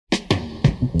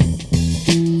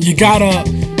You gotta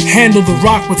handle the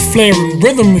rock with flair and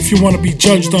rhythm if you wanna be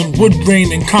judged on wood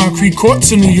grain and concrete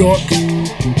courts in New York.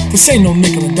 This ain't no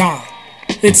nickel and dime.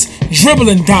 It's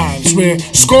dribbling dimes where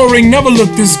scoring never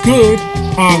looked this good,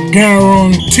 I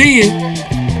guarantee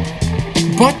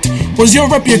it. But was your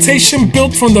reputation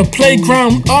built from the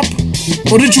playground up?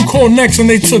 Or did you call next and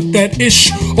they took that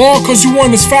ish? Or cause you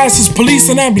weren't as fast as police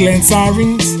and ambulance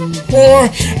sirens? Or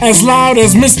as loud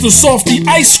as Mr. Softy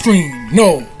Ice Cream?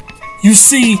 No. You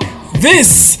see,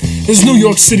 this is New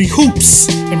York City hoops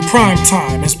in prime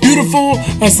time. As beautiful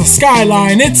as the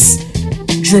skyline, it's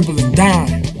dribbling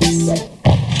dimes.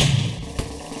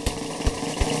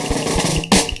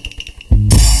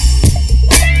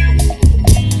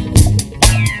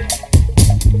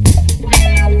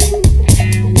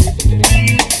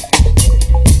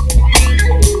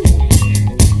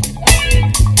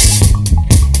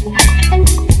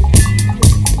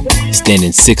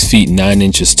 Standing 6 feet 9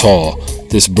 inches tall,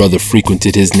 this brother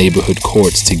frequented his neighborhood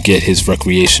courts to get his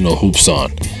recreational hoops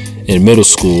on. In middle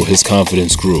school, his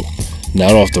confidence grew,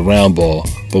 not off the round ball,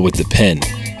 but with the pen,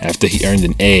 after he earned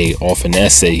an A off an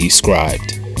essay he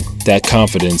scribed. That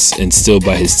confidence, instilled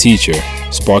by his teacher,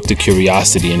 sparked a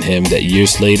curiosity in him that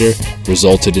years later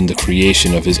resulted in the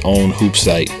creation of his own hoop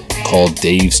site called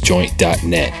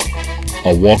davesjoint.net.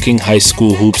 A walking high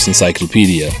school hoops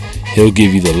encyclopedia, he'll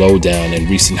give you the lowdown and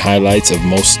recent highlights of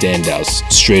most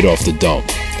standouts straight off the dome.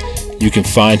 You can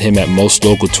find him at most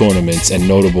local tournaments and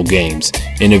notable games,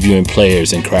 interviewing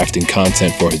players and crafting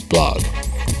content for his blog.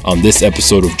 On this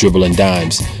episode of Dribbling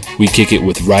Dimes, we kick it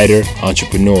with writer,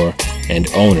 entrepreneur, and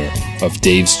owner of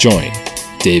Dave's Joint,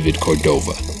 David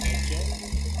Cordova.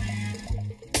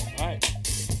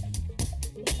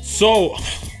 So,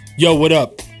 yo, what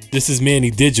up? This is Manny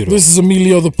Digital. This is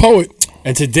Emilio the Poet.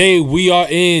 And today we are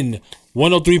in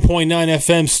 103.9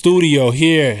 FM studio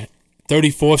here,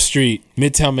 34th Street,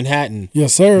 Midtown Manhattan.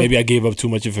 Yes, sir. Maybe I gave up too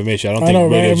much information. I don't I think know,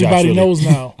 Radio right? Josh Everybody really, knows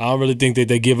now. I don't really think that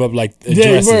they give up like Yeah,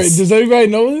 addresses. right. Does everybody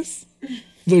know this?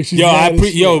 Look, she's mad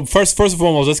as shit. First and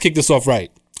foremost, let's kick this off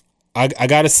right. I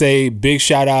gotta say, big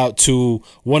shout out to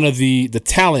one of the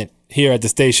talent here at the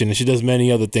station, and she does many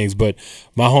other things, but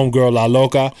my homegirl La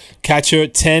Loca. Catch her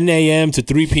 10 a.m. to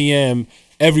 3 p.m.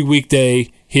 every weekday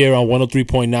here on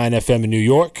 103.9 FM in New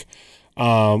York.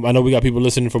 I know we got people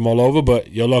listening from all over,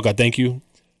 but yo, Loca, thank you.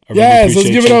 I really Yes, let's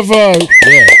appreciate give it up for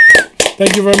Yeah,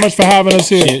 Thank you very much for having us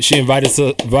here. she invited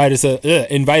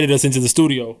us into the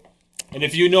studio. And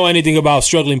if you know anything about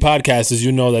struggling podcasters,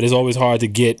 you know that it's always hard to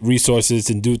get resources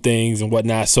and do things and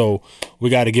whatnot. So we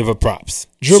got to give her props.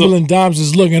 Dribbling Dimes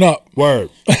is looking up. Word.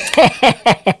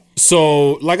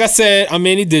 So, like I said, I'm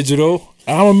Manny Digital.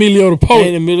 I'm Emilio the Poet.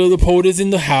 And Emilio the Poet is in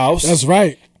the house. That's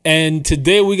right. And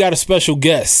today we got a special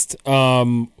guest.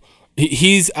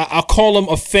 He's I'll call him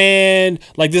a fan.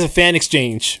 Like there's a fan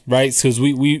exchange, right? Because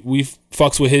we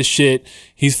fucks with his shit.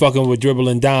 He's fucking with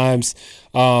Dribbling Dimes.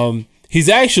 He's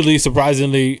actually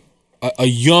surprisingly a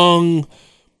young.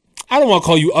 I don't want to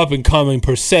call you up and coming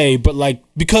per se, but like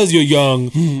because you're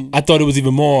young, I thought it was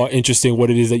even more interesting what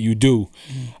it is that you do.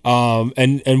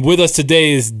 And with us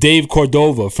today is Dave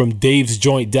Cordova from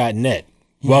davesjoint.net.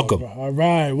 Welcome. All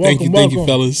right. Welcome, Thank you,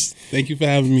 fellas. Thank you for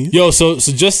having me. Yo, so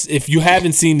just if you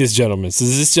haven't seen this gentleman, so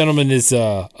this gentleman is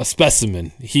a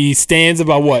specimen. He stands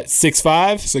about what,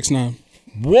 6'5"? 6'9".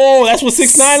 Whoa, that's what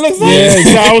 6'9" looks like? Yeah,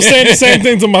 exactly. I was saying the same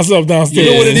thing to myself downstairs.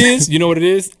 You know what it is? You know what it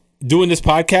is? Doing this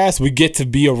podcast, we get to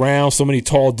be around so many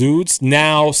tall dudes.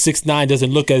 Now 6'9" doesn't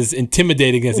look as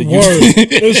intimidating as it used to.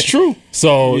 It's true.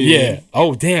 So yeah.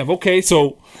 Oh damn. Okay.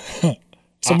 So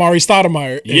Samari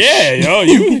Stoudemire. yeah, yo,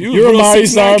 you You're a real Amari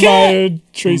 6'9" cat. Stoudemire,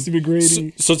 Tracy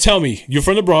McGrady. So tell me, you're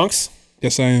from the Bronx,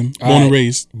 Yes, I am. All Born and right.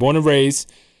 raised. Born and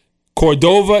raised.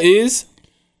 Cordova is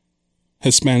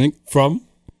Hispanic. from.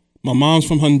 My mom's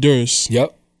from Honduras.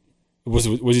 Yep. Where's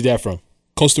your dad from?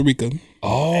 Costa Rica.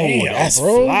 Oh, Damn, that's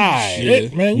bro. fly.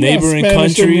 Shit, man. You Neighboring got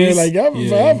Spanish in there countries. like ever,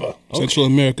 forever. Central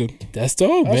America. That's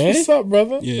dope, That's man. what's up,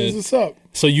 brother. Yeah. That's what's up.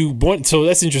 So you born. So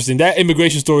that's interesting. That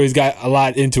immigration story has got a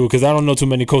lot into it because I don't know too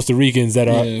many Costa Ricans that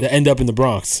are that end up in the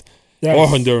Bronx Yes. or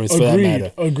Hondurans for that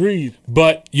matter. Agreed.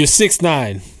 But you're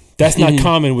 6'9". That's not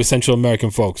common with Central American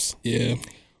folks. Yeah.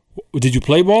 Did you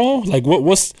play ball? Like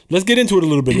what's? Let's get into it a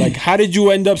little bit. Like how did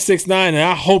you end up 6'9"? And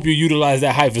I hope you utilize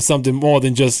that height for something more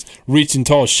than just reaching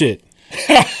tall shit.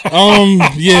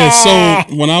 Yeah,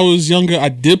 so when I was younger, I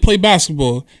did play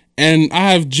basketball, and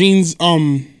I have genes.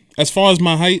 As far as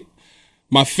my height,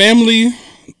 my family,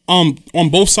 on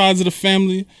both sides of the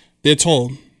family, they're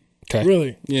tall. Okay.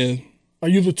 Really? Yeah, Are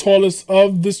you the tallest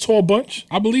of this tall bunch?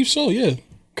 I believe so. Yeah.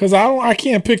 Because I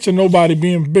can't picture nobody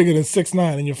being bigger than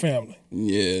 6'9" in your family.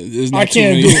 Yeah, there's not I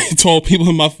can't too do many tall people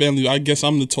in my family. I guess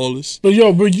I'm the tallest. But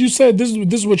you said this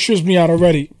is what trips me out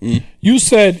already. You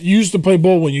said you used to play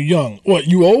ball when you're young. What,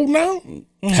 you old now?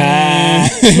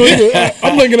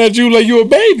 I'm looking at you like you a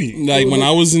baby. Like when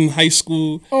I was in high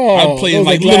school, Oh, I'd play that in was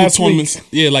like like little last tournaments. week.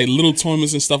 Yeah, like little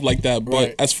tournaments and stuff like that. But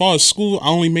Right. as far as school, I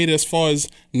only made it as far as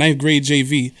 9th grade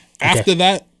JV. After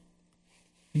that,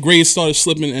 grades started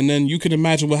slipping, and then you can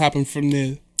imagine what happened from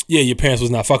there. Yeah, your parents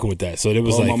was not fucking with that, so it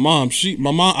was Well, like,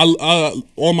 my mom,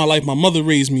 all my life, my mother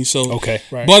raised me. So okay,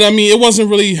 Right. But I mean, it wasn't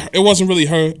really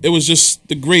her. It was just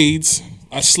the grades.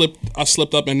 I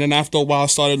slipped up, and then after a while, I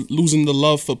started losing the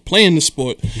love for playing the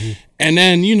sport. And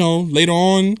then later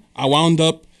on, I wound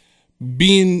up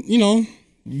being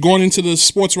going into the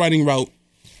sports writing route.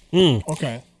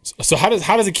 Okay. So how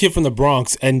does a kid from the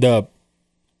Bronx end up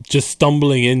just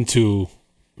stumbling into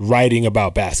writing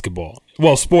about basketball?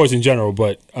 Well, sports in general,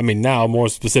 but I mean now more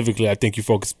specifically, I think you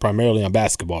focus primarily on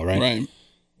basketball, right? Right.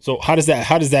 So how does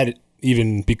that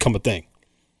even become a thing?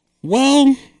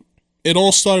 Well, it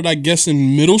all started, I guess,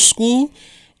 in middle school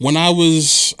when I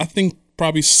was, I think,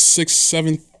 probably 6th,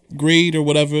 7th grade or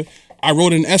whatever. I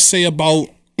wrote an essay about,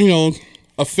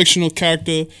 a fictional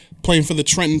character playing for the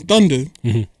Trenton Thunder,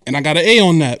 and I got an A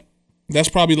on that. That's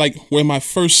probably like where my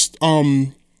first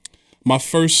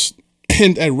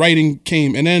hint at writing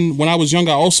came. And then when I was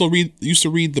younger, I also used to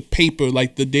read the paper,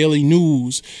 like the Daily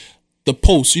News, the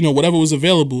Post, whatever was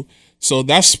available. So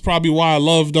that's probably why I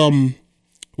loved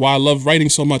writing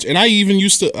so much. And I even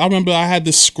I remember I had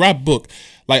this scrapbook.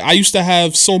 Like I used to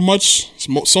have so much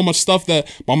stuff that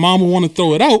my mom would want to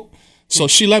throw it out. So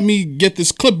she let me get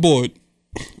this clipboard.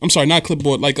 I'm sorry, not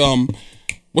clipboard. Like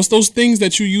what's those things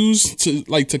that you use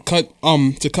to cut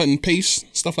and paste,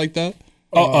 stuff like that?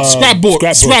 Scrapbook.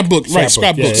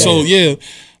 Yeah, So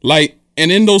like,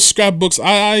 and in those scrapbooks,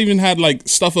 I even had like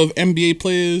stuff of NBA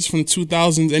players from the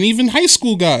 2000s and even high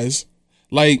school guys.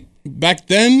 Like back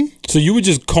then. So you were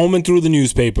just combing through the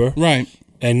newspaper, Right.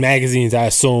 and magazines, I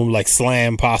assume, like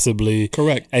Slam possibly.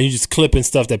 Correct. And you just clipping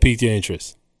stuff that piqued your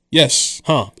interest. Yes.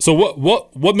 Huh. So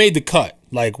what made the cut?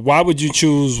 Like, why would you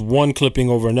choose one clipping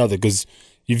over another? Because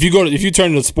if you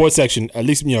turn to the sports section, at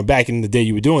least back in the day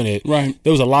you were doing it, Right.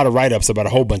 there was a lot of write-ups about a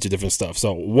whole bunch of different stuff.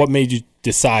 So what made you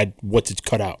decide what to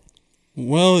cut out?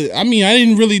 Well, I mean, I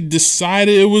didn't really decide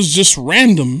it. It was just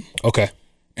random. Okay.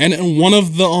 And one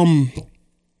of the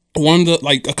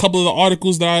like a couple of the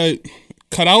articles that I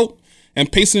cut out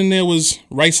and pasted in there was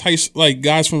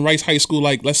guys from Rice High School,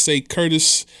 like let's say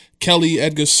Curtis Kelly,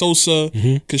 Edgar Sosa,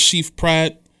 Kashif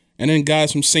Pratt, and then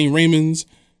guys from St. Raymond's,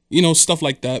 stuff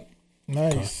like that.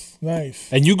 Nice.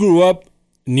 And you grew up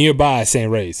nearby St.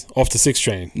 Ray's, off the 6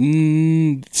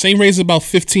 train. St. Ray's is about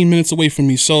 15 minutes away from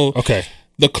me. So Okay.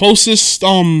 the closest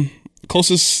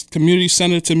community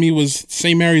center to me was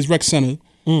St. Mary's Rec Center.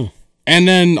 And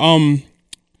then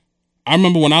I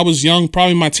remember when I was young,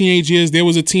 probably my teenage years, there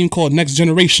was a team called Next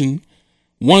Generation.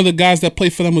 One of the guys that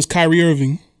played for them was Kyrie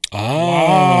Irving.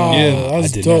 Ah, Yeah, I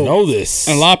that's did dope. not know this.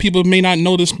 And a lot of people may not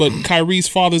know this, but Kyrie's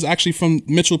father is actually from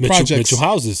Mitchell Projects. Mitchell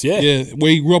Houses, yeah. Yeah,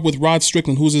 where he grew up with Rod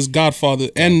Strickland, who's his godfather.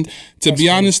 And to be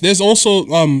honest, there's also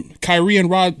Kyrie and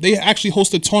Rod. They actually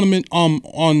host a tournament on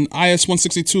IS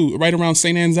 162 right around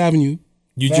St. Anne's Avenue.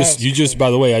 You just by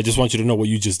the way, I just want you to know what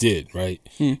you just did, right?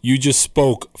 You just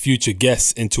spoke future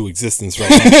guests into existence right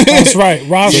now. That's right.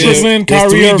 Rod Strickland, There's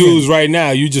Kyrie 3 Irving. dudes right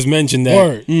now. You just mentioned that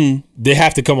Word. they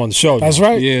have to come on the show. That's now.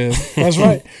 right. Yeah. That's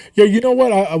right. Yo, you know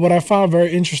what I found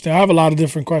very interesting? I have a lot of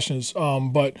different questions.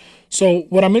 But so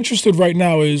what I'm interested right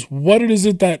now is what is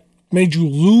it that made you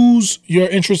lose your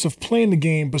interest of playing the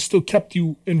game, but still kept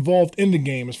you involved in the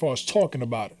game as far as talking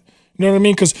about it? You know what I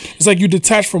mean? Because it's like you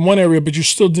detached from one area, but you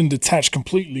still didn't detach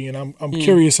completely. And I'm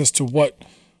curious as to what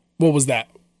was that?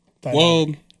 Well,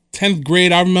 10th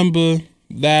grade, I remember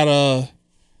that.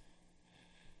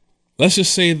 Let's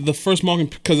just say the first marking,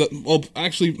 because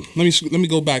actually, let me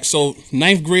go back. So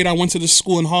 9th grade, I went to this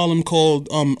school in Harlem called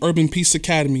Urban Peace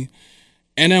Academy,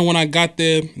 and then when I got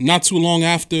there, not too long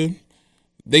after,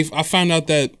 I found out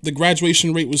that the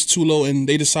graduation rate was too low, and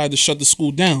they decided to shut the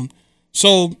school down.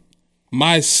 So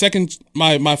my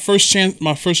first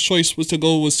choice was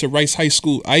to Rice High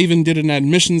School. I even did an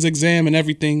admissions exam and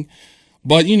everything.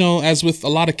 But, as with a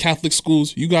lot of Catholic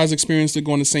schools, you guys experienced it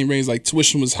going to St. Ray's, like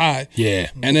tuition was high. Yeah.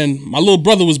 And then my little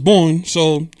brother was born,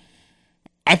 so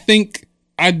I think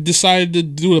I decided to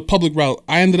do a public route.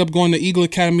 I ended up going to Eagle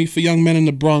Academy for Young Men in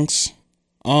the Bronx.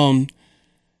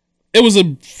 It was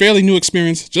a fairly new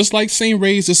experience. Just like St.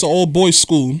 Ray's, it's an all-boys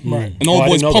school. Right. An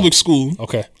all-boys didn't know public that. school.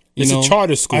 Okay. It's know, a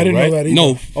charter school, I didn't right? know that either.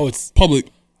 No, Oh, it's public.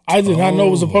 I did not know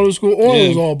it was a public school or it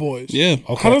was all boys. Yeah.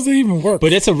 How does it even work?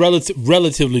 But it's a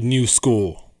relatively new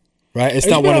school, right? It's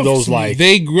not one of those like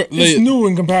it's new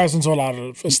in comparison to a lot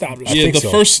of established. Yeah,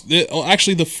 schools.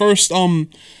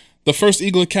 The first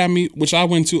Eagle Academy, which I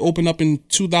went to, opened up in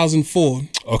 2004.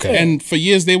 Okay. And for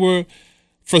years for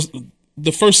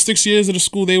the first 6 years of the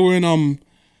school, they were in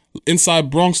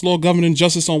inside Bronx Law, Government and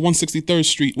Justice on 163rd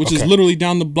Street, which is literally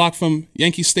down the block from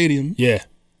Yankee Stadium. Yeah.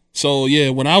 So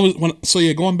yeah,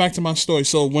 going back to my story.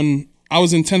 So when I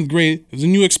was in 10th grade, it was a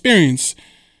new experience.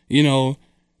 You know,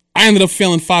 I ended up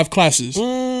failing 5 classes.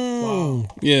 Wow.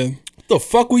 Yeah. What the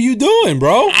fuck were you doing,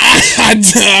 bro?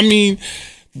 I mean,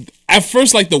 at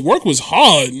first, like, the work was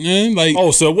hard, man. Like,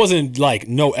 so it wasn't like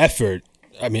no effort.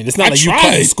 I mean, it's not like tried. you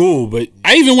cut in school, but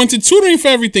I even went to tutoring for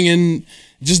everything and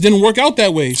it just didn't work out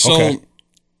that way. So,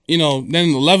 you know, then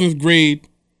in 11th grade,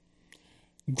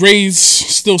 grades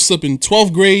still slipping.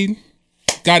 12th grade,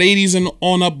 got 80s and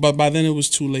on up, but by then it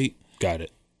was too late. Got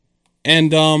it.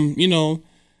 And you know,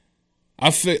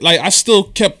 I still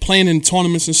kept playing in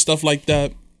tournaments and stuff like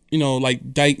that. You know,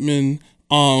 like Dykeman,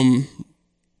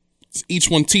 Each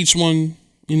One Teach One.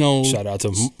 You know, shout out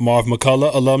to Marv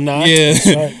McCullough, alumni. Yeah.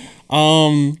 Right.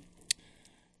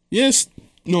 Yes,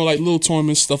 you know, like little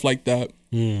tournaments, stuff like that.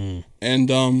 And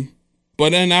but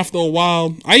then after a while,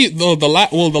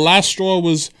 the last straw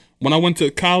was when I went to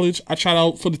college. I tried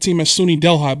out for the team at SUNY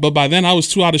Delhi, but by then I was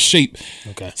too out of shape.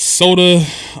 Okay. Soda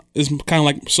is kind of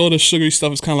like sugary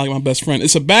stuff is kind of like my best friend.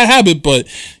 It's a bad habit, but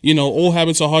you know, old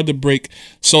habits are hard to break.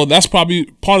 So that's probably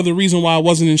part of the reason why I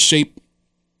wasn't in shape.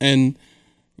 And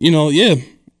you know, yeah.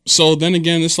 So then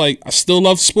again, it's like I still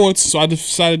love sports, so I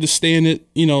decided to stay in it.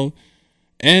 You know,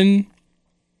 and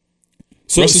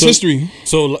rest is history.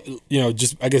 So you know,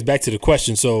 just I guess back to the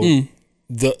question. So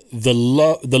the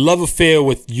love affair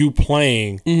with you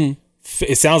playing,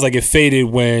 it sounds like it faded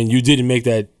when you didn't make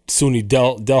that SUNY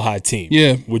Delhi team.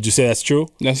 Yeah, would you say that's true?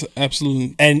 That's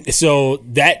absolutely. And so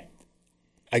that,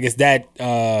 I guess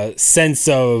that sense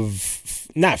of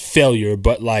not failure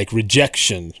but like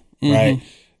rejection, right?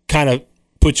 Kind of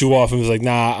put you off and was like,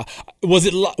 nah. Was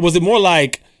it more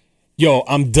like, yo,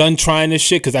 I'm done trying this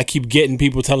shit because I keep getting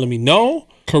people telling me no?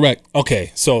 Correct.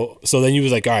 Okay, so then you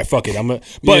was like, all right, fuck it.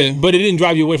 But it didn't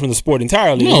drive you away from the sport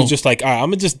entirely. No. It was just like, all right, I'm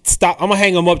gonna just stop. I'm gonna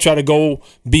hang them up, try to go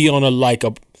be on an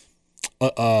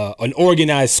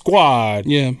organized squad.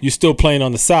 Yeah, you're still playing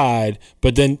on the side.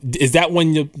 But then is that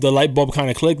when the light bulb kind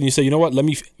of clicked and you say, you know what, let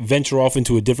me venture off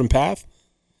into a different path?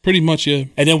 Pretty much, yeah.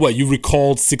 And then what? You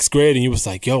recalled 6th grade and you was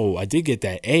like, yo, I did get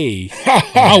that A.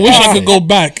 I wish I could go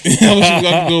back. I wish I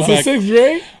could go back. 6th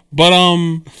grade? But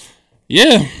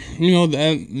yeah,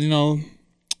 you know,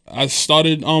 I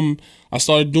started doing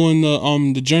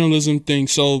the journalism thing.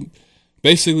 So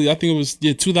basically, I think it was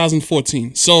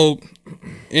 2014. So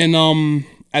and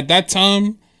at that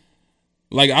time,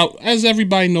 like as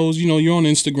everybody knows, you know, you're on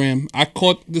Instagram. I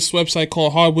caught this website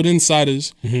called Hardwood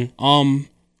Insiders.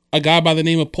 A guy by the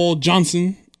name of Paul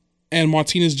Johnson and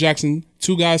Martinez Jackson,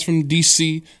 2 guys from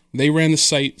DC, they ran the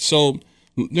site. So,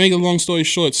 make a long story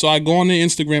short, so I go on their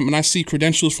Instagram and I see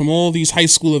credentials from all these high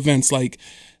school events like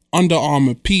Under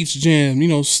Armour, Peach Jam, you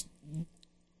know.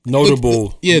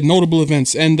 Notable. Notable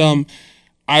events. And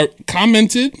I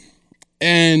commented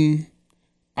and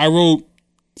I wrote,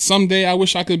 someday I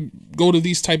wish I could go to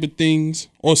these type of things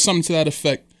or something to that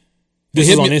effect. This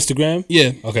is on Instagram?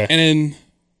 Yeah. Okay. And then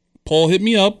Paul hit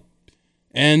me up,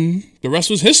 and the rest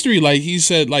was history. Like, he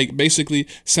said, like, basically,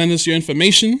 send us your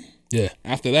information. Yeah.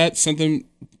 After that, sent them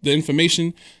the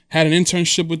information, had an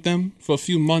internship with them for a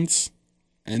few months,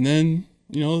 and then,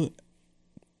 you know.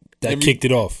 That kicked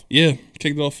it off. Yeah,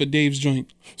 kicked it off for Dave's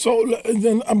joint. So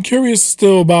then I'm curious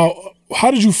still about,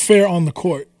 how did you fare on the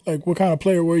court? Like, what kind of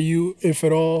player were you, if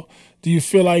at all? Do you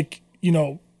feel like, you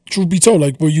know, truth be told,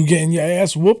 like, were you getting your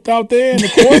ass whooped out there in the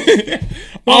court?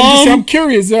 No, I'm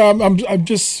curious. I'm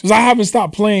just, because I haven't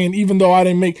stopped playing, even though I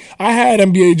had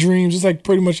NBA dreams. It's like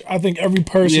pretty much, I think every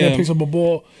person that picks up a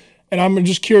ball. And I'm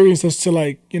just curious as to,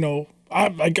 like, you know,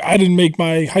 I didn't make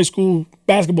my high school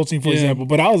basketball team, for example,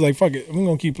 but I was like, fuck it, I'm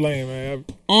going to keep playing, man.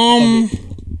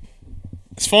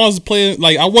 As far as the player,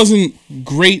 like, I wasn't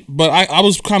great, but I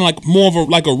was kind of like more of a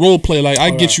role player. Like, I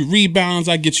get you rebounds,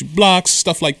 I get you blocks,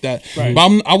 stuff like that. Right.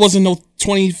 But I wasn't no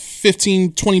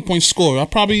 20-point scorer. I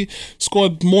probably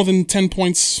scored more than 10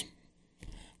 points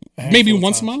maybe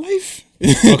once in my life.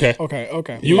 Okay.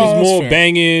 You was more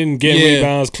banging, getting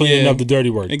rebounds, cleaning up the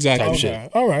dirty work. Exactly. Type shit.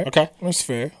 All right. Okay. That's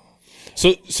fair.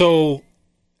 So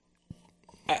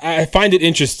I find it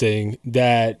interesting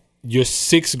that your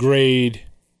 6th grade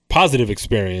positive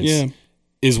experience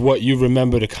is what you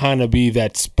remember to kind of be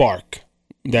that spark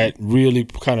that really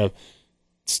kind of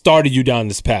started you down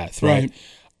this path, right?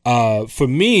 For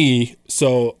me,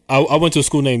 so I went to a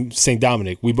school named St.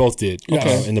 Dominic. We both did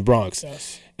in the Bronx.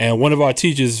 Yes. And one of our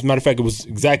teachers, matter of fact, it was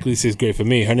exactly 6th grade for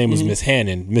me. Her name was Miss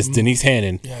Hannon, Miss Denise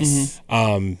Hannon. Yes.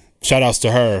 Shout outs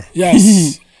to her.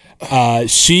 Yes.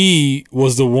 She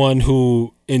was the one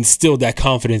who instilled that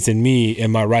confidence in me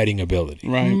and my writing ability.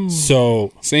 Right.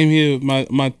 So same here.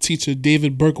 My teacher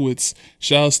David Berkowitz.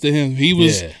 Shout outs to him. He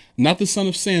was not the Son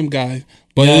of Sam guy,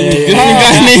 but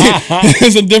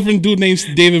there's a different dude named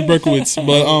David Berkowitz.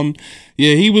 But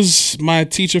he was my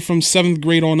teacher from 7th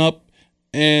grade on up,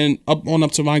 and up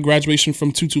to my graduation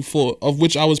from 224, of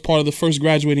which I was part of the first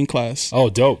graduating class. Oh,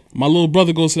 dope. My little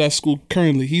brother goes to that school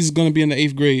currently. He's gonna be in the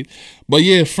 8th grade. But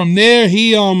yeah, from there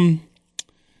he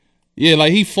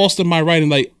he fostered my writing.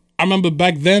 Like, I remember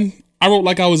back then I wrote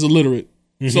like I was illiterate.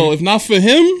 So if not for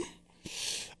him,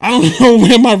 I don't know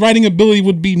where my writing ability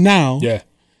would be now.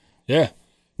 Yeah.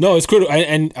 No, it's critical.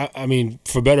 And I mean,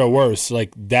 for better or worse,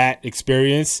 like that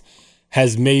experience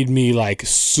has made me like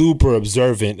super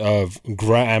observant of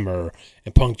grammar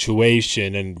and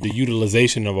punctuation and the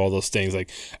utilization of all those things. Like,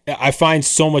 I find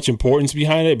so much importance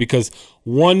behind it, because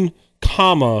one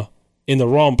comma in the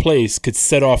wrong place could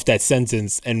set off that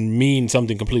sentence and mean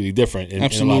something completely different in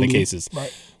a lot of cases.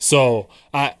 Right. So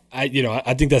I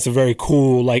think that's a very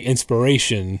cool like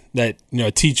inspiration that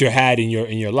a teacher had in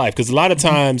your life, because a lot of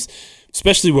times,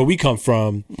 especially where we come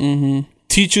from,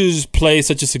 teachers play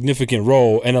such a significant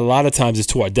role, and a lot of times it's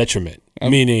to our detriment.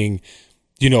 Meaning,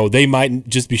 they might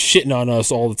just be shitting on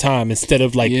us all the time instead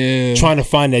of like trying to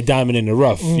find that diamond in the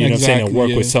rough. You know what I'm saying? And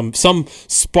work with some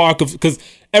spark of, because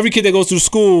every kid that goes through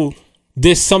school,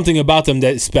 there's something about them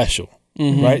that is special,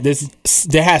 right?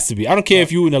 There has to be. I don't care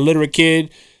if you're an illiterate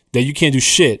kid that you can't do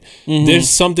shit. There's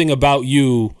something about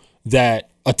you that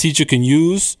a teacher can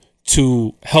use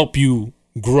to help you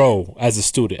grow as a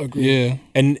student. Agreed. Yeah.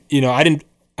 And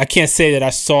I can't say that I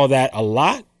saw that a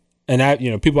lot.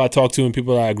 And people I talk to and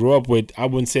people that I grew up with, I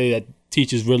wouldn't say that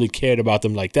teachers really cared about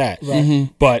them like that. Right.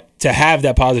 But to have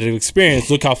that positive experience,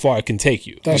 look how far it can take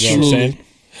you. That's you know what I'm saying?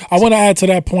 I want to add to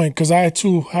that point, because I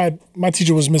too had, my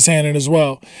teacher was Miss Hannon as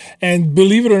well. And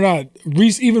believe it or not,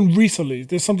 even recently,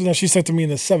 there's something that she said to me in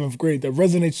the 7th grade that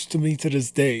resonates to me to this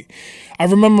day. I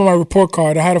remember my report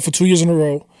card. I had it for 2 years in a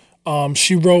row.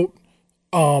 She wrote,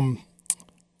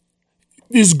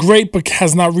 is great but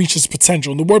has not reached its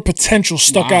potential. And the word potential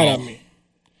stuck out at me.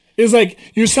 It's like,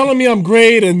 you're telling me I'm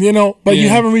great and, but you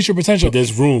haven't reached your potential. But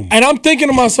there's room. And I'm thinking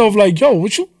to myself, like, yo,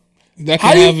 what you...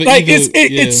 How you, like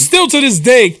it's still to this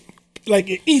day, like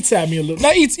it eats at me a little.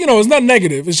 Not eats, it's not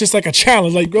negative. It's just like a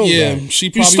challenge. Like, bro,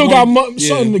 she you still got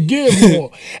something to give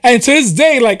more. And to this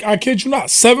day, like, I kid you not,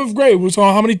 7th grade was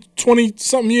on how many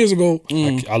 20-something years ago?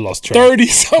 I lost track. 30-something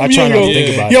years ago. I try not to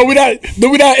think about it. Yo,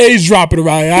 we not age dropping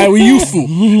around. All right, we youthful.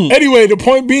 Anyway, the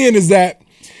point being is that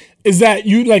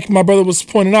you, like my brother was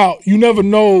pointing out, you never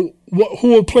know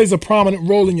who plays a prominent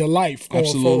role in your life going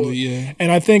forward. Yeah. And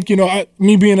I think,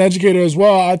 me being an educator as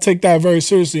well, I take that very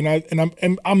seriously.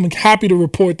 And I'm happy to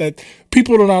report that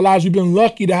people in our lives, we've been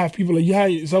lucky to have people like you have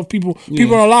yourself, people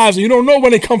in our lives, and you don't know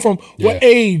where they come from, what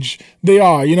age they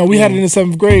are. We had it in the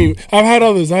 7th grade. I've had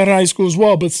others. I had in high school as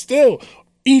well, but still,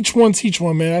 each one teach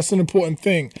one, man. That's an important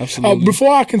thing. Absolutely.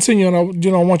 Before I continue, and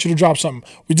I want you to drop something.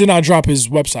 We did not drop his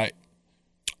website.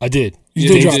 I did. You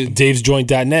did drop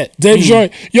DavesJoint.net. Dave's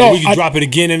Joint. Yo, we can drop it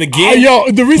again and again.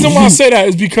 The reason why I say that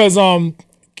is because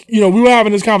we were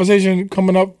having this conversation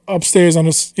coming up upstairs on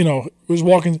this, was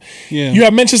walking. Yeah. You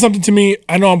had mentioned something to me.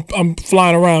 I know I'm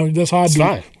flying around. That's how I do.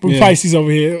 Fine. We're Pisces over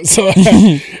here. So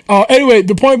anyway,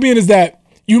 the point being is that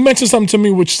you mentioned something to me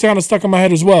which kind of stuck in my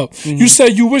head as well. You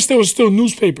said you wish there was still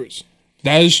newspapers.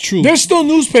 That is true. There's still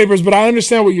newspapers, but I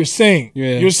understand what you're saying.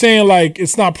 Yeah. You're saying like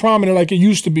it's not prominent like it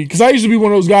used to be. Because I used to be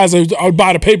one of those guys that I would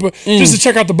buy the paper just to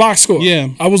check out the box score. Yeah.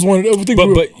 I was one of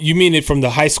them. But you mean it from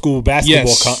the high school basketball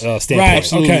standpoint? Right.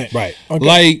 Absolutely. Okay. Right. Okay.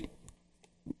 Like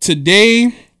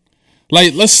today,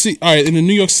 like let's see. All right, in the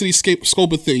New York City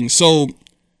scope of things. So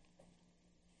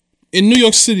in New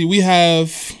York City, we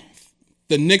have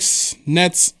the Knicks,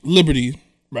 Nets, Liberty.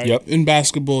 Right. Yep. In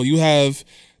basketball, you have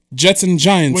Jets and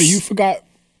Giants. Wait, you forgot?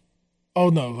 Oh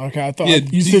no. Okay, I thought you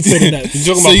did say the Nets.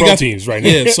 You're talking about pro teams right now.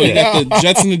 Yeah. So you got the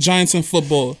Jets and the Giants in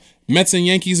football, Mets and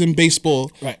Yankees in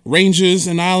baseball, Right. Rangers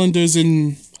and Islanders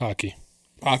in Hockey.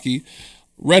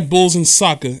 Red Bulls in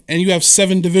soccer, and you have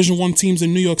 7 Division I teams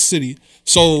in New York City.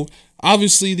 So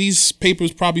obviously, these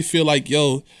papers probably feel like,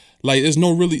 like there's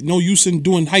no use in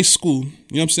doing high school. You know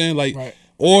what I'm saying? Like, Right.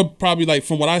 or probably like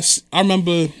from what I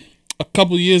remember a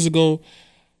couple of years ago.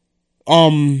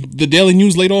 The Daily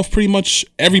News laid off pretty much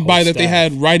everybody that they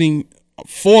had writing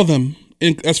for them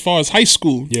as far as high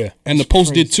school. Yeah. And the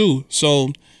Post did too. So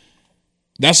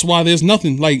that's why there's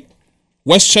nothing. Like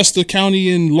Westchester County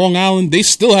and Long Island, they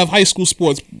still have high school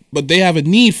sports, but they have a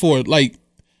need for it. Like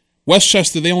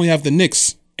Westchester, they only have the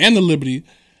Knicks and the Liberty.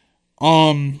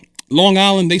 Long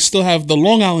Island, they still have the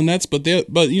Long Island Nets, but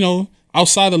you know,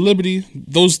 outside of Liberty,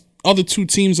 those other two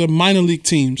teams are minor league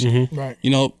teams. Right. You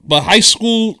know, but high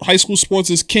school sports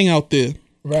is king out there.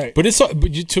 Right. But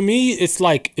to me, it's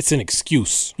like it's an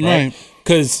excuse, right? Right.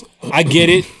 Because I get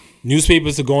it.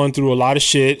 Newspapers are going through a lot of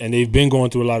shit, and they've been going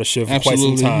through a lot of shit for quite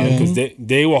some Absolutely, time yeah. because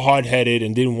they were hard-headed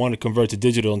and didn't want to convert to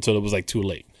digital until it was like too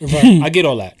late. Right. I get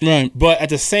all that. Right. But at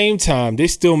the same time, they're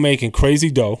still making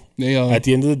crazy dough They are. at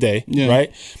the end of the day, Yeah.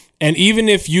 right? And even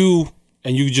if you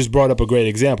just brought up a great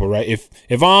example, right?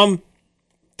 If I'm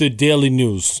the Daily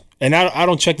News, and I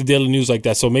don't check the Daily News like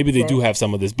that, so maybe they do have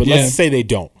some of this, but Yeah. let's say they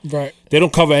don't. Right. They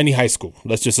don't cover any high school.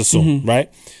 Let's just assume, right?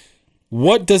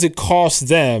 What does it cost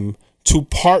them to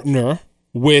partner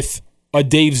with a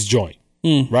Dave's Joint,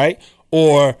 right?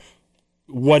 Or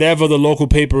whatever the local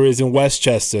paper is in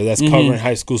Westchester that's covering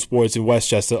high school sports in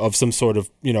Westchester of some sort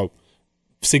of, you know,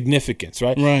 significance,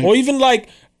 right? Right. Or even like,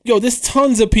 yo, there's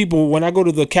tons of people when I go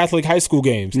to the Catholic high school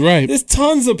games. Right. There's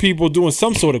tons of people doing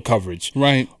some sort of coverage.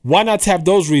 Right. Why not tap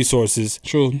those resources?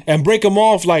 True. And break them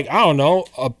off like, I don't know,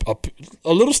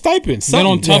 a little stipend. Then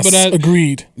on Something. top of that,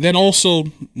 Agreed. then also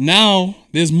now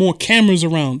there's more cameras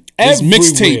around. There's Everywhere.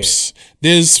 mixtapes.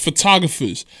 There's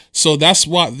photographers. So that's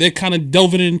why they're kind of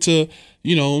delving into,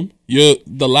 you know,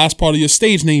 the last part of your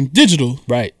stage name, digital.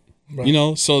 Right. You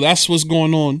know, so that's what's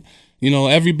going on. You know,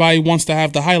 everybody wants to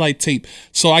have the highlight tape.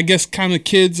 So I guess kind of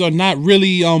kids are not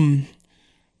really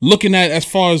looking at as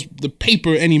far as the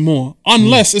paper anymore,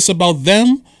 unless it's about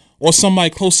them or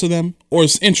somebody close to them or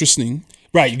it's interesting.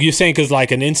 Right. You're saying because like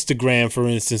an Instagram, for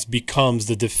instance, becomes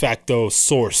the de facto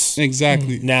source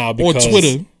Exactly. now because, or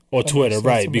Twitter. Or Twitter, sense.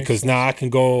 right. That makes Because now I can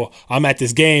go, I'm at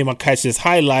this game, I catch this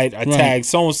highlight, I Right. tag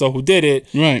so-and-so who did it,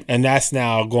 Right. and that's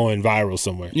now going viral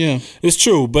somewhere. Yeah. It's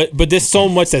true, but there's so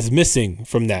much that's missing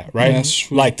from that, right? That's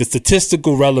true. Like the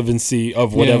statistical relevancy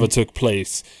of whatever Yeah. took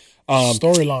place.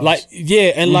 Storylines. Like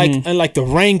and like the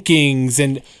rankings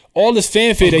and all this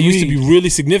fanfare that used to be really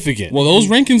significant. Well, those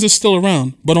rankings are still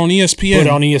around, but on ESPN. But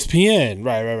on ESPN,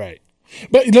 right.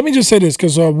 But let me just say this,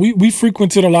 because we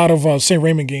frequented a lot of St.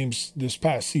 Raymond games this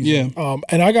past season. Yeah.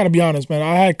 And I got to be honest, man,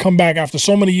 I had come back after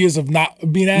so many years of not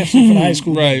being absent from the high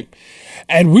school Right. game.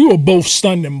 And we were both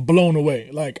stunned and blown away.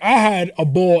 Like, I had a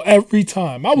ball every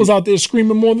time. I was out there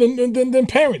screaming more than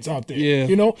parents out there. Yeah.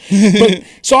 You know? But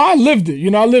so I lived it.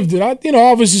 You know, I lived it.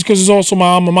 Obviously because it's also my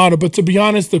alma mater. But to be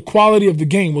honest, the quality of the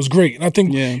game was great. And I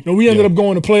think, Yeah. we ended up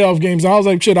going to playoff games. I was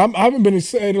like, shit, I haven't been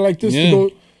excited like this Yeah. to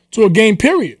go to a game,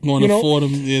 period. Going you to know?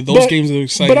 Fordham. Yeah, those games are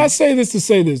exciting. But I say this to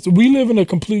say this. We live in a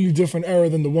completely different era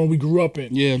than the one we grew up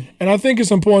in. Yeah. And I think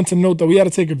it's important to note that we got to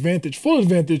take full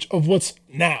advantage of what's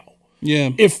now. Yeah.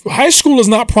 If high school is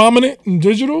not prominent in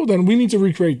digital, then we need to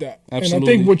recreate that. Absolutely. And I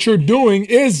think what you're doing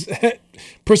is,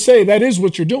 per se, that is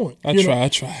what you're doing. I you try.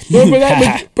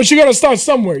 know? But you got to start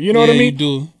somewhere. You know what I mean? You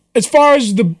do. As far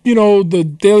as the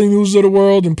Daily News of the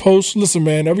world and Post, listen,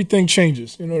 man, everything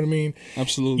changes. You know what I mean?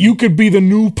 Absolutely. You could be the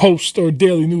new Post or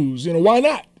Daily News. You know, why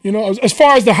not? You know, as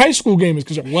far as the high school game is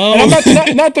concerned. Well- and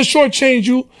I'm not to shortchange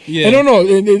you. Yeah. And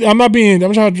I'm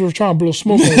trying to blow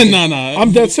smoke. on you. Nah.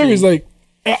 I'm dead serious. Like,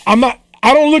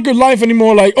 I don't look at life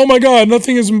anymore like, oh my God,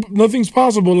 nothing's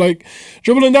possible. Like,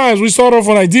 Dribbling Dimes, we started off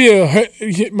an idea.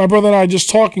 My brother and I just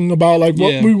talking about like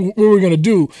what Yeah. we were gonna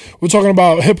do. We're talking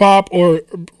about hip hop or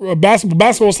basketball.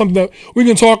 Basketball is something that we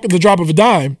can talk at the drop of a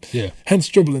dime. Yeah. Hence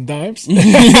Dribbling Dimes.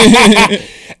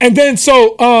 And then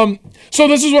so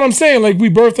this is what I'm saying. Like, we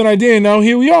birthed an idea, and now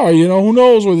here we are. You know, who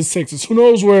knows where this takes us? Who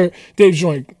knows where Dave's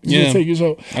Joint is Yeah. gonna take you?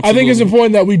 So I think Absolutely. it's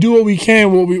important that we do what we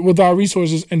can with our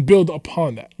resources and build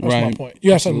upon that. That's my Right. point.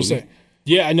 You have something to say? Absolutely.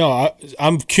 Yeah, I know.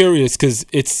 I'm curious because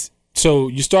so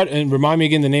you start and remind me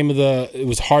again the name of it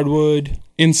was Hardwood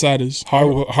Insiders.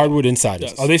 Hardwood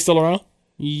Insiders. Yes. Are they still around?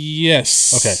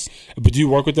 Yes. Okay. But do you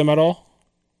work with them at all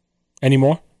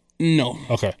anymore? No.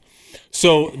 Okay.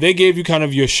 So they gave you kind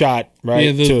of your shot,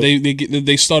 right? Yeah,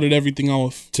 they started everything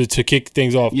off. to kick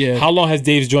things off. Yeah. How long has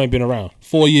Dave's Joint been around?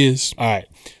 4 years. All right.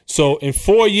 So in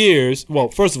 4 years, well,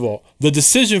 first of all, the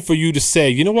decision for you to say,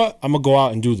 you know what, I'm gonna go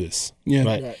out and do this. Yeah.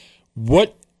 Right.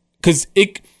 What? Because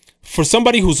for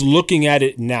somebody who's looking at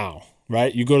it now,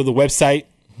 right? You go to the website.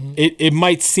 It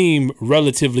might seem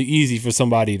relatively easy for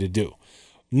somebody to do,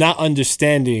 not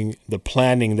understanding the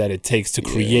planning that it takes to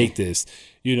create this.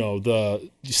 You know, the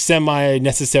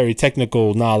semi-necessary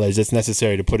technical knowledge that's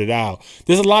necessary to put it out.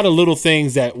 There's a lot of little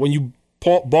things that when you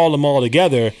ball them all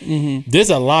together, there's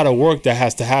a lot of work that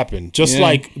has to happen. Just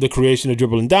like the creation of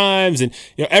Dribbling Dimes, and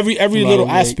every little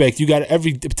aspect, you got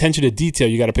every attention to detail.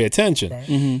 You got to pay attention.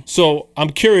 Right. So I'm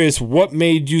curious, what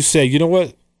made you say, you know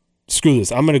what? Screw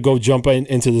this. I'm gonna go jump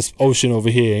into this ocean over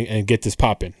here and get this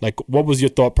popping. Like, what was your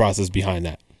thought process behind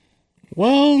that?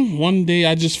 Well, one day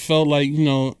I just felt like,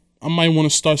 I might want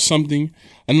to start something.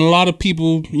 And a lot of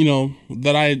people,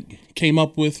 that I came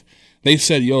up with, they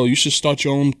said, yo, you should start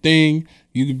your own thing.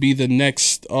 You could be the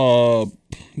next Tom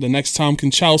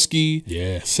Konchowski,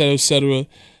 et cetera, et cetera.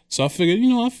 So I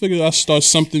figured, I'd start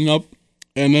something up.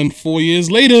 And then 4 years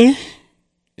later,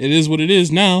 it is what it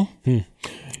is now.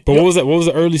 But what was that? What was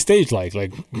the early stage like?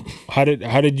 Like, how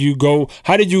did you go?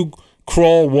 How did you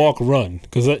crawl, walk, run?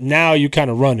 Because now you're kind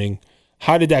of running.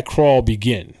 How did that crawl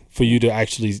begin for you to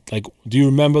actually, like, do you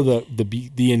remember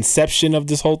the inception of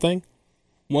this whole thing?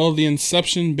 Well, the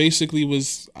inception basically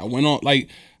was, I went on, like,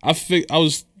 I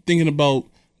was thinking about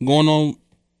going on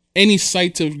any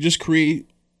site to just create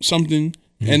something.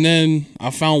 And then I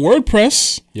found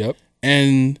WordPress. Yep.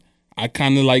 And I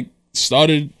kind of like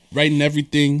started writing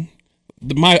everything.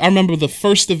 I remember the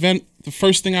first event, the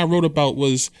first thing I wrote about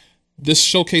was this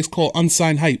showcase called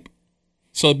Unsigned Hype.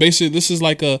 So basically, this is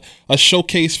like a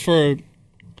showcase for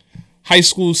high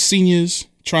school seniors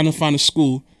trying to find a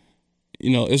school.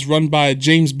 It's run by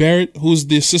James Barrett, who's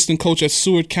the assistant coach at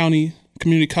Seward County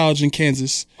Community College in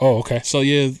Kansas. Oh, okay. So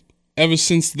yeah, ever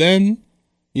since then,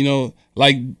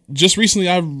 like just recently,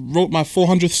 I wrote my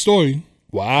 400th story.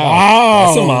 Wow.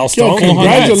 That's a milestone. Yo,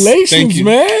 congratulations, Thank you.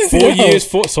 man. 4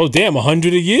 years, so damn,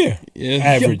 100 a year. Yeah.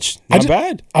 Average. Not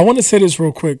bad. I want to say this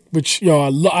real quick, which, I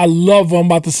love what I'm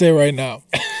about to say right now.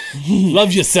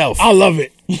 Love yourself. I love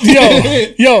it.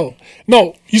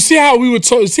 No, you see how we would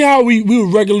talk, we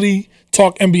would regularly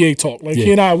talk NBA talk. Like,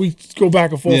 he and I, we go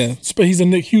back and forth. Yeah. He's a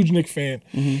huge Knicks fan.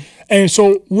 And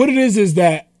so what it is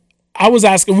that I was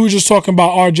asking, we were just talking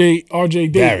about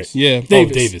RJ Davis. Barrett. Yeah.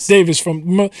 Davis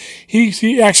from,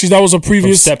 he actually, that was a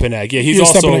previous. From Stepanak. Yeah, he's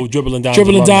also Stepanak. Dribbling Dimes.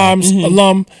 Dribbling alumni. Dimes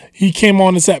alum. He came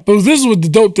on and said, but this is what the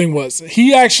dope thing was.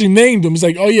 He actually named him. He's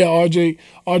like, oh yeah,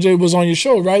 RJ was on your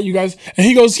show, right? You guys, and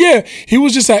he goes, yeah, he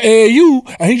was just at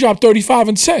AAU and he dropped 35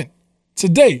 and 10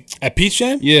 today. At Peach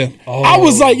Jam? Yeah. I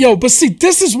was like, yo, but see,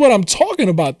 this is what I'm talking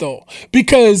about though,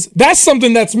 because that's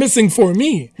something that's missing for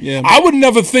me. Yeah. I would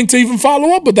never think to even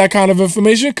follow up with that kind of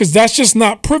information because that's just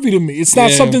not privy to me. It's not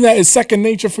something that is second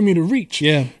nature for me to reach.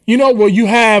 Yeah. Where you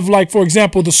have, like, for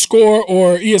example, the Score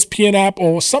or ESPN app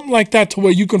or something like that to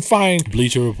where you can find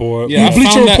Bleacher Report. Yeah, I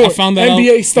Bleacher Report, found that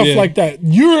NBA out. stuff Yeah. like that.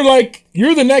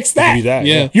 You're the next that. Be that.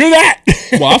 Yeah. You're that.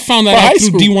 Well, I found that For high out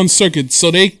through school. D1 Circuit. So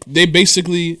they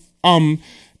basically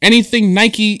anything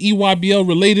Nike EYBL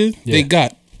related, they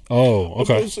got. Oh,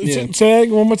 okay. Say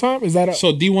that one more time. Is that a,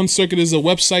 So D1 Circuit is a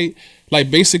website, like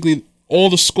basically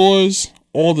all the scores,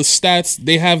 all the stats,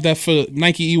 they have that for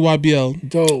Nike EYBL.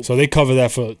 dope? So they cover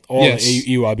that for all Yes. the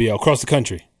EYBL across the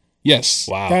country. Yes.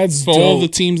 Wow. That's For dope. all the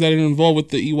teams that are involved with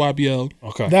the EYBL.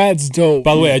 Okay. That's dope.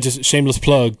 By the way, I just shameless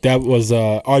plug. That was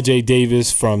RJ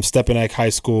Davis from Stepanak High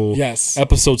School. Yes.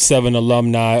 Episode 7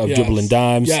 alumni of Yes. Dribbling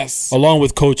Dimes. Yes. Along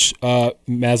with Coach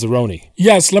Mazzaroni.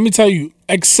 Yes, let me tell you,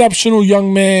 exceptional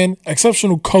young man,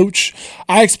 exceptional coach.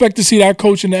 I expect to see that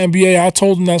coach in the NBA. I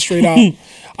told him that straight out.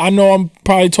 I know I'm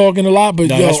probably talking a lot, but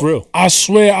No, yo, that's real. I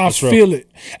swear I real. feel it.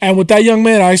 And with that young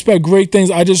man, I expect great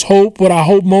things. I just hope, what I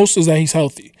hope most is that he's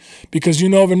healthy. Because you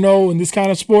never know in this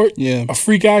kind of sport, Yeah. a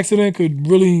freak accident could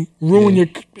really ruin your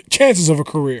chances of a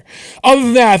career. Other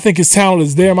than that, I think his talent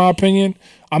is there, in my opinion.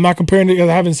 I'm not comparing it because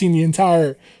I haven't seen the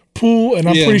entire pool, and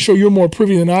I'm Yeah. pretty sure you're more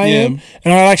privy than I am. Yeah.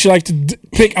 And I'd actually like to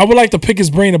pick. I would like to pick his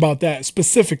brain about that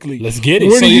specifically. Let's get it.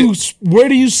 Where So where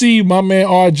do you see my man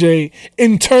RJ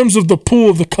in terms of the pool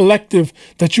of the collective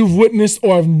that you've witnessed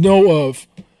or know of?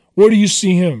 Where do you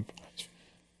see him?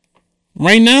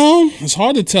 Right now, it's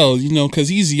hard to tell, because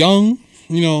he's young.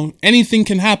 Anything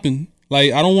can happen.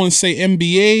 Like, I don't want to say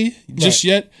NBA just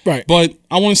yet, Right. but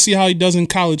I want to see how he does in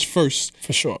college first.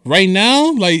 For sure. Right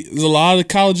now, like, there's a lot of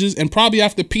colleges, and probably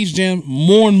after Peach Jam,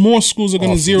 more and more schools are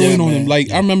going to zero in on him. Like,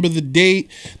 I remember the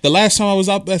last time I was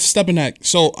out at Stepanak.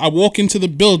 So I walk into the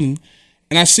building,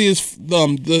 and I see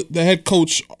the head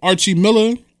coach, Archie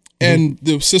Miller, and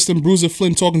the assistant Bruiser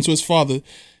Flynn talking to his father.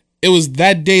 It was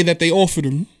that day that they offered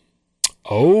him.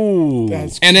 Oh.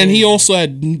 And then he also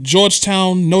had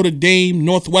Georgetown, Notre Dame,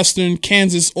 Northwestern,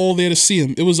 Kansas, all there to see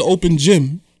him. It was an open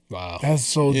gym Wow. That's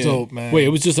so dope, man. Wait, it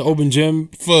was just an open gym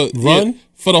for run?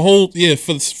 for the whole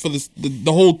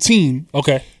the whole team.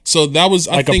 Okay. So that was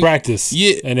Like I think, a practice.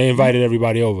 Yeah, And they invited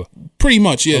everybody over. pretty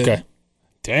much. Yeah. Okay.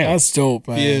 Damn. That's dope,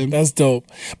 man. Yeah. That's dope.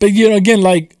 But again,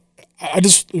 like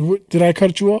Did I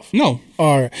cut you off? No.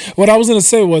 All right. What I was going to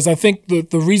say was I think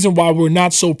the reason why we're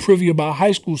not so privy about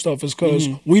high school stuff is because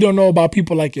we don't know about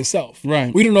people like yourself.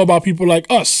 Right. We don't know about people like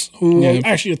us who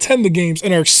actually attend the games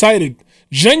and are excited.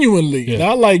 Genuinely,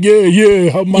 not like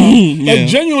like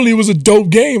genuinely, it was a dope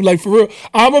game. Like for real,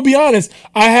 I'm gonna be honest.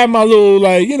 I had my little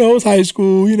it's high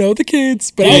school, the kids,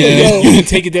 but I you didn't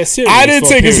take it that serious. I didn't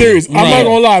take it serious. I'm not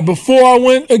gonna lie. Before I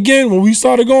went again, when we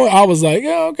started going, I was like,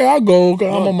 yeah, okay, I'll go.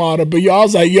 Cause I'm a model. But I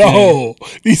was like,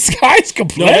 these guys can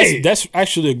play. No, that's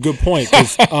actually a good point.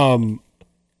 Cause,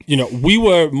 we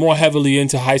were more heavily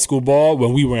into high school ball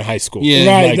when we were in high school. Yeah,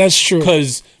 right. That's true.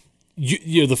 Because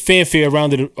the fanfare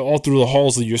around it all through the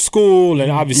halls of your school,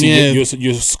 and obviously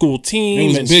your school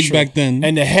team. It was big back then,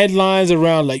 and the headlines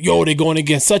around like, "Yo, they're going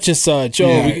against such and such."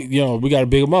 We got to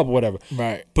big them up or whatever.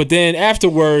 Right. But then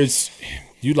afterwards,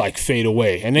 you like fade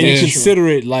away, and then you consider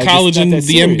it like college and the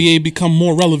NBA become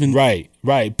more relevant. Right.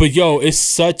 But it's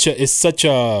such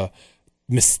a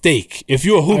mistake. If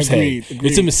you're a hoops head,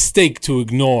 it's a mistake to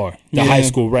ignore the high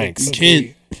school ranks.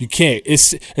 You can't.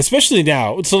 It's especially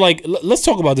now. So let's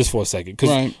talk about this for a second,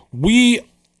 because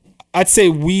I'd say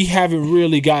we haven't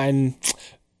really gotten.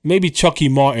 Maybe Chucky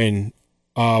Martin,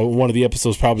 one of the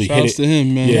episodes probably hit it. Shouts to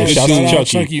him, man. Yeah, shouts to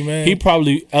Chucky, man. He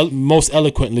probably most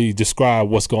eloquently described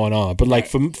what's going on. But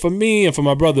for me and for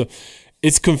my brother,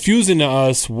 it's confusing to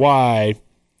us why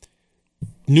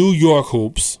New York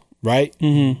hoops, right?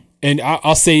 Mm-hmm. And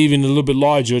I'll say even a little bit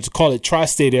larger, to call it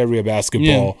tri-state area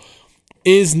basketball. Yeah.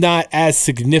 Is not as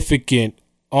significant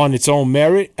on its own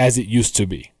merit as it used to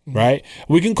be, right?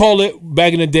 We can call it,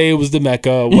 back in the day, it was the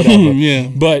Mecca, whatever.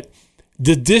 But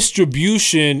the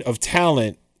distribution of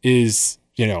talent is,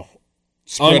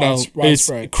 spread out.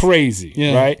 It's crazy,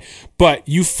 right? But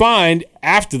you find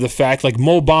after the fact, like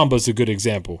Mo Bamba's a good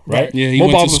example, right? Yeah, he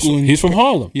went to school. He's from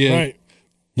Harlem. Yeah. Right.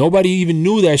 Nobody even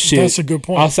knew that shit. That's a good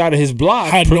point. Outside of his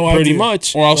block, I had no pretty idea.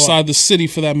 much. Or outside the city,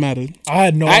 for that matter. I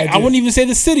had no idea. I wouldn't even say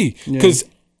the city, because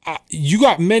you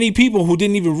got many people who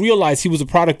didn't even realize he was a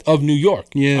product of New York.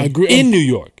 Yeah, I agree. In New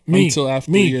York.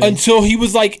 Until he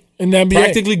was like in the NBA.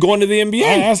 Practically going to the NBA.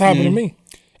 That's happened to me.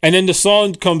 And then the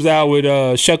song comes out with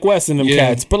Sheck West and them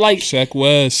cats. But Sheck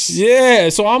West. Yeah.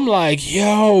 So I'm like,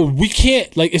 yo, we can't,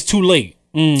 it's too late.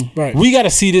 Right. We got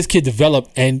to see this kid develop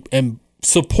and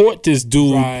support this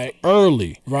dude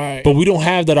early. Right. But we don't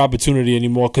have that opportunity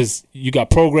anymore, because you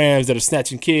got programs that are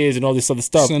snatching kids and all this other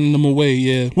stuff. Sending them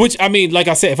away, Which, I mean, like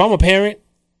I said, if I'm a parent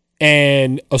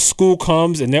and a school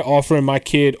comes and they're offering my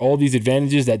kid all these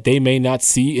advantages that they may not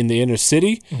see in the inner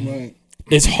city,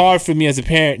 it's hard for me as a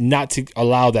parent not to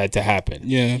allow that to happen.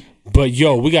 Yeah. But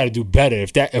we got to do better.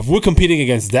 If we're competing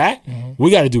against that, we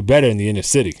got to do better in the inner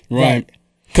city. Right.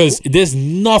 Because there's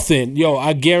nothing,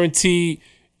 I guarantee,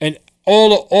 and all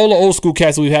the old school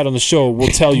cats that we've had on the show will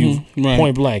tell you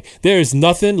point blank, there is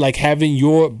nothing like having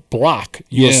your block,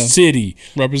 your city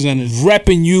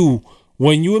repping you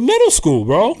when you in middle school,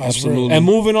 bro. Absolutely. And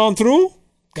moving on through.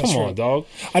 Come on, dog.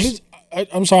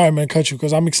 I'm sorry, man, cut you,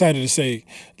 because I'm excited to say,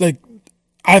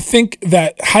 I think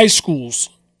that high schools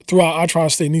throughout our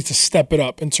tri-state needs to step it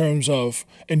up in terms of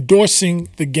endorsing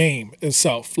the game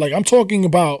itself. I'm talking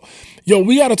about,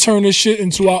 we got to turn this shit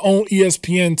into our own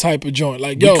ESPN type of joint.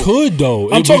 We could, though.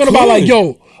 I'm talking about,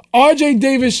 RJ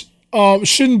Davis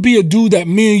shouldn't be a dude that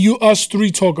me and us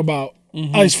three talk about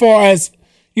as far as,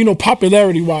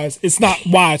 popularity wise. It's not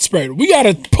widespread. We got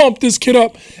to pump this kid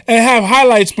up and have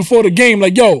highlights before the game.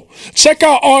 Check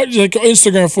out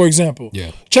Instagram, for example.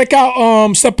 Yeah. Check out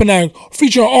Stepanag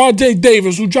featuring RJ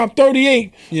Davis, who dropped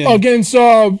 38 against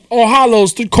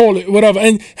Ohalos, to call it, whatever,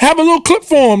 and have a little clip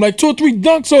for him, 2 or 3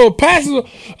 dunks or passes.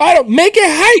 Make it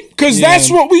hype, because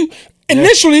that's what we.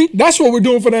 Initially, that's what we're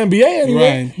doing for the NBA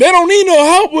anyway. Right. They don't need no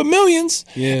help with millions.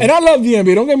 Yeah. And I love the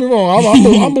NBA. Don't get me wrong.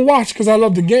 I'm a watch because I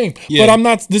love the game. Yeah. But I'm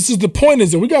not. This is the point,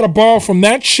 is that we got to borrow from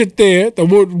that shit there that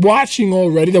we're watching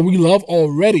already, that we love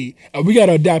already, and we got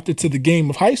to adapt it to the game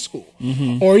of high school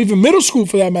or even middle school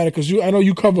for that matter, because I know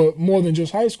you cover more than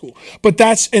just high school. But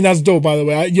that's dope, by the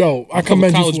way. I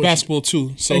commend you for college basketball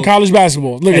too. So and college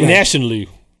basketball. Look at that. Nationally,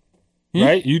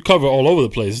 right? You cover all over the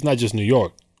place. It's not just New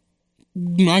York.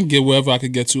 I get wherever I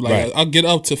could get to. I'll get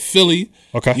up to Philly.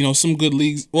 Okay. Some good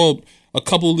leagues. Well, a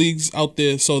couple leagues out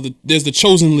there. So there's the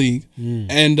Chosen League,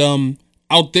 and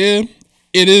out there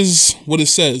it is what it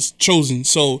says, chosen.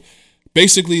 So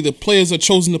basically, the players are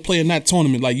chosen to play in that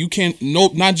tournament. You can't.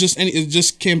 Nope, not just any. It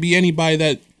just can't be anybody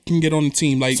that can get on the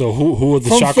team. So who are the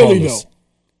shot Philly, callers? though?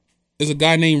 There's a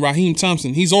guy named Raheem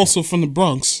Thompson. He's also from the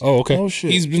Bronx. Oh, okay. Oh shit.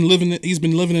 He's been living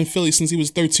in Philly since he was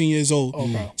 13 years old.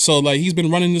 Okay. So he's been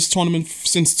running this tournament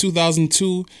since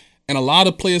 2002, and a lot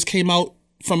of players came out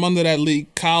from under that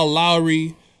league. Kyle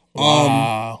Lowry,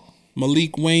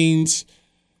 Malik Waynes.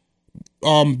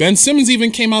 Ben Simmons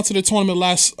even came out to the tournament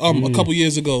last a couple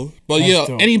years ago. But That's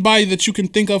dope. anybody that you can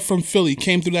think of from Philly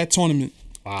came through that tournament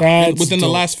within the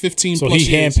last 15 So plus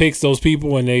he years. handpicks those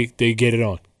people and they get it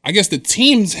on. I guess the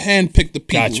teams handpicked the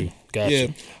people. Got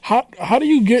you. How do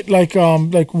you get like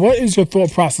what is your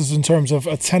thought process in terms of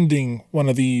attending one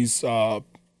of these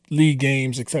league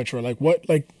games, etc.? Like what,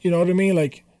 like, you know what I mean?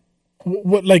 Like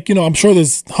what, like, you know, I'm sure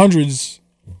there's hundreds.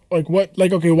 Like what,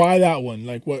 like, okay, why that one?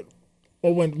 Like what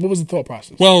was the thought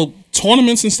process? Well,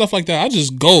 tournaments and stuff like that, I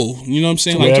just go. You know what I'm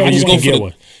saying? Like wherever I just you go can for get the,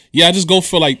 one. yeah, I just go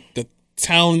for like the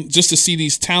talent, just to see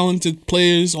these talented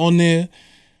players on there.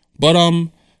 But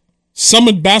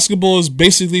summer basketball is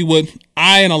basically what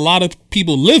I and a lot of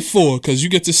people live for, because you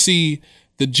get to see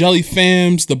the Jelly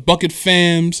Fams, the Bucket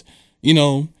Fams. You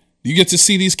know, you get to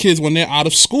see these kids when they're out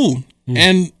of school.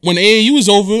 And when AAU is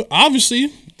over,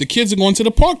 obviously the kids are going to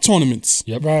the park tournaments.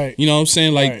 Yep. Right. You know what I'm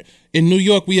saying? Like Right. in New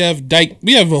York, we have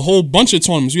a whole bunch of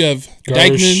tournaments. We have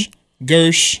Dykeman,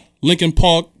 Gersh, Lincoln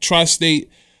Park, Tri-State,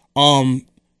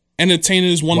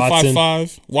 Entertainers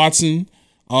 155, Watson,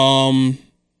 and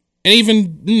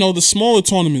even, you know, the smaller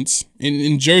tournaments.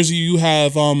 In Jersey, you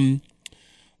have the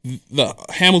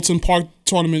Hamilton Park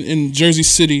tournament in Jersey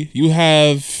City. You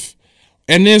have,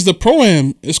 and there's the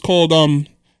Pro-Am. It's called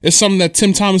it's something that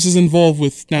Tim Thomas is involved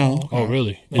with now. Oh,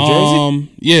 really? In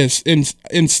Jersey? Yes, in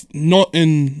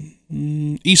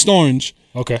East Orange.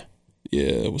 Okay.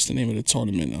 Yeah, what's the name of the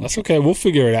tournament? That's okay. We'll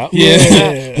figure it out. Yeah.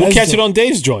 We'll That's catch it dope. on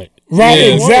Dave's joint. Right,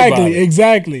 Yeah. Don't worry about it.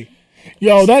 exactly.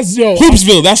 Yo,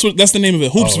 Hoopsville. That's the name of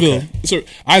it. Hoopsville. okay. So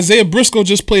Isaiah Briscoe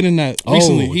just played in that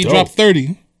recently. He dope. dropped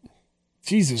 30.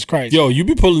 Jesus Christ. Yo, you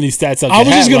be pulling these stats out. I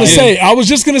was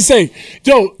just gonna say,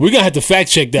 yo, we're gonna have to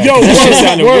fact check that. yo, 'cause that shit word,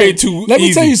 sounded word. way too Let me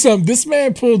easy. tell you something. This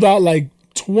man pulled out like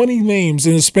 20 names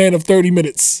in a span of 30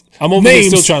 minutes. I'm over here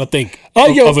still trying to think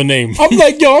of a name. I'm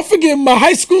like, yo, I'm forgetting my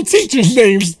high school teachers'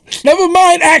 names. Never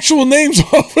mind actual names.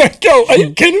 I'm like, yo, are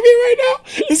you kidding me right now?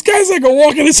 This guy's like a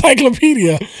walking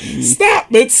encyclopedia.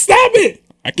 Stop it. Stop it.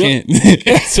 I can't.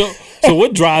 So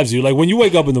what drives you? Like when you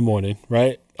wake up in the morning,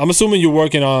 right? I'm assuming you're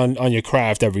working on your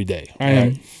craft every day. I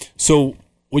am. So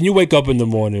when you wake up in the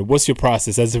morning, what's your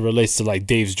process as it relates to like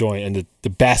Dave's Joint and the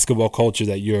basketball culture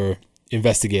that you're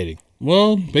investigating?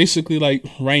 Well, basically, like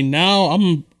right now,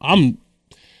 I'm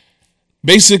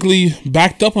basically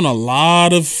backed up on a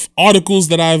lot of articles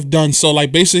that I've done. So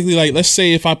like basically, like let's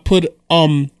say if I put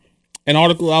an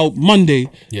article out Monday,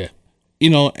 Yeah. you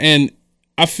know, and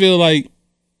I feel like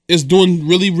it's doing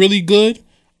really, really good,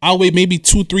 I'll wait maybe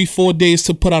 2, 3, 4 days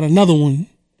to put out another one,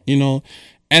 you know.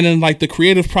 And then like the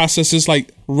creative process is like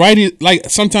writing, like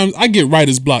sometimes I get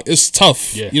writer's block. It's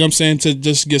tough. Yeah. You know what I'm saying? To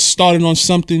just get started on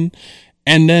something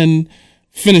and then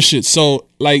finish it. So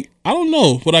like I don't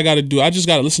know what I gotta do. I just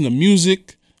gotta listen to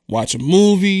music, watch a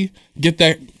movie, get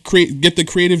the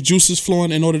creative juices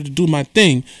flowing in order to do my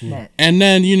thing. Right. And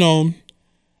then, you know,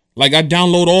 like I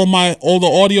download all the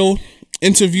audio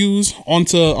interviews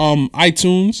onto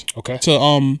iTunes. Okay.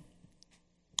 To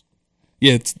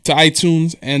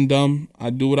iTunes, and I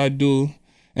do what I do.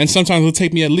 And sometimes it'll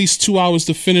take me at least 2 hours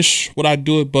to finish what I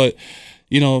do it, but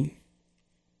you know,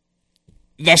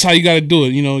 that's how you got to do it.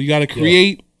 You know, you got to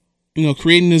create. You know,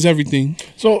 creating is everything.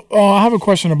 So I have a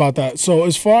question about that. So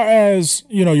as far as,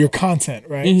 you know, your content,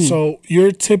 right? Mm-hmm. So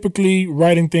you're typically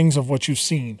writing things of what you've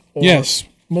seen. Or Yes.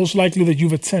 Most likely that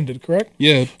you've attended, correct?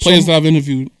 Yeah, players that I've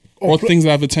interviewed or things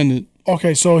that I've attended.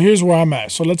 Okay, so here's where I'm at.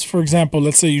 So let's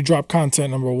say you drop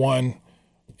content number 1.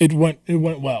 It went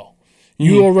well.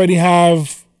 You already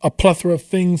have a plethora of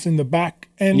things in the back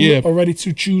end already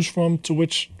to choose from to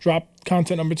which drop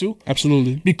content number 2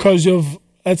 Absolutely. because of,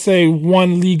 let's say,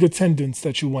 one league attendance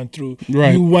that you went through.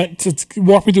 Right. You went to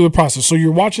walk me through the process. So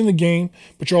you're watching the game,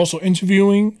 but you're also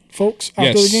interviewing folks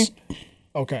after the Yes. game?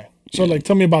 Okay. So like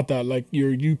tell me about that. Like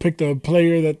you picked a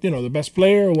player that, you know, the best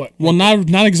player or what? Well,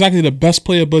 not exactly the best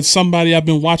player, but somebody I've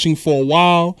been watching for a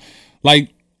while. Like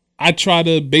I try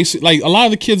to like a lot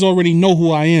of the kids already know who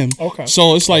I am. Okay.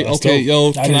 So it's like, that's okay, dope.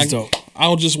 yo, That can is I? dope.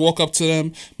 I'll just walk up to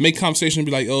them, make conversation, and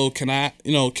be like, oh, can I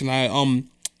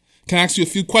ask you a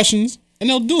few questions, and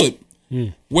they'll do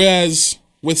it. Whereas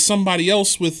with somebody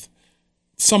else, with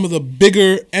some of the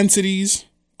bigger entities,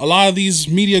 a lot of these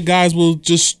media guys will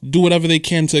just do whatever they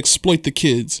can to exploit the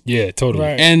kids. Yeah, totally.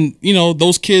 Right. And, you know,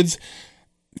 those kids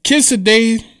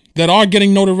today that are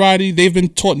getting notoriety, they've been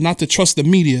taught not to trust the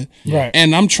media. Right.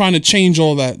 And I'm trying to change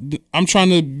all that. I'm trying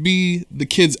to be the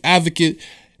kids' advocate.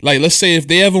 Like, let's say if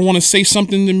they ever want to say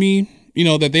something to me, you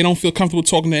know, that they don't feel comfortable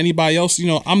talking to anybody else, you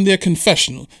know, I'm their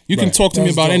confessional. You can talk to me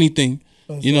That's about dope. anything,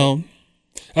 you know.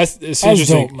 It's That's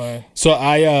interesting. dope, man. So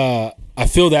I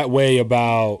feel that way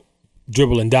about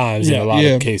dribbling dimes in a lot Yeah.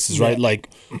 of cases, right? Like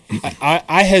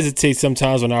I hesitate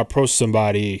sometimes when I approach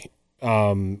somebody.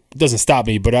 It doesn't stop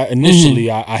me, but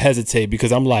initially I hesitate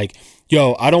because I'm like,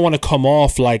 yo, I don't want to come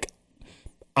off like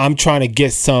I'm trying to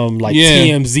get some like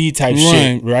TMZ type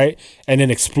shit, right? And then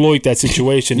exploit that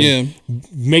situation and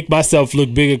make myself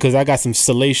look bigger because I got some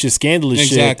salacious, scandalous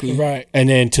shit. Right. And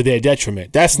then to their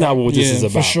detriment. That's not what this is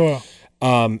about. For sure.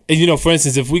 And for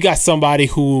instance, if we got somebody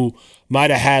who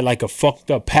might have had like a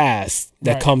fucked up past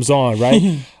that comes on,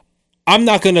 right? I'm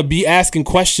not gonna be asking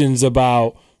questions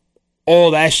about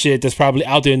all that shit that's probably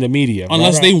out there in the media,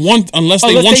 Unless right? they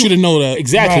want you to know that.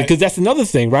 Exactly, because that's another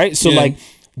thing, right? So like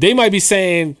they might be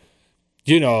saying,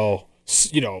 Dave,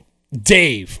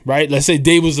 right? Let's say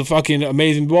Dave was a fucking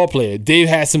amazing ball player. Dave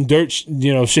had some dirt,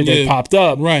 shit that popped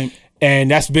up, right?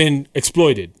 And that's been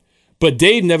exploited. But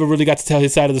Dave never really got to tell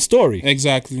his side of the story.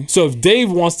 Exactly. So if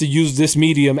Dave wants to use this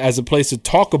medium as a place to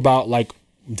talk about like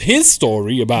his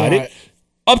story about it,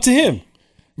 up to him.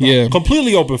 Yeah.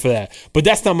 Completely open for that. But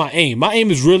that's not my aim. My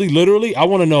aim is really literally I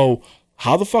want to know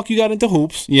how the fuck you got into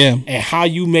hoops and how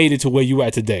you made it to where you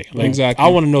at today. Like, exactly. I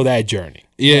want to know that journey.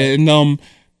 Yeah, and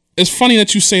it's funny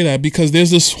that you say that because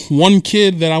there's this one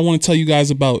kid that I want to tell you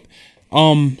guys about.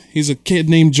 He's a kid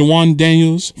named Jawan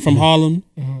Daniels from Harlem,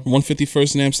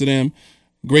 151st in Amsterdam.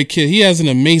 Great kid. He has an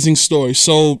amazing story.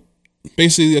 So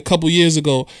basically a couple years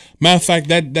ago, matter of fact,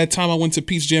 that time I went to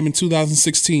Peach Jam in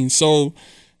 2016. So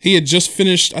he had just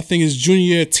finished, I think, his junior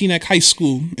year at Teaneck High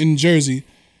School in Jersey.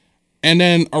 And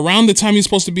then around the time he's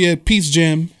supposed to be at Peach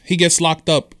Jam, he gets locked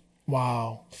up.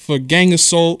 Wow. For gang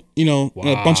assault, and a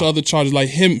bunch of other charges. Like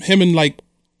him and like,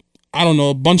 I don't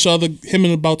know, him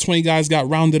and about 20 guys got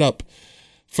rounded up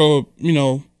for,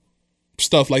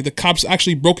 stuff. Like the cops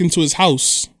actually broke into his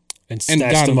house and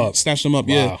snatched him up. Snatched him up,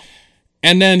 yeah.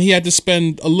 And then he had to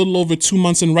spend a little over 2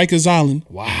 months in Rikers Island.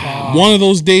 Wow. One of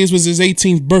those days was his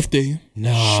 18th birthday.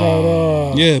 No. Shut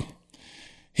up. Yeah.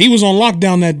 He was on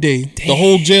lockdown that day. Damn. The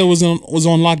whole jail was on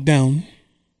lockdown.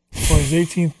 For his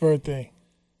 18th birthday.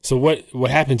 So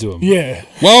what happened to him? Yeah.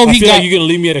 Well, I feel like you're gonna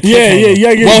leave me at a cliffhanger.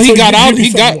 Yeah. Well, he got out.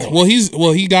 He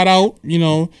got out.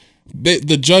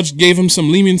 The judge gave him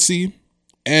some leniency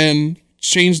and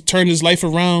turned his life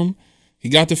around. He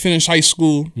got to finish high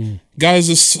school. He got his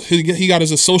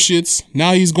associates.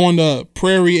 Now he's going to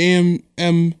Prairie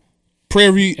A&M.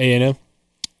 Prairie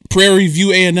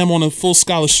View A&M on a full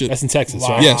scholarship. That's in Texas,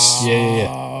 right? Yes.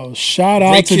 Yeah. Shout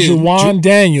out to Jawan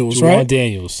Daniels, right? Jawan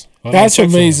Daniels. Well, that's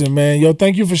amazing, man. Yo,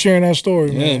 thank you for sharing that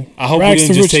story, man. I hope we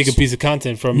didn't just take a piece of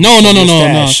content from. No.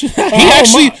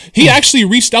 He actually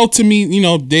reached out to me,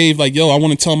 Dave, like, yo, I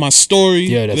want to tell my story.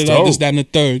 Yeah, that's dope. This, that, and the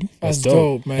third. That's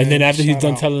dope, man. And then after he's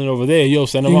done telling it over there, yo,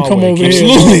 send him you our come way. over here.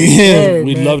 Absolutely, yeah.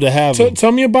 We'd love to have him.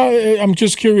 Tell me about. I'm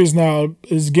just curious now.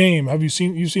 His game. You've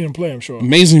seen him play? I'm sure.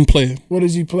 Amazing player. What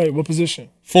does he play? What position?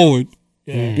 Forward.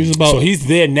 Yeah. So he's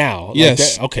there now.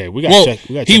 Yes. Okay, we got to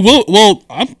check. He will. Well,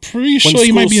 I'm pretty sure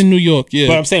he might be in New York. Yeah.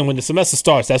 But I'm saying when the semester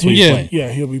starts, that's when he's playing. Yeah,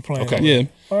 he'll be playing. Okay. Yeah.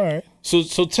 All right.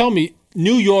 So tell me,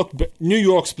 New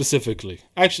York specifically.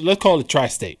 Actually, let's call it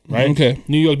tri-state, right? Okay.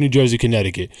 New York, New Jersey,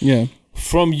 Connecticut. Yeah.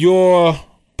 From your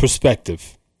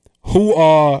perspective, who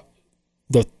are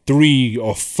the 3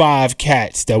 or 5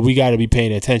 cats that we got to be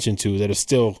paying attention to that are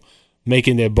still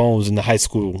making their bones in the high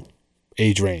school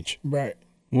age range? Right.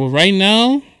 Well, right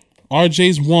now,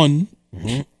 RJ's one.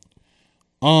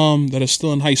 That is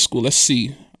still in high school. Let's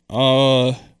see.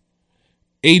 AJ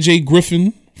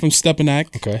Griffin from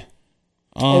Stepinac. Okay.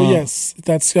 Yes,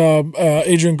 that's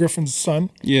Adrian Griffin's son.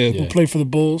 Yeah. Who played for the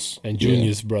Bulls. And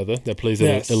Junior's brother that plays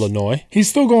at Illinois. He's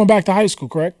still going back to high school,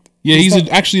 correct? Yeah, he's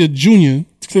actually a junior.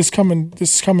 This coming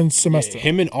semester.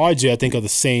 Him and RJ, I think, are the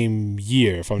same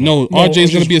year. If I'm no,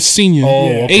 RJ's going to be a senior.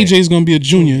 Oh, okay. AJ's going to be a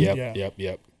junior.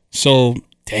 Yep. So,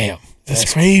 damn.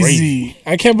 That's crazy.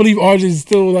 I can't believe RJ's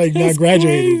still not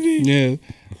graduated. Crazy.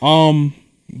 Yeah.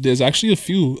 There's actually a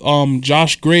few.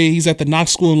 Josh Gray, he's at the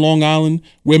Knox School in Long Island,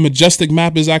 where Majestic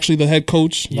Map is actually the head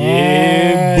coach.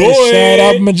 Yeah, boy. Shout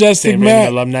out Majestic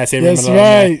Map. Alumni. That's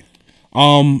right.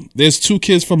 There's 2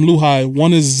 kids from Lehigh.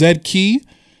 One is Zed Key,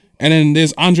 and then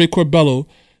there's Andre Corbello.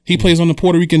 He plays on the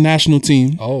Puerto Rican national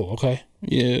team. Oh, okay.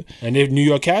 Yeah. And they're New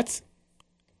York Cats?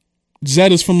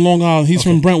 Zed is from Long Island. He's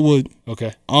from Brentwood.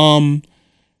 Okay.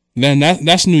 Then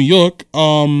that's New York.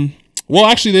 Well,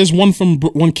 actually, there's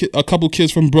a couple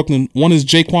kids from Brooklyn. One is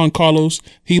Jaquan Carlos.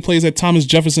 He plays at Thomas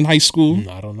Jefferson High School.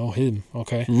 I don't know him.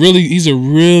 Okay. He's a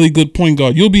really good point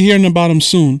guard. You'll be hearing about him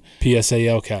soon.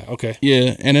 PSAL cat. Okay.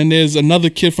 Yeah, and then there's another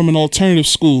kid from an alternative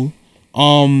school.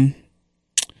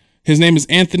 His name is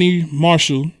Anthony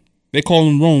Marshall. They call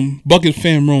him Rome, Bucket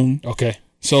Fan Rome. Okay.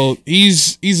 So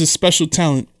he's a special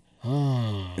talent.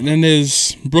 And then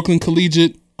there's Brooklyn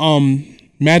Collegiate,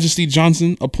 Majesty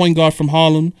Johnson, a point guard from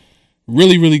Harlem,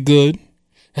 really, really good.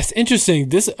 That's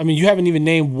interesting. You haven't even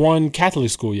named one Catholic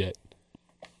school yet.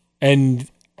 And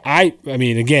I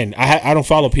mean, again, I don't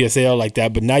follow PSAL like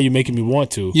that, but now you're making me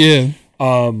want to. Yeah.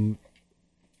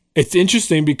 It's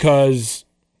interesting because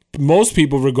most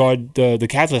people regard the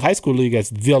Catholic High School League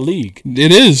as the league.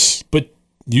 It is. But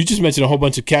you just mentioned a whole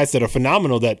bunch of cats that are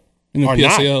phenomenal that In the are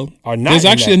PSAL. not. There's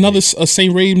in actually that another league. a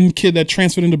St. Raven kid that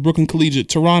transferred into Brooklyn Collegiate,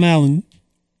 Teron Allen.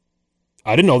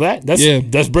 I didn't know that.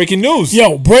 That's breaking news.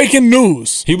 Yo, breaking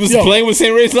news. He was playing with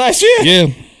St. Ray's last year.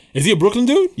 Yeah. Is he a Brooklyn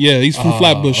dude? Yeah, he's from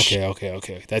Flatbush.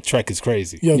 Okay. That trek is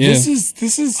crazy. Yo, Yeah. this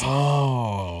is.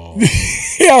 Oh.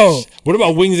 Yo, What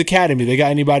about Wings Academy? They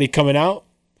got anybody coming out?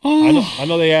 I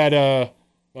know they had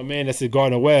my man that's at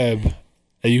Gardner Webb.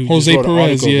 That you just Jose wrote an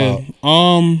Perez, article yeah.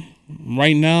 about.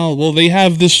 Right now, well, they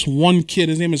have this one kid.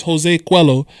 His name is Jose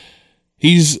Coelho.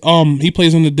 He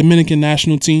plays on the Dominican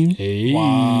national team. Hey.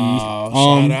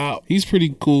 shout out. He's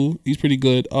pretty cool. He's pretty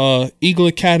good. Eagle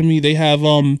Academy, they have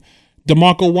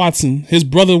DeMarco Watson. His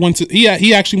brother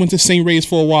he actually went to St. Ray's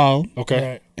for a while.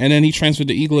 Okay. Right. And then he transferred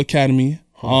to Eagle Academy.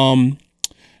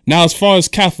 Now as far as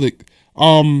Catholic,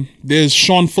 there's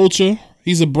Sean Fulcher.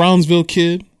 He's a Brownsville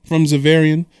kid from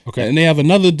Xaverian. Okay. And they have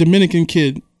another Dominican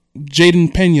kid,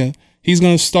 Jaden Pena. He's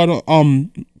gonna start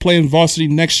playing varsity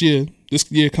next year. This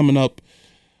year coming up.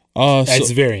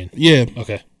 That's Xaverian. Yeah.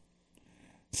 Okay.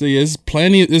 So yeah,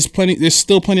 there's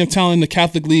still plenty of talent in the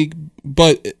Catholic League,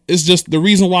 but it's just the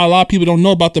reason why a lot of people don't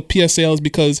know about the PSAL is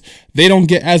because they don't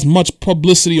get as much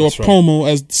publicity or promo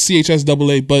as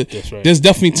CHSAA, but there's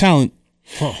definitely talent.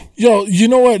 Huh. Yo, you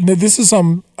know what? This is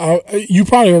some. You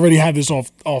probably already had this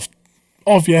off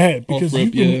your head because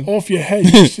you've been off your head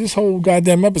this whole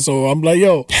goddamn episode. I'm like,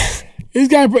 yo, this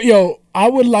guy, I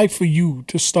would like for you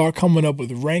to start coming up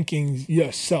with rankings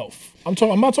yourself. I'm not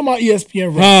talking about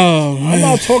ESPN rankings. I'm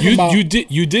not talking about.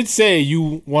 You did say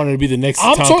you wanted to be the next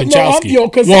Tom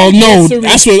Konchowski.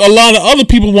 That's what a lot of other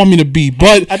people want me to be,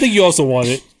 but I think you also want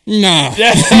it. Nah,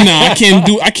 I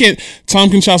can't. Tom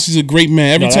Konchowski's a great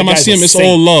man. Every time I see him, it's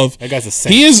all love. That guy's a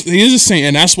saint. He is a saint,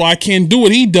 and that's why I can't do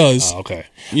what he does. Oh, okay.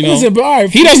 You know, listen, but all right,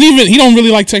 he don't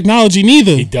really like technology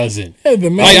neither. He doesn't. Yeah, the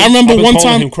man, Like I remember I've been one calling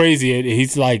time him crazy, and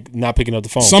he's like not picking up the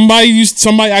phone.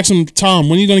 somebody asked him, Tom,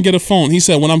 when are you gonna get a phone? He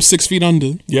said, when I'm 6 feet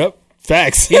under. Yep.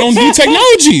 Facts. He don't do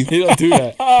technology. He don't do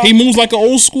that. He moves like an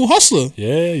old school hustler.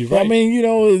 Yeah, you're right. I mean, you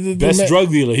know, the best drug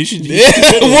dealer. He should.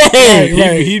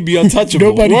 Word. He'd be untouchable.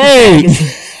 Nobody. Word.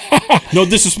 No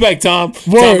disrespect, Tom.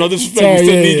 Word. Tom, no disrespect. We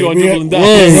still need you on Dribble and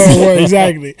Dive. Word,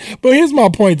 exactly. But here's my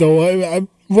point, though.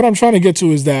 What I'm trying to get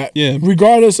to is that,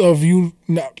 regardless of you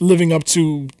not living up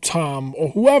to Tom or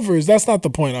whoever is, that's not the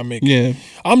point I'm making. Yeah.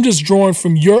 I'm just drawing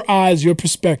from your eyes, your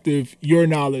perspective, your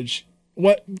knowledge,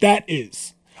 what that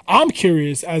is. I'm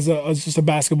curious as just a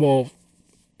basketball.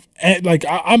 And like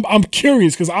I'm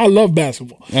curious because I love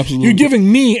basketball. Absolutely. You're giving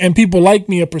me and people like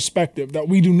me a perspective that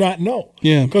we do not know.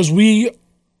 Yeah. Because we're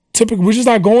just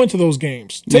not going to those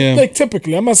games. Like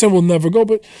typically, I'm not saying we'll never go,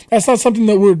 but that's not something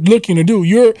that we're looking to do.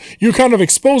 You're kind of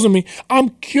exposing me. I'm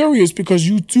curious because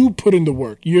you do put in the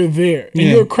work. You're there, and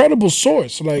you're a credible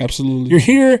source. Like absolutely, you're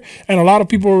here, and a lot of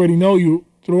people already know you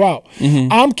throughout.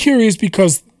 Mm-hmm. I'm curious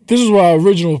because this is what our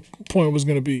original point was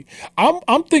going to be.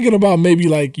 I'm thinking about maybe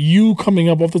like you coming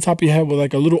up off the top of your head with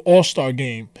like a little all-star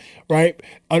game, right?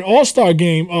 An all-star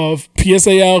game of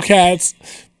PSAL cats,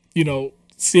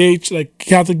 CH, like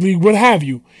Catholic League, what have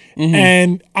you. Mm-hmm.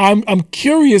 And I'm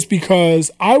curious because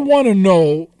I want to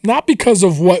know, not because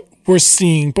of what we're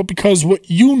seeing, but because what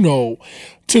you know,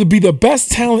 to be the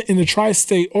best talent in the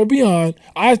tri-state or beyond.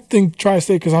 I think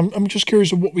tri-state because I'm just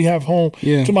curious of what we have home.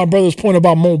 Yeah. To my brother's point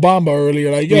about Mo Bamba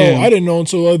earlier, like, I didn't know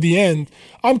until the end.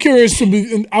 I'm curious I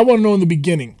want to know in the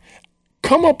beginning.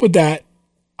 Come up with that.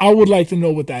 I would like to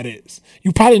know what that is.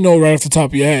 You probably know right off the top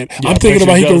of your head. Yeah, I'm thinking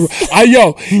about he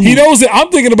knows it. I'm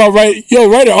thinking about write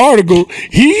an article.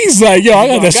 He's like, I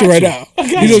got that shit right now.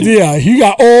 He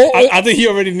got all. I think he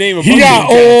already named him. He got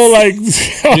all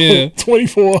like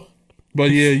 24. But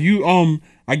yeah,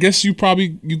 I guess you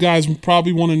guys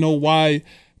probably want to know why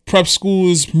prep school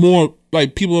is more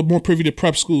like people are more privy to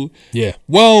prep school. Yeah.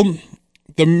 Well,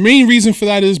 the main reason for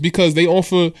that is because they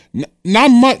offer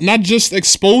not just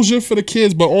exposure for the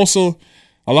kids, but also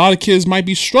a lot of kids might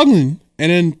be struggling.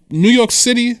 And in New York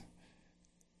City,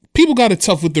 people got it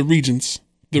tough with the Regents.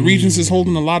 The Regents is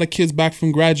holding a lot of kids back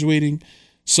from graduating.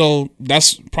 So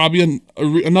that's probably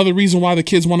another reason why the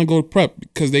kids want to go to prep,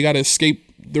 because they got to escape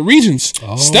The Regents.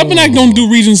 Stepanak don't do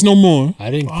Regents no more. I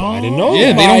didn't know.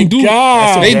 Yeah, that. they don't do.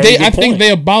 That's a very good I think point.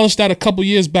 they abolished that a couple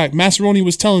years back. Massaroni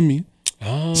was telling me.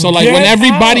 So like Get when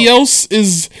everybody out. else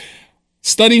is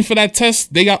studying for that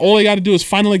test, they got to do is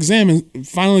final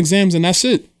exams, and that's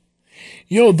it.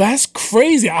 Yo, that's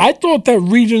crazy. I thought that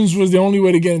Regents was the only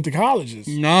way to get into colleges.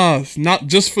 Nah, it's not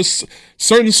just for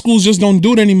certain schools. Just don't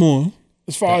do it anymore.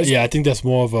 As far as Yeah, I think that's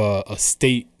more of a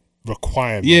state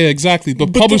requirement. Yeah, exactly.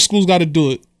 But public schools got to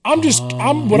do it I'm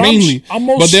mainly. I'm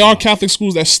most, But there are Catholic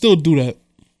schools that still do that.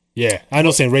 Yeah, I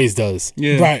know St. Ray's does.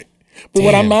 Yeah, right. But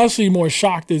what Damn. I'm actually more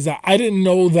shocked is that I didn't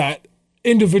know that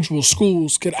individual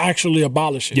schools could actually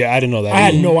abolish it. Yeah, I didn't know that. I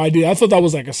had either. no idea. I thought that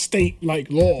was like a state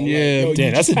like law. Like, Yeah. yo, you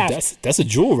Damn, just have- that's a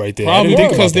jewel right there. I Probably didn't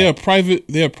think because about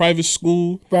they're a private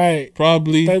school. right.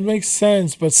 Probably. That makes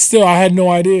sense, but still, I had no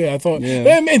idea. I thought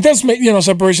Yeah. it does make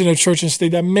separation of church and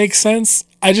state. That makes sense.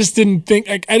 I just didn't think.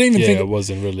 Like, I didn't even Yeah, think it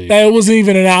wasn't really. that it wasn't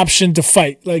even an option to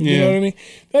fight. Like you Yeah. know what I mean?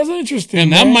 That's interesting.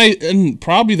 And man.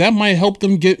 that might help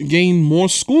them gain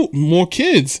more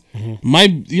kids.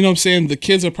 Might, you know what I'm saying? The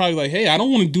kids are probably like, hey, I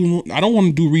don't want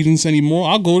to do Regents anymore.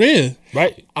 I'll go there.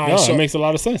 Right. All No, right, so- it makes a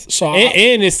lot of sense. so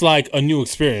and it's like a new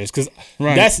experience because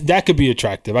Right. that could be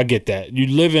attractive. I get that. You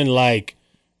live in like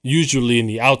usually in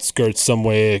the outskirts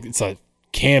somewhere. It's a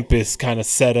campus kind of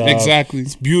setup. Exactly.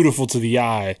 It's beautiful to the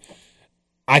eye.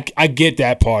 I get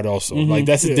that part also. Like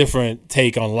that's a different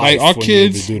take on life. Like our when you really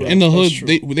kids do that. in the That's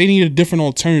hood, they need a different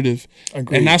alternative.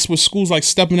 Agreed. And that's what schools like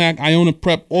Stepanak, Iona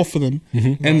Prep offer them.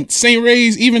 Mm-hmm. And St.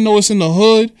 Ray's, even though it's in the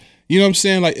hood, you know what I'm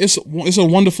saying? Like it's a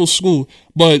wonderful school.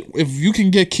 But if you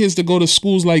can get kids to go to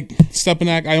schools like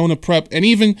Stepanak, Iona Prep, and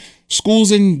even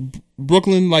schools in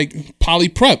Brooklyn like Poly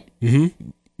Prep,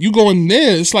 you go in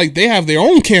there, it's like they have their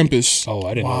own campus. Oh,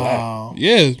 I didn't know that.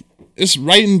 Yeah, it's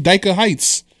right in Dyker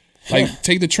Heights. Like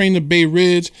take the train to Bay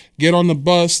Ridge, get on the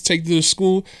bus, take to the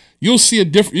school. You'll see a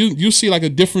different. You'll see like a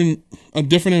different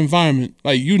environment.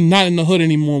 Like you're not in the hood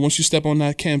anymore once you step on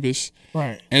that campus.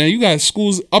 right. And then you got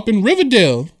schools up in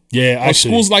Riverdale. Yeah, Or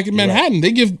actually, schools like in you're right. Manhattan.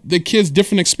 They give the kids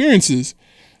different experiences.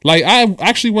 Like I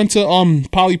actually went to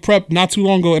Poly Prep not too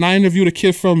long ago, and I interviewed a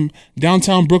kid from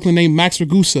downtown Brooklyn named Max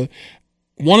Ragusa.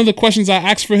 One of the questions I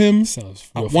asked for him, Sounds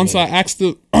real once I familiar. asked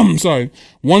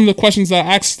one of the questions I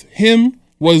asked him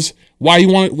was why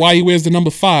he wears the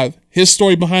number 5. His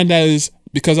story behind that is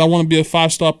because I want to be a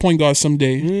 5-star point guard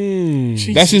someday.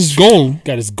 That's his goal.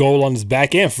 Got his goal on his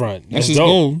back and front. That's his dope.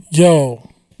 goal. Yo,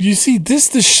 you see, this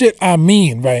the shit I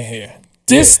mean right here.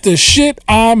 This the shit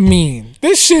I mean.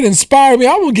 This shit inspired me.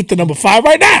 I will get the number 5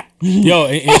 right now. Yo,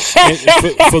 and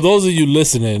for those of you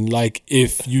listening, like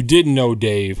if you didn't know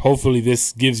Dave, hopefully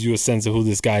this gives you a sense of who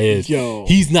this guy is. Yo.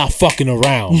 He's not fucking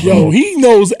around. Yo, he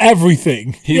knows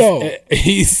everything.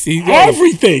 He's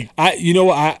Everything. you know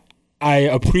what I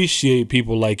appreciate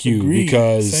people like you Agreed.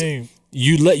 because Same.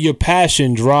 you let your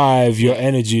passion drive your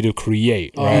energy to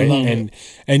create, right? love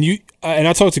And you and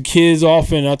I talk to kids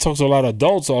often. I talk to a lot of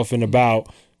adults often about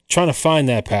trying to find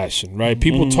that passion, right?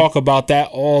 People talk about that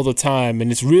all the time,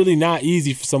 and it's really not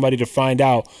easy for somebody to find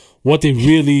out what they're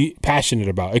really passionate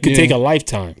about. It could Yeah. take a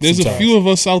lifetime. There's sometimes. a few of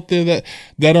us out there that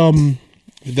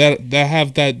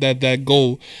have that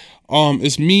goal.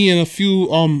 It's me and a few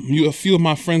of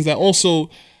my friends that also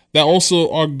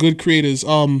are good creators.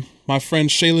 My friend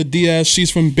Shayla Diaz,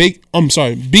 she's from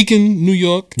Beacon, New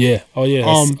York. Yeah. Oh yeah.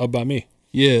 That's up by me.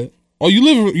 Yeah. Oh, you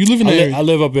live in the area. I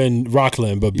live up in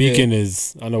Rockland, but Beacon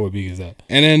is. I know where Beacon's at.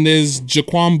 And then there's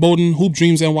Jaquan Bowden, Hoop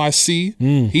Dreams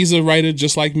NYC. He's a writer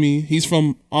just like me. He's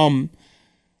from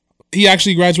he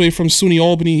actually graduated from SUNY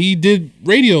Albany. He did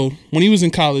radio when he was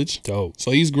in college. Dope. So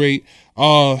he's great.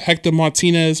 Hector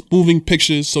Martinez, Moving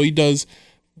Pictures. So he does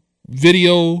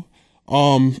video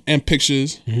and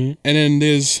pictures. And then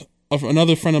there's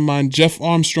another friend of mine, Jeff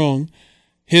Armstrong.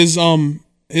 His handle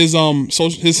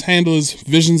is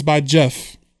Visions by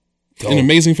Jeff. Dope. An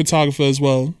amazing photographer as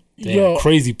well. Damn, Yo,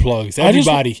 crazy plugs. I just-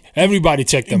 Everybody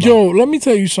check them out. Yo, let me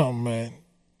tell you something, man.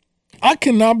 I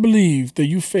cannot believe that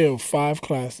you failed 5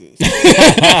 classes. This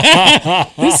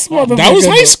motherfucker. That was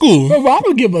high school. No, I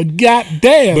don't give a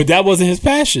goddamn. But that wasn't his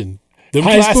passion. Them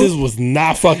High classes school- was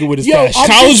not fucking with his Yo, passion.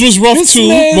 College was rough This too,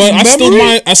 man's but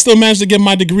memory- I still managed to get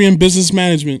my degree in business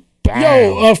management.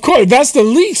 Yo, of course, that's the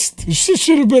least. Shit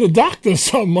should have been a doctor or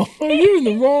something. You in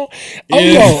the wrong. Oh,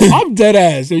 Yeah. yo, I'm dead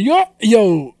ass. Your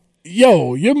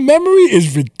memory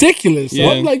is ridiculous. So Yeah.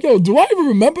 I'm like, yo, do I even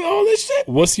remember all this shit?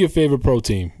 What's your favorite pro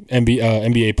team?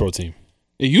 NBA pro team.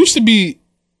 It used to be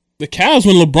the Cavs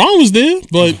when LeBron was there,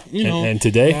 but you know, And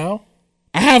today, Now,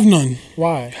 I have none.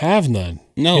 why? have none.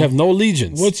 No. You have no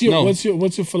allegiance. What's your No.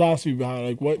 what's your philosophy behind it?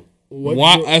 Like what?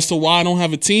 Why as to why I don't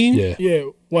have a team? Yeah. Yeah,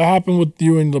 what happened with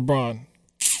you and LeBron?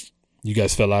 You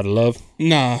guys fell out of love?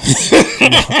 Nah.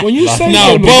 When you say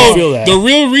No, people bro. feel that. The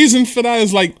real reason for that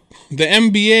is like the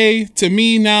NBA to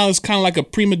me now is kind of like a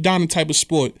prima donna type of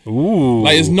sport. Ooh.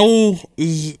 Like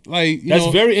is like That's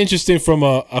very interesting from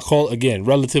I call it, again,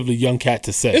 relatively young cat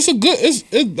to say. It's a good.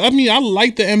 I mean, I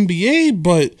like the NBA,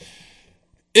 but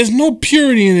there's no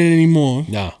purity in it anymore.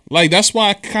 Nah. Like that's why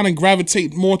I kind of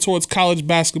gravitate more towards college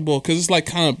basketball because it's like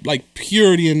kind of like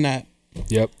purity in that.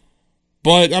 Yep.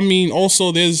 But I mean,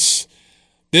 also there's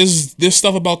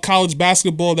stuff about college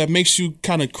basketball that makes you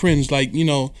kind of cringe. Like, you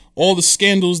know, all the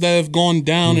scandals that have gone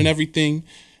down and everything.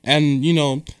 And, you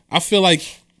know, I feel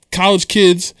like college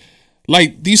kids,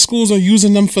 like these schools are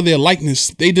using them for their likeness.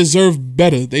 They deserve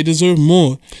better. They deserve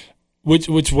more. Which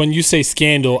when you say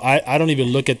scandal, I don't even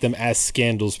look at them as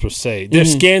scandals per se. They're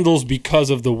scandals because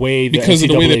of the way the Because of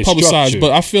the way NCAA they're is publicized. structured.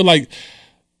 But I feel like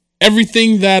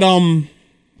everything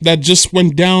that just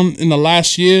went down in the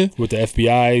last year, with the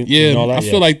FBI yeah, and all that. I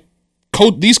feel like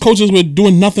these coaches were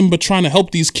doing nothing but trying to help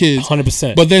these kids.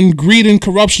 100%. But then greed and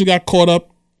corruption got caught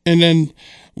up, and then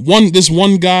this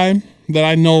one guy that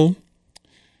I know,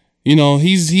 you know,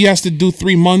 he has to do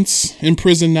 3 months in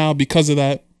prison now because of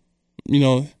that. You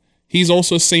know, he's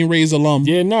also a St. Ray's alum.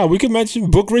 Yeah, no, we could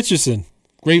mention Book Richardson.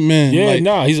 Great man. Yeah, like,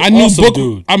 nah, he's an I knew awesome Book,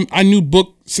 dude. I knew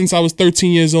Book since I was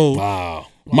 13 years old. Wow.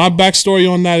 My backstory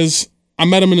on that is I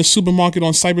met him in a supermarket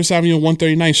on Cypress Avenue on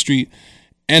 139th Street.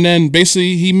 And then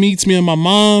basically he meets me and my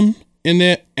mom in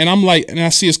there, and I'm like, and I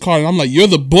see his card, and I'm like, "You're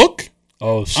the Book?"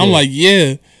 Oh shit. I'm like,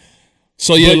 "Yeah."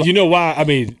 So yeah, But you know why? I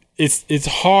mean, it's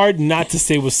hard not to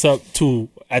say what's up to.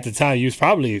 At the time, he was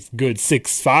probably a good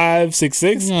 6'5",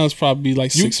 6'6". no, it's probably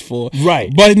like 6'4".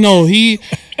 Right. But no, he.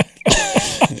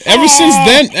 Ever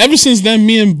since then,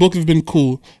 me and Book have been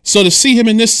cool. So to see him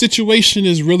in this situation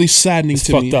is really saddening It's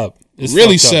to fucked me. up. It's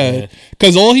really fucked up, sad man.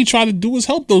 because all he tried to do was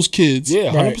help those kids.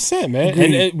 Yeah, Right. 100%, man.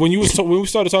 And when when we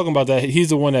started talking about that, he's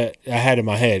the one that I had in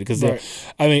my head because Right.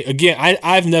 I mean, again,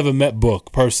 I've never met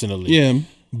Book personally. Yeah.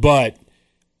 But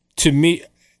to me,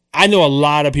 I know a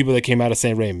lot of people that came out of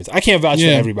St. Raymond's. I can't vouch for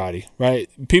Yeah. everybody, right?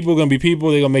 People are gonna be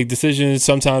people. They're gonna make decisions.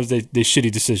 Sometimes they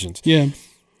shitty decisions. Yeah.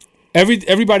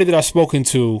 Everybody that I've spoken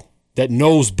to that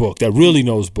knows Book, that really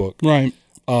knows Book, Right.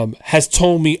 has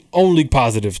told me only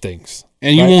positive things.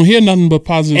 And you Right. won't hear nothing but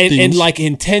positive And things. like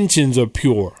intentions are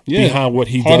pure Yeah. behind what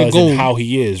he Heart of does gold. and how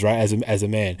he is, right? As a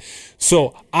man.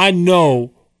 So I know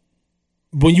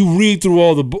when you read through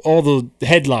all the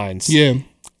headlines, yeah,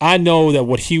 I know that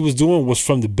what he was doing was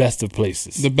from the best of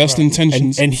places. the best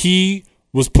intentions. and he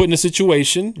was put in a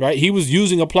situation, right? He was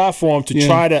using a platform to Yeah.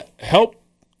 try to help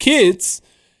kids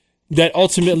that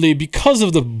ultimately, because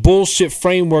of the bullshit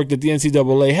framework that the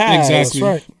NCAA has, Exactly. That's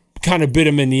right. kind of bit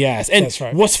him in the ass. And That's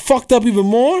right. what's fucked up even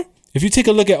more, if you take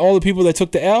a look at all the people that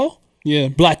took the L, yeah.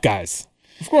 black guys.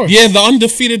 Of course. Yeah, the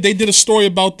Undefeated, they did a story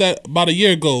about that about a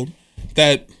year ago,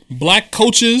 that black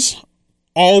coaches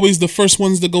are always the first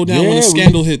ones to go down when a Yeah,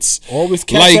 scandal hits. Always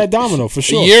catch Like, that domino for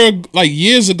sure.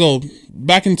 Years ago,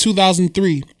 back in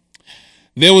 2003,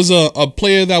 there was a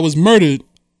player that was murdered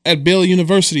at Baylor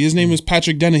University. His name was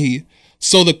Patrick Dennehy.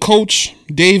 So the coach,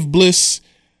 Dave Bliss,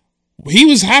 he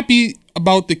was happy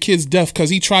about the kid's death because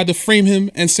he tried to frame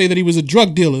him and say that he was a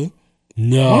drug dealer.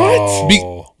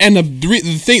 No. And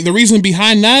the reason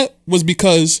behind that was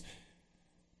because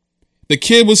the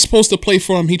kid was supposed to play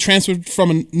for him. He transferred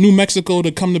from New Mexico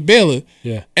to come to Baylor.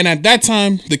 Yeah. And at that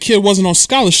time, the kid wasn't on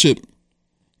scholarship.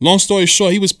 Long story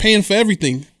short, he was paying for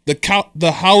everything.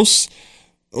 The house,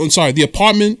 the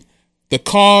apartment, the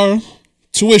car,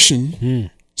 tuition.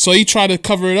 So he tried to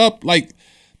cover it up like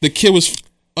the kid was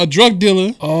a drug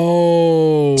dealer.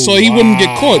 Oh. So he wouldn't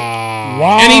get caught.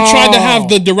 Wow. And he tried to have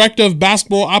the director of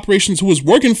basketball operations who was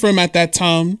working for him at that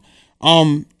time.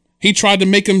 He tried to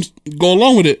make him go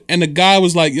along with it. And the guy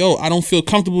was like, "Yo, I don't feel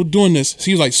comfortable doing this." So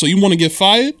he was like, "So you want to get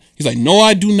fired?" He's like, "No,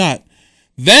 I do not."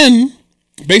 Then,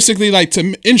 basically, like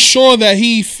to ensure that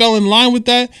he fell in line with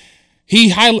that, he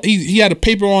had a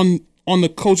paper on the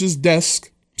coach's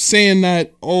desk saying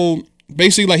that,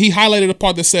 basically, like he highlighted a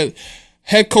part that said,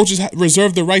 head coaches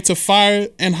reserve the right to fire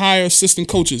and hire assistant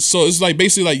coaches. So it's like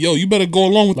basically like, yo, you better go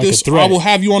along with Like a this, or threat. I will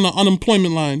have you on the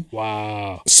unemployment line.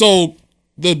 Wow. So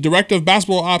the director of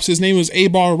basketball ops, his name was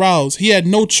Abar Rouse. He had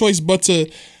no choice but to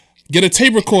get a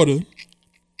tape recorder.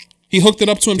 He hooked it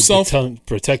up to himself.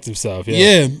 Protect himself. Yeah.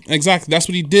 Yeah, exactly. That's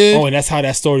what he did. Oh, and that's how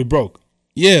that story broke.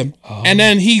 Yeah, and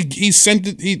then he sent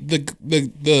it.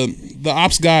 The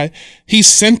ops guy, he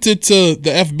sent it to the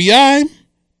FBI,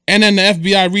 and then the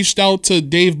FBI reached out to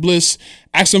Dave Bliss,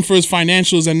 asked him for his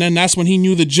financials, and then that's when he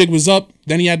knew the jig was up.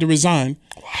 Then he had to resign.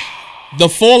 Wow. The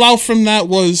fallout from that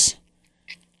was,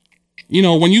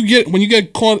 when you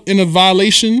get caught in a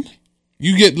violation,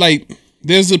 you get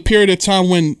there's a period of time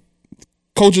when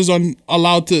coaches are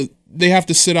allowed to, they have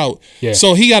to sit out. Yeah.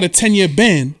 So he got a 10-year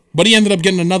ban, but he ended up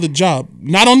getting another job,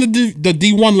 not on the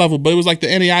D1 level, but it was like the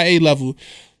NAIA level.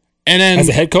 And then As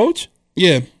a head coach?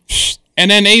 yeah. And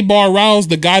then A-Bar Rouse,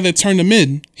 the guy that turned him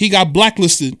in, he got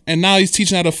blacklisted, and now he's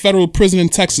teaching at a federal prison in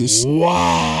Texas.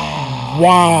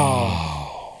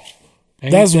 Wow.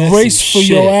 Ain't That's that race some for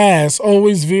shit? your ass.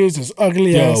 Always veers his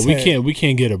ugly ass. Yo, head. we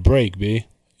can't get a break, B.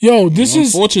 Yo, this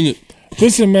is. Unfortunate.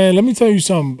 Listen, man, let me tell you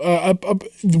something.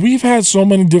 We've had so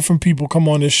many different people come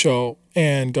on this show,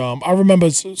 and I remember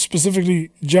specifically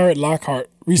Jared Lockhart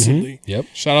recently. Yep.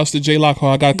 Shout outs to Jay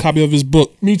Lockhart. I got a copy of his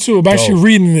book. Me too. I'm actually Dope.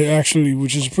 reading it, actually,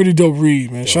 which is a pretty dope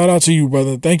read, man. Shout out to you,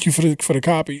 brother. Thank you for the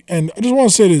copy. And I just want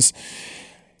to say this.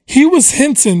 He was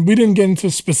hinting, we didn't get into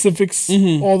specifics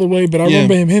all the way, but I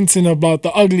remember him hinting about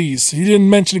the uglies. He didn't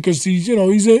mention it because he's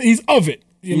of it.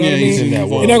 You know what I mean? he's in that You're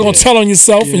world, not going yeah. to tell on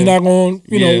yourself, and you're not going,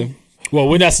 you know. Yeah. Well,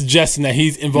 we're not suggesting that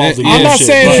he's involved in I'm not bullshit,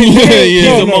 saying but that he's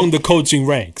no, no. among the coaching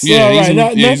ranks. Yeah, Right, he's right. in-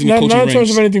 Not, yeah, he's in the not coaching in terms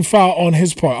ranks. of anything foul on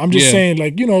his part. I'm just Yeah. saying,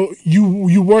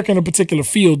 you work in a particular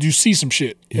field, you see some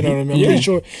shit. You know what I mean? I'm pretty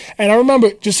sure. And I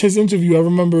remember just his interview. I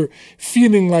remember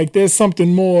feeling like there's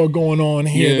something more going on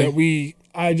here Yeah. that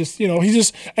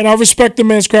and I respect the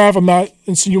man's craft. I'm not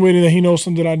insinuating that he knows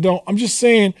something I don't. I'm just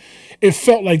saying it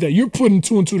felt like that. You're putting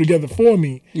two and two together for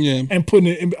me. Yeah. And putting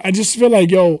it in, I just feel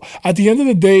like, at the end of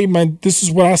the day, man, this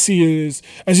is what I see is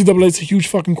NCAA is a huge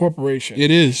fucking corporation.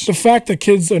 It is. The fact that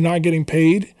kids are not getting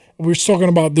paid, we're talking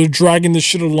about they're dragging this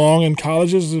shit along in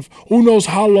colleges. Who knows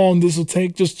how long this will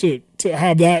take just to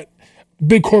have that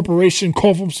big corporation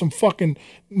call for some fucking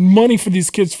money for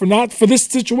these kids for these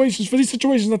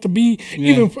situations not to be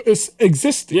even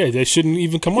existing. Yeah, they shouldn't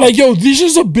even come up. Like, this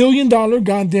is $1 billion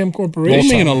goddamn They're corporation.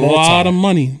 making a lot of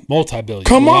money. Multi-billion.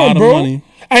 Come lot on, of bro. money.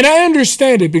 And I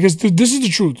understand it because this is the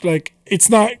truth. Like, it's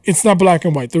not black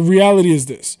and white. The reality is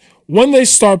this: when they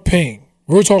start paying,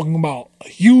 we're talking about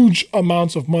huge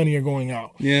amounts of money are going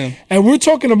out. Yeah. And we're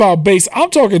talking about base. I'm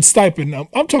talking stipend.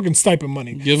 I'm talking stipend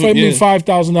money. Give For it- me, yeah.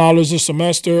 $5,000 a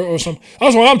semester or something.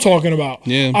 That's what I'm talking about.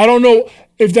 Yeah. I don't know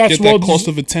if that's Get that cost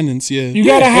of attendance, yeah. You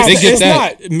gotta have They to- get it's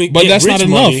that. Not, But get that's not rich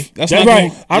enough. money. That's That- not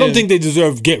right. I don't yeah. think they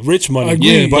deserve get rich money. Agreed.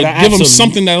 Yeah, but I give them absolutely-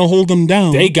 something that'll hold them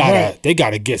down. They gotta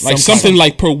Right. get like some something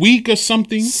like per week or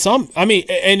something. I mean,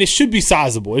 and it should be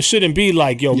sizable. It shouldn't be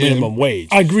like minimum wage.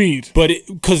 Agreed. But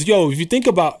because if you think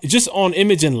about just on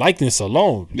image and likeness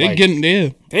alone, They're getting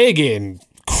there. they're getting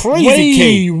crazy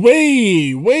cake.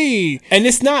 Way. And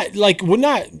it's not like we're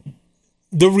not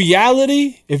the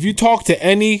reality. If you talk to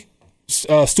any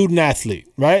student athlete,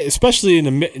 right, especially in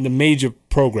the major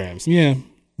programs, Yeah.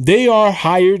 they are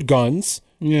hired guns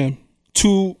Yeah.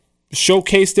 to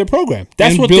showcase their program.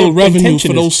 That's And what build their revenue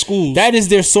intention for is. those schools. That is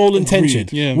their sole intention.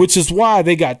 Yeah. Which is why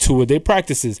they got two of their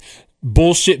practices.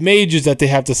 Bullshit majors that they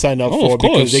have to sign up Oh, for of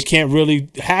course. because they can't really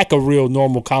hack a real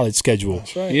normal college schedule.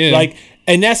 That's right. Yeah. Like,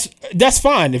 and that's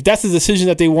fine. If that's the decision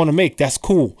that they want to make, that's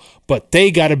cool. But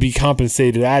they got to be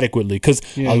compensated adequately because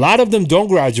a lot of them don't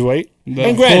graduate. And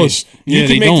Of granted, course. you Yeah,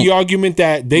 can they make don't. the argument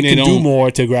that they They could do don't. more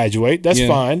to graduate. That's Yeah.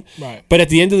 fine. Right. But at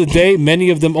the end of the day, many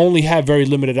of them only have very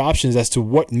limited options as to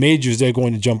what majors they're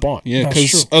going to jump on. Yeah, That's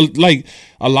because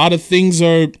a lot of things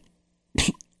are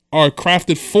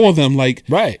crafted for them. Like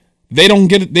Right. they don't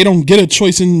get a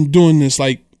choice in doing this.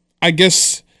 Like I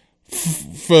guess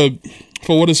for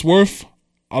what it's worth,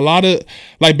 a lot of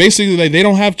basically they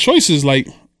don't have choices. Like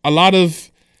a lot of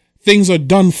things are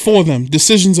done for them.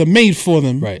 Decisions are made for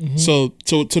them. Right. Mhm. So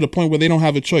to the point where they don't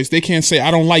have a choice. They can't say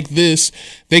I don't like this.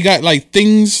 They got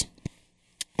things.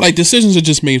 Decisions are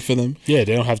just made for them. Yeah,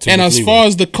 they don't have to. And as far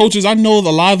as the coaches, I know a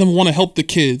lot of them want to help the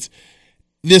kids.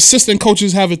 The assistant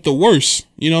coaches have it the worst.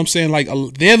 You know what I'm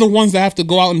saying? They're the ones that have to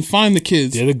go out and find the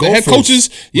kids. They're the head gophers. coaches,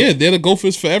 yeah, they're the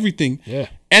gophers for everything. Yeah.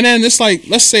 And then it's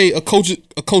let's say a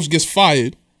coach gets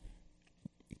fired.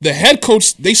 The head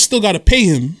coach, they still got to pay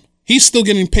him. He's still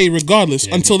getting paid regardless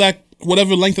until that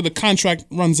whatever length of the contract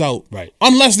runs out. Right.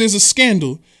 Unless there's a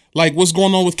scandal, like what's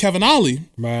going on with Kevin Ollie.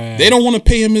 Right. They don't want to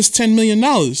pay him his $10 million.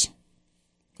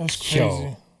 That's crazy.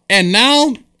 Yo. And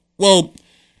now, and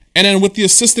then with the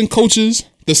assistant coaches,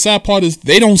 the sad part is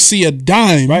they don't see a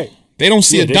dime. Right. They don't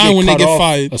see Yeah, a dime get when they cut get off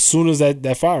fired. as soon as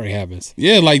that firing happens.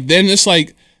 Yeah, then it's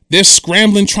they're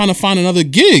scrambling trying to find another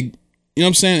gig. You know what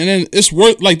I'm saying? And then it's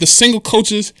worth the single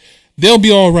coaches, they'll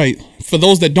be all right for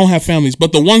those that don't have families.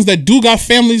 But the ones that do got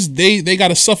families, they got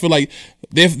to suffer.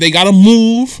 They got to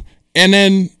move, and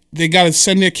then they got to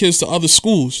send their kids to other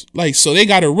schools. So they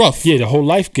got it rough. Yeah, the whole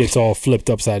life gets all flipped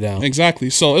upside down. Exactly.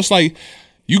 So it's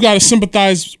you got to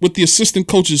sympathize with the assistant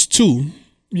coaches too,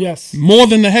 Yes. more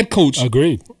than the head coach.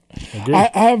 Agreed. I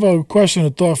have a question, a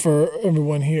thought for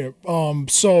everyone here.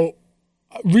 So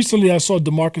recently I saw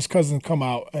DeMarcus Cousins come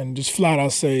out and just flat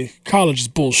out say college is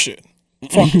bullshit.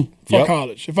 Fuck it. Fuck Yep.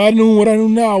 college. If I knew what I knew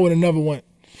now, I would have never went.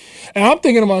 And I'm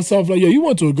thinking to myself, like, yo, you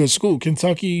went to a good school,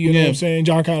 Kentucky, you know what I'm saying,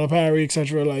 John Calipari,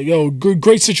 etc. Like, yo,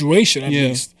 great situation at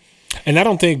least. And I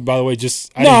don't think, by the way,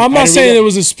 I'm not saying it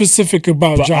was a specific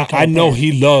about John Calipari. I know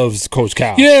he loves Coach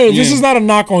Cal. Yeah, this is not a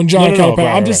knock on John No, Calipari.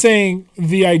 right, I'm just saying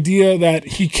the idea that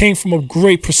he came from a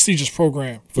great prestigious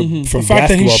program. From The fact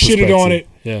that he shitted on it.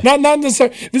 Yeah. Not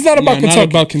necessarily. This is not about Kentucky. Not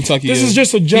about Kentucky. This yeah. is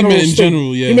just a general. He meant in statement.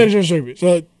 general, yeah. He made a general statement.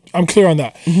 So I'm clear on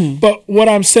that. But what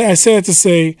I'm saying, I say it to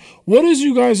say, what is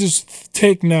you guys'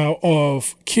 take now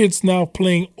of kids now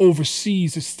playing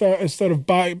overseas instead of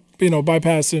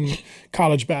bypassing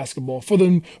college basketball for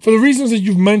the reasons that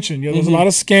you've mentioned? There's a lot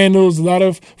of scandals, a lot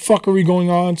of fuckery going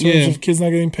on in terms of kids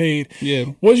not getting paid. Yeah.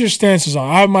 What's your stances on?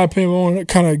 I have my opinion. I want to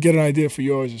kind of get an idea for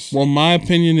yours. Well, my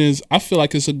opinion is I feel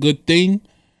like it's a good thing,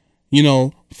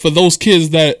 for those kids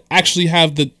that actually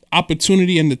have the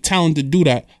opportunity and the talent to do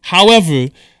that. However,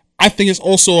 I think it's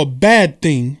also a bad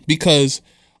thing because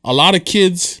a lot of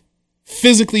kids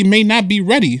physically may not be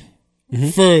ready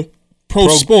for pro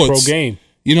sports. Pro game.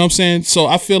 You know what I'm saying? So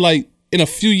I feel like in a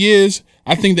few years,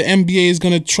 I think the NBA is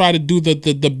gonna try to do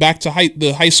the back to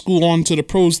the high school on to the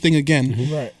pros thing again.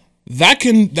 Right.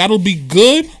 That'll be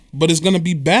good, but it's gonna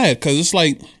be bad because it's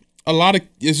like a lot of,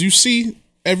 as you see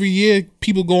every year,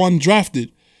 people go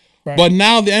undrafted. Right. But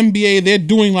now the NBA, they're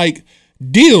doing like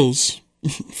deals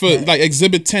for like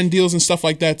Exhibit 10 deals and stuff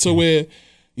like that, to where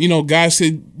guys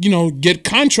could get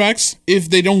contracts if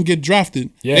they don't get drafted.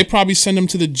 Yeah. They probably send them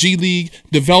to the G League,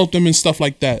 develop them and stuff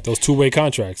like that. Those two-way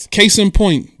contracts. Case in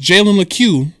point, Jalen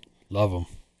LeCue. Love him.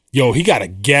 Yo, he got a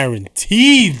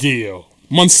guaranteed deal.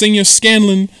 Monsignor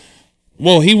Scanlon.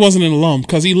 Well, he wasn't an alum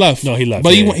because he left. No, he left.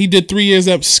 But he did 3 years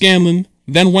at Scanlon,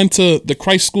 then went to the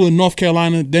Christ School in North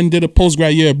Carolina, then did a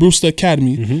postgrad year at Brewster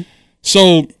Academy.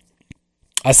 So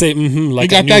I say,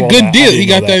 like he got that good deal. He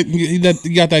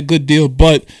got that good deal.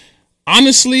 But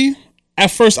honestly,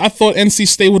 at first I thought NC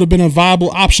State would have been a viable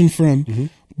option for him.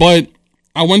 But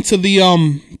I went to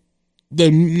the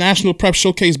National Prep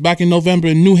Showcase back in November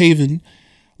in New Haven.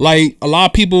 Like, a lot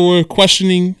of people were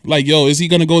questioning, like, yo, is he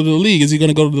gonna go to the league? Is he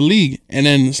gonna go to the league? And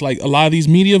then it's like a lot of these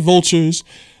media vultures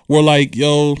were like,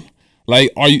 yo,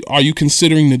 like, are you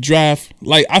considering the draft?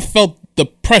 Like, I felt the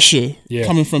pressure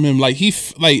coming from him. Like,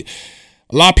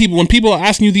 a lot of people, when people are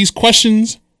asking you these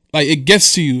questions, like, it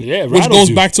gets to you. Yeah, which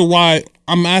goes back to why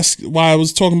I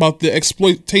was talking about the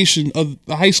exploitation of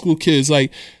the high school kids.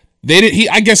 Like,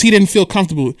 I guess he didn't feel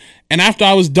comfortable. And after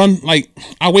I was done, like,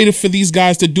 I waited for these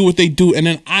guys to do what they do, and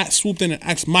then I swooped in and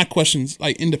asked my questions,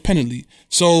 like, independently.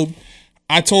 So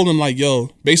I told him, like, yo,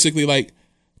 basically, like,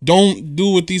 don't do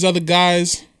what these other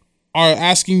guys are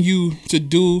asking you to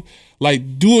do.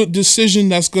 Like, do a decision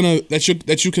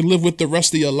that you can live with the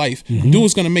rest of your life. Do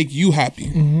what's gonna make you happy.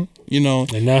 And now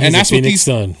he's that's a Phoenix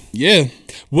Sun. Yeah.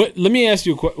 What? Let me ask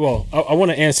you a question. Well, I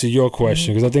want to answer your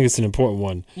question because I think it's an important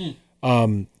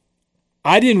one.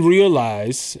 I didn't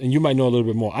realize, and you might know a little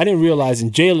bit more. I didn't realize in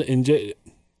Jalen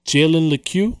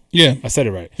LeCue. Yeah, I said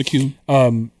it right. LeCue.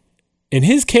 In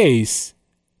his case,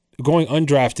 going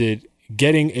undrafted,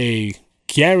 getting a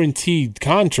guaranteed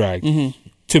contract,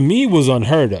 to me was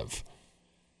unheard of.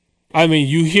 I mean,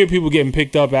 you hear people getting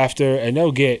picked up after, and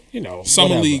they'll get, Summer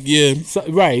whatever. League, yeah.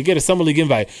 Right, you get a Summer League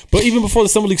invite. But even before the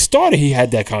Summer League started, he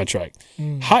had that contract.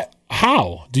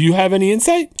 How? Do you have any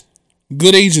insight?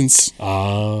 Good agents.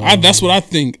 That's what I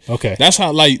think. Okay. That's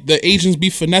how, like, the agents be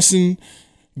finessing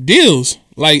deals.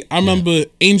 Like, I remember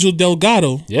Angel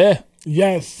Delgado. Yeah.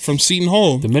 Yes. From Seton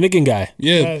Hall. Dominican guy.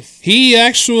 Yeah. Yes. He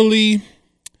actually,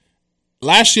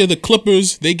 last year, the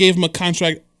Clippers, they gave him a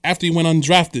contract after he went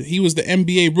undrafted. He was the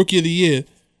NBA Rookie of the Year.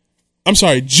 I'm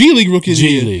sorry, G League Rookie of the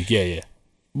Year. G League, yeah.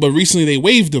 But recently they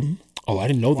waived him. Oh, I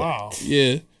didn't know that. Wow.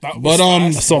 Yeah. Was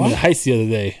I fast. saw him in the Heights the other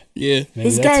day. Yeah. Maybe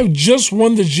This that's- guy just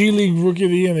won the G League Rookie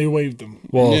of the Year and they waived him.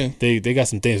 Well, Yeah. they got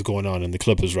some things going on in the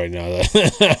Clippers right now.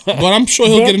 But I'm sure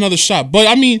he'll get another shot. But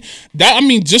I mean,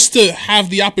 just to have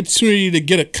the opportunity to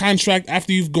get a contract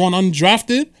after you've gone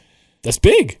undrafted. That's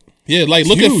big. Yeah, like, It's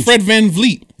look huge. at Fred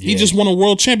VanVleet. He Yeah. just won a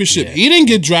world championship. Yeah. He didn't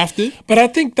get drafted. But I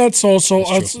think that's also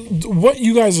That's what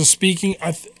you guys are speaking.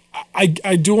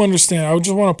 I do understand. I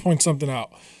just want to point something out.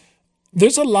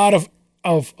 There's a lot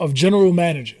of general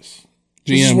managers.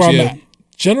 This is GMs, where I'm yeah. at.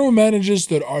 General managers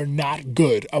that are not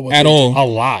good at what At they do. all. A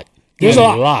lot. There's a a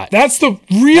lot. lot. That's the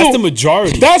real. That's the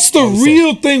majority. That's the I would say.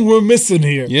 real thing we're missing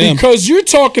here. Yeah. Because you're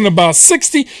talking about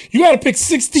 60. You got to pick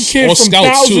 60 kids Or from scouts,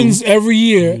 thousands every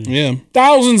year. Yeah.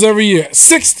 Thousands every year.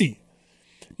 60.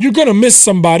 You're gonna miss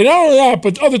somebody. Not only that,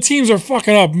 but other teams are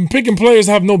fucking up and picking players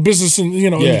that have no business in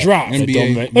in the draft. NBA.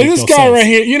 Don't Like make this no guy sense. right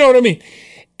here, you know what I mean?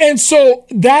 And so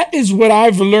that is what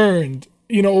I've learned,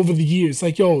 over the years.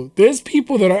 Like, there's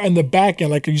people that are in the back end,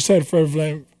 like you said, Fred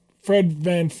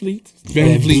Van Fleet.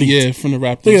 Van Vliet, yeah, from the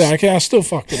Raptors. Look at that. I still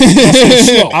fucked it. I said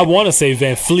it slow. I want to say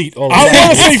Van Fleet. All the I time. want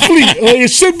to say Fleet. Like,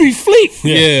 it should be Fleet.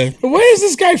 Yeah. But where is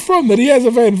this guy from that he has a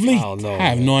Van Fleet? I don't know. I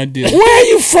have no idea. Where are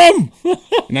you from?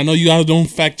 And I know you guys don't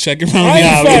fact check around I here.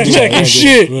 ain't we'll fact do that. checking We'll do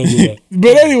shit. that. We'll do that.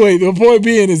 But anyway, the point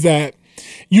being is that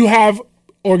you have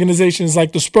organizations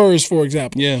like the Spurs, for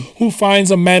example, Yeah. who finds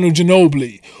a Manu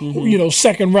Ginobili, who,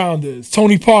 second rounders,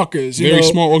 Tony Parkers. Very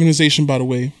smart organization, by the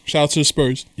way. Shout out to the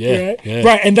Spurs. Yeah, yeah.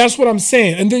 Right, and that's what I'm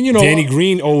saying. And then Danny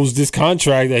Green owes this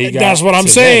contract that he got. that's what I'm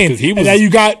to them, saying. 'cause he And was, now you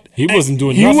got he wasn't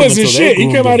doing he nothing wasn't until they shit. He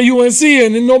groomed came out of him. UNC,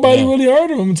 and then nobody Yeah. really heard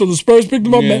of him until the Spurs picked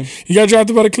him up. Yeah. Man, he got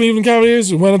drafted by the Cleveland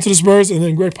Cavaliers, went into the Spurs, and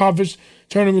then Greg Popovich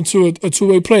turned him into a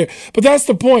two-way player. But that's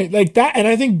the point, like that, and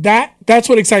I think that's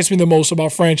what excites me the most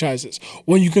about franchises,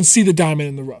 when you can see the diamond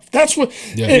in the rough. That's what.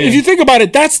 If you think about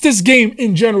it, that's this game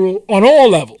in general on all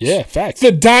levels. Yeah, facts.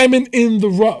 The diamond in the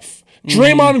rough.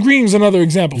 Draymond Green's another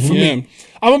example for Yeah. me.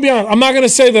 I'm gonna be honest. I'm not gonna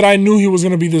say that I knew he was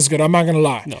gonna be this good. I'm not gonna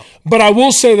lie. No. But I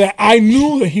will say that I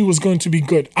knew that he was going to be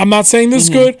good. I'm not saying this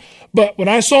good, but when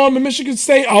I saw him in Michigan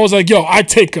State, I was like, yo, I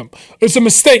take him. It's a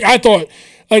mistake. I thought,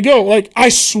 I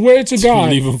swear to God,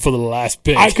 Leave him for the last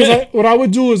pick. because what I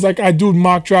would do is I do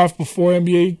mock draft before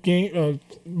NBA game.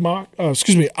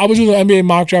 I would do the NBA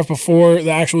mock draft before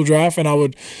the actual draft, and I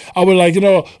would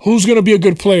who's gonna be a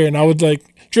good player, and I would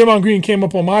Draymond Green came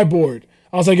up on my board.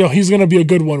 I was like, yo, he's gonna be a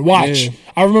good one. Watch. Yeah.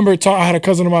 I remember I had a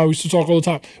cousin of mine. We used to talk all the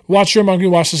time. Watch Draymond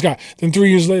Green. Watch this guy. Then 3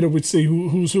 years later, we'd see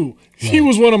who's who. He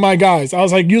was one of my guys. I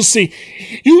was like, you'll see.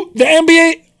 The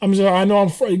NBA. I'm sorry. I know I'm.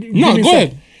 No, go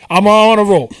ahead. I'm on a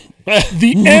roll.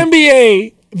 The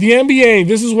NBA.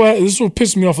 This is what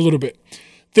pissed me off a little bit.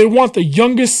 They want the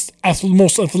youngest,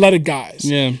 most athletic guys.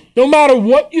 Yeah. No matter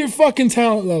what your fucking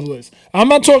talent level is. I'm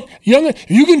not talking younger.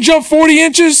 If you can jump 40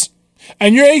 inches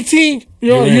and you're 18,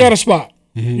 you in. got a spot.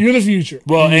 You're the future.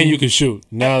 well, and you can shoot.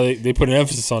 Now they put an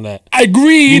emphasis on that.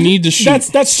 Agreed. You need to shoot. That's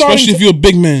starting. Especially if you're a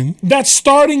big man. That's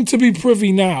starting to be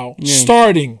privy now.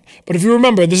 Starting. But if you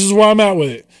remember, this is where I'm at with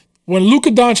it. When Luka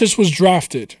Doncic was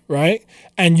drafted, right?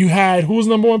 And you had, who was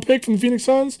the number one pick from the Phoenix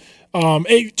Suns?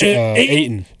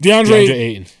 Ayton. DeAndre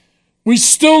Ayton. We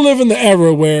still live in the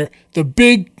era where the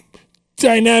big,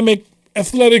 dynamic,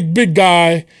 athletic big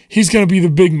guy, he's going to be the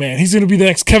big man. He's going to be the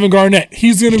next Kevin Garnett.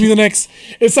 He's going to be the next.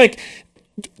 It's like,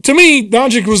 to me,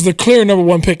 Doncic was the clear number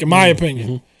one pick, in my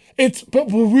opinion. But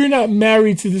we're not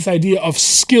married to this idea of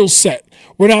skill set.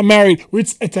 We're not married.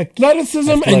 It's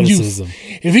athleticism and youth.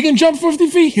 If he can jump 50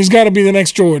 feet, he's got to be the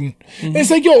next Jordan.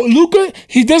 It's like, yo, Luka,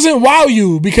 he doesn't wow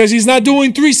you because he's not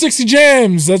doing 360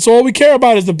 jams. That's all we care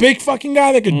about is the big fucking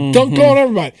guy that can dunk on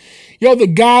everybody. Yo, the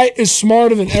guy is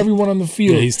smarter than everyone on the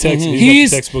field. Yeah, he's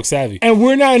textbook savvy. And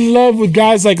we're not in love with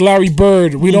guys like Larry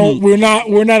Bird. We're not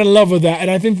in love with that.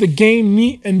 And I think the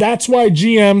game and that's why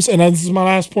GMs, and this is my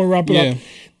last point, wrap it up.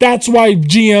 That's why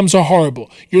GMs are horrible.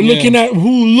 You're looking at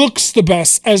who looks the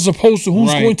best as opposed to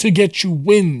who's going to get you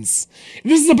wins.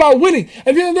 This is about winning.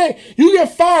 At the end of the day, you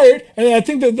get fired, and I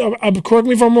think that, correct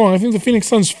me if I'm wrong, I think the Phoenix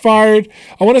Suns fired,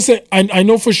 I want to say, I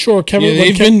know for sure, Kevin.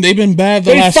 Yeah, they've been bad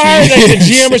the last few years. They fired like the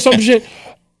years. GM or some shit.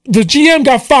 The GM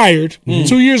got fired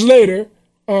 2 years later,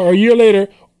 or a year later,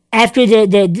 after the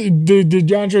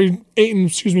DeAndre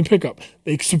Ayton, pickup.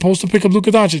 They're supposed to pick up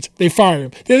Luka Doncic. They fire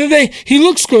him. The other day, he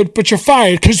looks good, but you're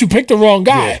fired because you picked the wrong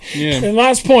guy. Yeah. And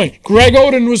last point, Greg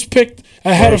Oden was picked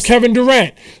ahead of Kevin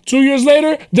Durant. 2 years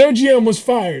later, their GM was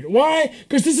fired. Why?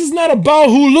 Because this is not about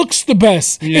who looks the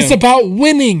best. Yeah. It's about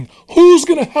winning. Who's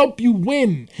going to help you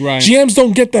win? Right. GMs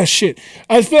don't get that shit.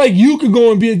 I feel like you could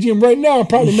go and be a GM right now and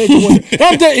probably make it win.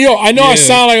 I know I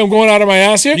sound like I'm going out of my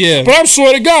ass here, but I'm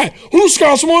swear to God, who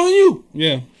scouts more than you?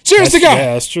 Yeah. Seriously, God.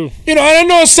 Yeah, that's true. And I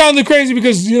know it sounded crazy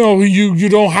because, you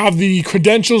don't have the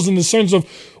credentials in the sense of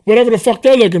whatever the fuck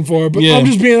they're looking for. But I'm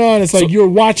just being honest. Like, you're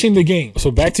watching the game. So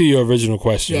back to your original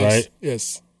question, right?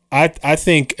 Yes. I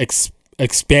think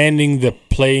expanding the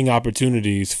playing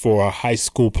opportunities for our high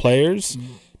school players,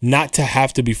 not to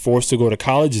have to be forced to go to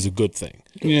college, is a good thing.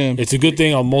 Yeah. It's a good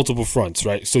thing on multiple fronts,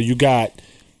 right? So you got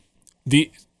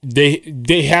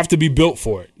they have to be built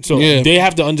for it. So they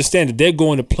have to understand that they're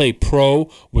going to play pro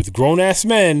with grown ass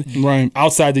men right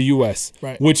outside the US.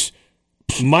 Right. Which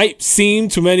might seem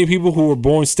to many people who were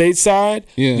born stateside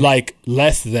like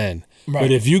less than. Right.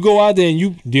 But if you go out there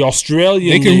and the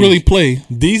Australian they can league, really play.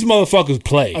 These motherfuckers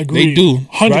play. Agreed. They do.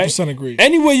 100% agreed.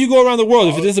 Anywhere you go around the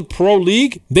world, if it is a pro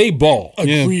league, they ball.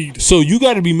 Agreed. So you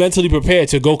got to be mentally prepared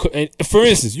to go. For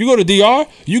instance, you go to DR,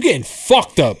 you getting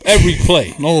fucked up every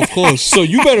play. No, of course. So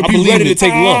you better be ready to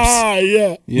take lumps.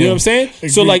 Yeah. You know what I'm saying? Agreed.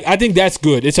 So like, I think that's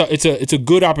good. It's a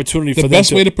good opportunity for them. The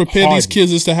best way to prepare these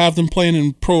kids is to have them playing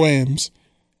in pro-ams.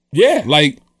 Yeah.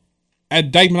 Like at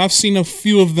Dykeman, I've seen a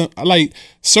few of them. Like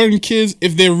certain kids,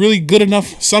 if they're really good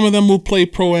enough, some of them will play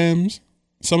pro-ams.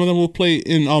 Some of them will play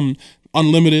in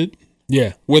unlimited.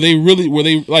 Yeah. Where they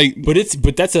like.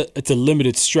 But that's a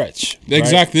limited stretch.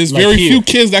 Exactly. Right? There's like very few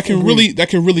kids that can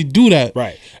really do that.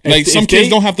 Right. Like some kids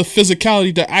don't have the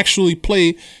physicality to actually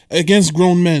play against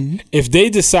grown men. If they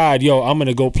decide, yo, I'm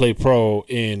gonna go play pro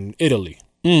in Italy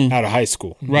out of high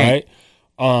school, right?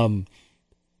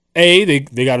 They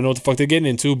got to know what the fuck they're getting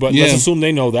into, but let's assume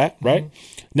they know that, right?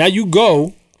 Now you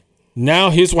go. Now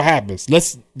here's what happens.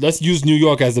 Let's use New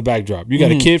York as the backdrop. You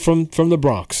got a kid from the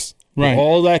Bronx. Right.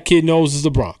 All that kid knows is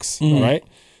the Bronx, right?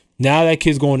 Now that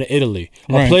kid's going to Italy,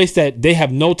 a place that they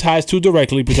have no ties to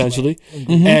directly, potentially,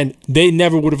 and they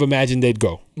never would have imagined they'd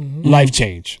go. Life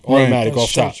change, automatic,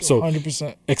 off top. So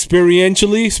 100%.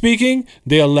 Experientially speaking,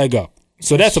 they're a leg up.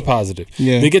 So that's a positive.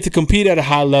 Yeah. They get to compete at a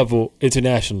high level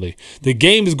internationally. The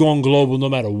game is going global no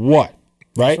matter what.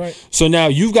 Right? So now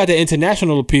you've got the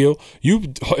international appeal.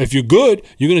 If you're good,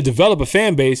 you're going to develop a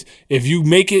fan base. If you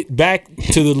make it back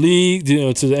to the league,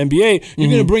 to the NBA, you're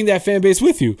going to bring that fan base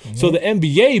with you. So the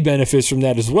NBA benefits from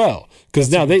that as well, because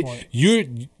now you're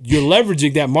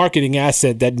leveraging that marketing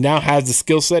asset that now has the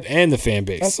skill set and the fan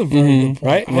base. That's a very good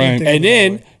point. Right? And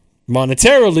then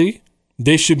monetarily,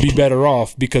 they should be better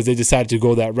off because they decided to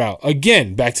go that route.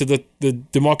 Again, back to the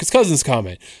DeMarcus Cousins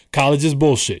comment. College is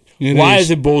bullshit. Why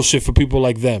is it bullshit for people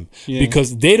like them?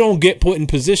 Because they don't get put in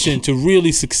position to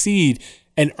really succeed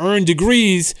and earn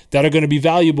degrees that are going to be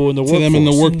valuable in the workforce. To them in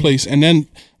the workplace. And then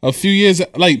a few years,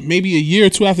 like maybe a year or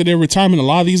two after their retirement, a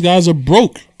lot of these guys are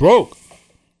broke.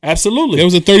 Absolutely. There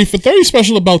was a 30 for 30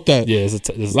 special about that. Yeah,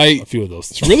 there's a few of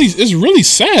those. It's really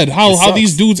sad how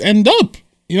these dudes end up.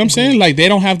 You know what I'm saying? Like they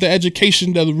don't have the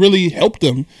education that really help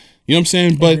them. You know what I'm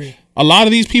saying? But a lot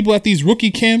of these people at these rookie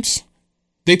camps,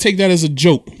 they take that as a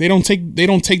joke. They don't take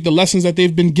the lessons that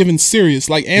they've been given serious.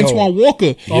 Like Antoine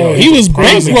Walker, he was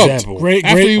bankrupt.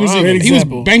 He was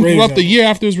bankrupt a year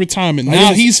after his retirement.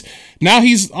 Now he's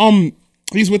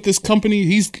with this company.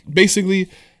 He's basically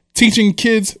teaching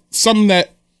kids something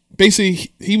that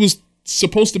basically he was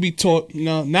supposed to be taught.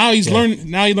 Now he's learned.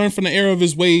 Now he learned from the error of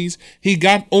his ways. He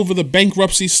got over the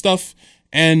bankruptcy stuff,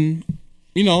 and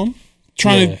he's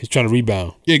trying to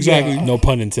rebound. Yeah, exactly. No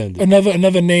pun intended.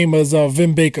 Another name is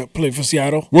Vin Baker, played for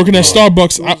Seattle. Working at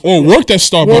Starbucks, or worked at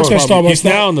Starbucks. He's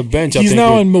now in the bench. He's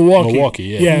now in Milwaukee.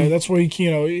 Yeah, that's where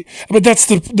he. But that's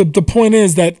the point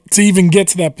is that to even get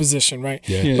to that position, right?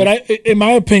 Yeah. But in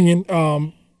my opinion,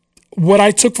 what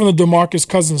I took from the DeMarcus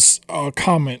Cousins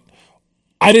comment,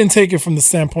 I didn't take it from the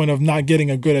standpoint of not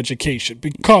getting a good education,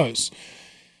 because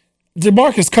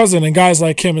DeMarcus Cousins and guys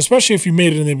like him, especially if you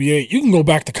made it in the NBA, you can go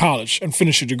back to college and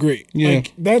finish a degree. Yeah.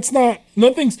 Like, that's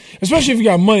nothing's, especially if you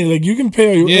got money, like you can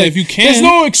pay. If you can. There's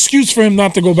no excuse for him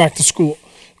not to go back to school.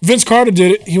 Vince Carter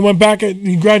did it. He went back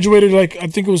he graduated I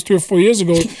think it was 3 or 4 years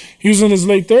ago. He was in his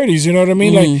late 30s, you know what I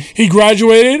mean? Like he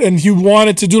graduated and he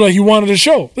wanted to do he wanted to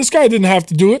show. This guy didn't have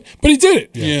to do it, but he did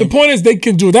it. Yeah. The point is they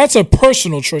can do it. That's a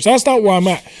personal choice. That's not where I'm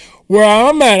at. Where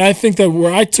I'm at, I think that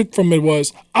where I took from it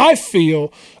was, I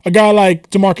feel a guy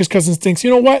like DeMarcus Cousins thinks, you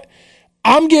know what?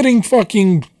 I'm getting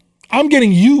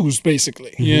used,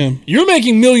 basically. Yeah. You're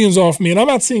making millions off me, and I'm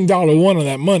not seeing $1 of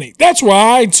that money. That's where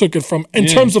I took it from in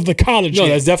terms of the college game.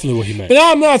 That's definitely what he meant. But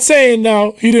I'm not saying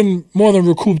now he didn't more than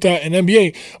recoup that in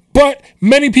NBA. But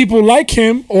many people like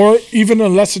him, or even a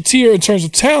lesser tier in terms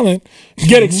of talent,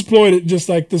 get exploited just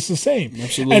like this the same.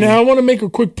 Absolutely. And I want to make a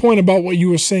quick point about what you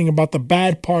were saying about the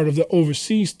bad part of the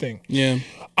overseas thing. Yeah.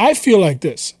 I feel like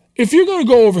this. If you're going to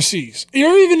go overseas, or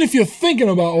even if you're thinking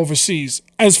about overseas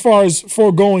as far as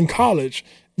foregoing college,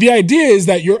 the idea is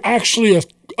that you're actually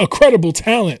a credible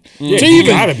talent to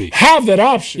even have that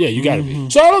option. Yeah, you got to be.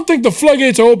 So I don't think the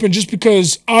floodgates are open just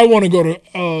because I want to go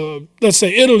to, let's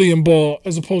say, Italy and ball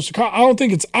as opposed to college. I don't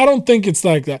think it's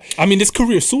like that. I mean, it's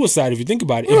career suicide if you think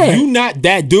about it. Right. If you're not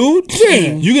that dude,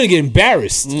 you're going to get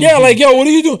embarrassed. Yeah, like, yo, what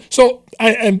are you doing? So,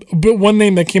 but one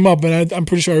name that came up, and I'm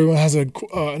pretty sure everyone has an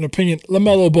opinion,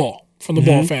 LaMelo Ball. from the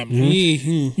Ball family.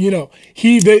 Mhm. You know,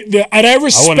 and I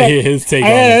respect. I want to hear his take on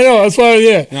I it. know, that's why,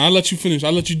 yeah. Now I'll let you finish.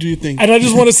 I'll let you do your thing. And I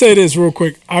just want to say this real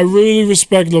quick. I really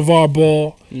respect LeVar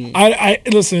Ball. I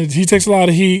listen. He takes a lot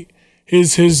of heat.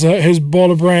 His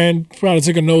baller brand probably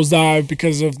took a nosedive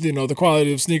because of the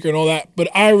quality of sneaker and all that. But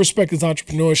I respect his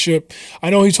entrepreneurship. I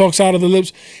know he talks out of the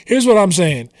lips. Here's what I'm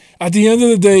saying. At the end of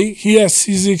the day,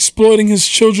 he's exploiting his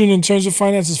children in terms of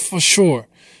finances for sure.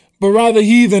 But rather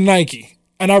he than Nike.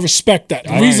 And I respect that.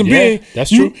 The reason being,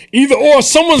 that's true. Either or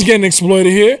someone's getting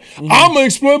exploited here. I'm gonna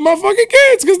exploit my fucking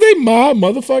kids because they my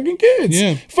motherfucking kids.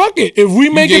 Yeah. Fuck it. If we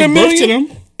making gave $1 birth to million,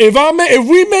 them. if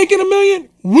we making $1 million,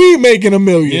 we making $1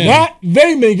 million. Yeah. Not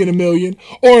they making $1 million.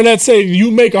 Or let's say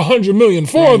you make $100 million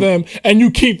for them and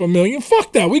you keep $1 million.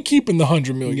 Fuck that. We keeping the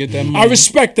 $100 million. Get that I money.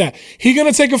 respect that. He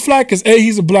gonna take a flack because A,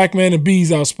 he's a black man and B,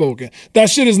 he's outspoken. That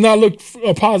shit does not look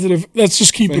positive. Let's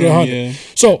just keep it 100. Yeah.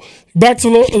 So back to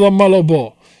LaMelo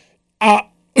Ball.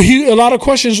 A lot of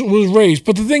questions was raised,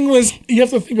 but the thing was, you have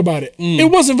to think about it. It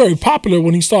wasn't very popular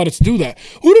when he started to do that.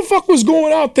 Who the fuck was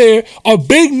going out there, a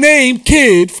big name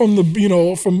kid from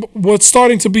from what's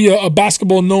starting to be a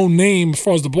basketball known name as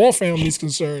far as the Ball family is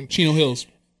concerned? Chino Hills.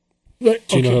 Like,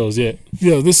 Chino okay. Hills, yeah.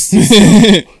 Yo,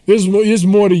 there's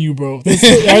more to you, bro. I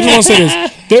just want to say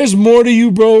this. There's more to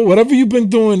you, bro. Whatever you've been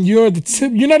doing, you're at the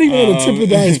tip. You're not even at the tip of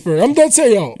the iceberg. I'm dead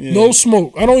say, yo, no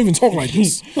smoke. I don't even talk like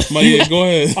this. Go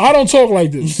ahead. I don't talk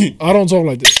like this. I don't talk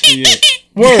like this. Yeah.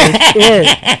 Word.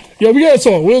 Yo, we gotta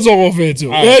talk. We'll talk off air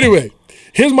too. Anyway,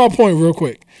 here's my point real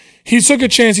quick. He took a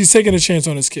chance. He's taking a chance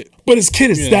on his kid, but his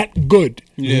kid is that good.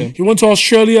 Yeah. He went to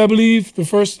Australia, I believe.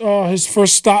 His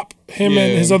first stop. Him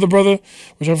and his other brother,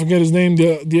 which I forget his name.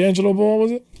 D'Angelo Ball,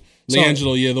 was it?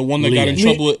 LiAngelo, yeah, the one that got in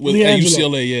trouble at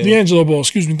UCLA, yeah. D'Angelo Ball,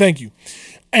 excuse me, thank you.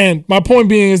 And my point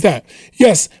being is that,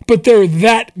 yes, but they're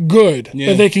that good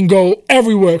that they can go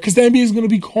everywhere because the NBA is going to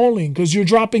be calling because you're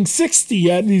dropping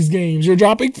 60 at these games. You're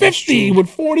dropping 50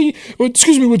 with 20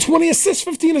 assists,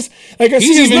 15 assists. Like, I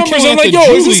see his numbers, I'm like, yo,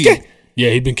 is this guy?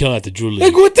 Yeah, he'd been killing at the Drew League.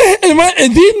 Like, what the hell? Are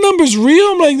these numbers real?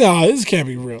 I'm like, nah, this can't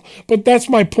be real. But that's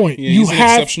my point. Yeah, he's an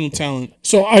exceptional talent.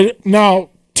 So I now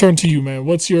turn to you, man.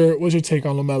 What's your take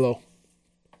on LaMelo?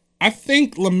 I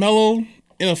think LaMelo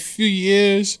in a few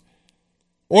years,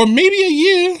 or maybe a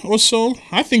year or so,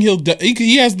 I think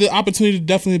he has the opportunity to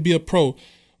definitely be a pro.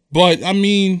 But I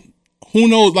mean, who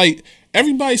knows? Like,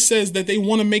 everybody says that they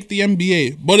want to make the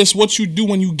NBA, but it's what you do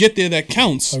when you get there that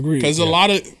counts. Agreed. Because a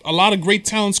lot of great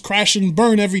talents crash and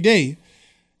burn every day.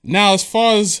 Now, as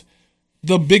far as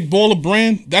the big baller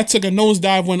brand, that took a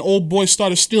nosedive when old boy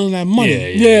started stealing that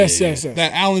money. Yes.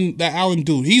 That Allen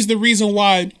dude. He's the reason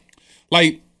why,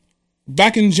 like,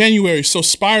 back in January, so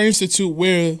Spire Institute,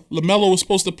 where LaMelo was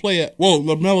supposed to play at,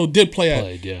 LaMelo did play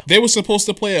at, they were supposed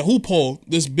to play at Hoop Hall,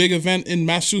 this big event in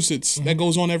Massachusetts that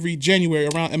goes on every January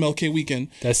around MLK weekend.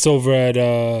 That's over at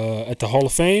the Hall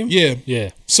of Fame?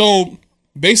 Yeah. So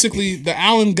basically, the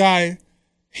Allen guy,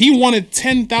 he wanted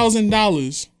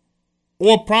 $10,000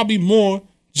 or probably more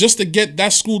just to get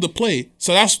that school to play.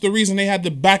 So that's the reason they had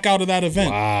to back out of that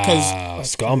event. Wow,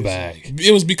 scumbag.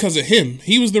 It was because of him.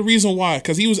 He was the reason why,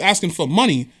 because he was asking for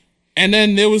money. And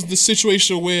then there was the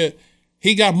situation where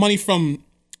he got money from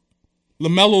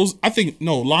LaMelo's,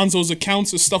 Lonzo's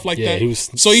accounts and stuff like that. He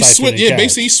was so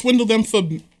basically he swindled them for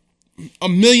 $1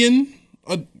 million,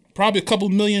 probably a couple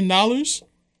 $1 million.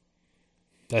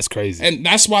 That's crazy. And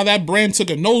that's why that brand took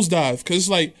a nosedive, because it's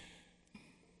like,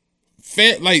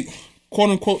 quote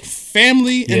unquote,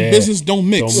 family and business don't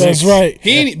mix. That's right.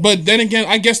 But then again,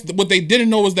 I guess what they didn't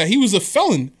know was that he was a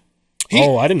felon.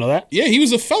 I didn't know that. Yeah, he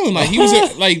was a felon. Like, he was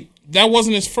that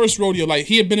wasn't his first rodeo. Like,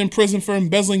 he had been in prison for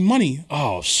embezzling money.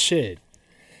 Oh shit.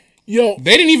 Yo,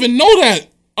 They didn't even know that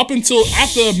up until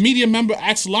after a media member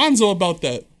asked Lonzo about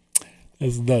that.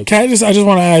 That's nuts. I just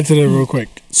want to add to that real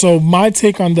quick. So my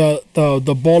take on the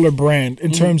baller brand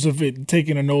in terms of it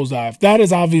taking a nosedive, that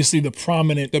is obviously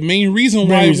the main reason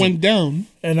why it went down.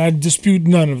 And I dispute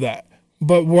none of that.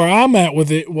 But where I'm at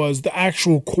with it was the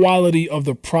actual quality of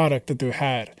the product that they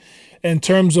had. In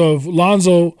terms of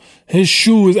Lonzo, his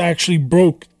shoe is actually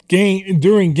broke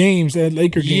during games at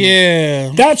Laker games.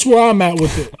 Yeah. That's where I'm at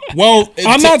with it. Well,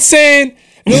 I'm not saying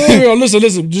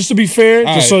listen, just to be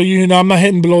fair, so you know, I'm not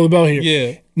hitting below the belt here.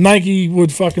 Yeah. Nike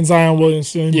with fucking Zion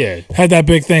Williamson Yeah. had that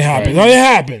big thing happen. Right. It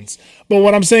happens. But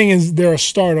what I'm saying is they're a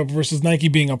startup versus Nike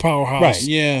being a powerhouse. Right.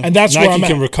 Yeah. And that's Nike where I'm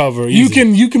can at. recover You easy.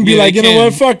 can be Yeah, like, they you know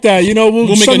what, can. fuck that. You know, we'll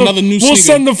make send another new we'll sneaker.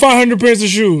 send them 500 pairs of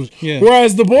shoes. Yeah.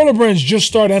 Whereas the Baller Brands just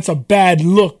started. That's a bad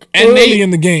look And early they- in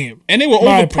the game. And they were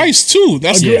My overpriced too.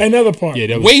 That's Another part. Yeah,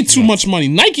 that was way too nuts. much money.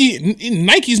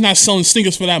 Nike's not selling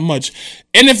sneakers for that much.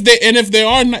 And if there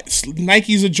are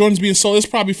Nikes or Jordans being sold, it's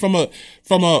probably from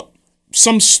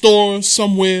some store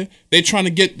somewhere. They trying to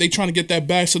get that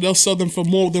bag, so they'll sell them for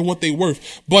more than what they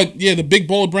worth. But yeah, the big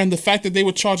Baller Brand, the fact that they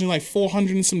were charging like $400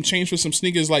 and some change for some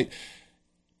sneakers, like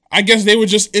I guess they were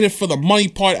just in it for the money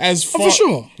part as far. for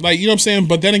sure. Like, you know what I'm saying?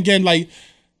 But then again, like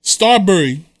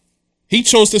Starbury, he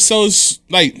chose to sell his,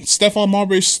 like, Stephon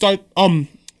Marbury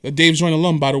a Dave Joyner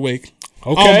alum, by the way.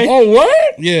 Okay. Oh,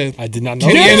 what? Yeah. I did not know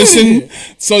Kenny that. Anderson.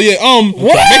 So yeah,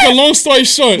 make a long story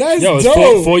short. That's Yo, it's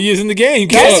dope. 4 years in the game.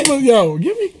 That's kid. what, yo,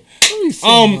 give me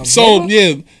some, my So brother.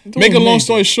 yeah, make a long amazing.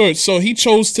 story short. So he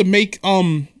chose to make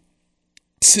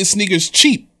his sneakers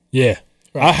cheap. Yeah.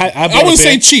 I I wouldn't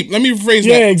say cheap. Let me rephrase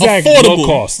Yeah, that. exactly. Affordable. Low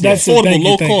cost. That's it. affordable, Thank you,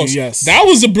 low thank you, cost. yes. That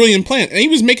was a brilliant plan, and he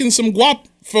was making some guap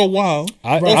for a while.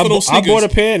 I off of those bought sneakers. a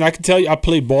pair, and I can tell you, I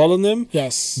played ball in them.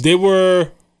 Yes. They were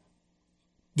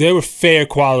fair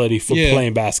quality for Yeah.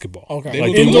 playing basketball. Okay. They Like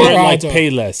were they good. weren't Indoor or like outdoor? pay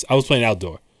less. I was playing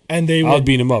outdoor. And they I were. was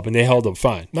beating them up, and they held up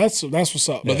fine. That's what's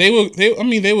up. But they were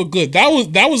good.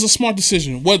 That was a smart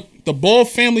decision. What the Ball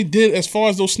family did as far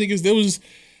as those sneakers, there was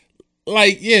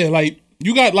like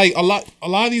you got like a lot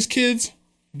of these kids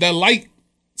that like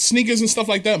sneakers and stuff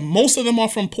like that. Most of them are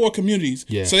from poor communities.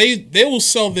 Yeah. So they will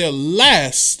sell their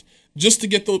last just to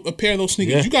get a pair of those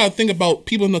sneakers. Yeah. You got to think about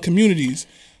people in the communities.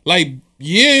 Like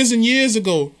years and years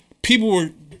ago, people were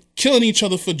killing each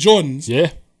other for Jordans.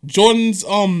 Yeah. Jordan's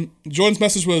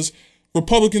message was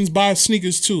Republicans buy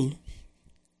sneakers too.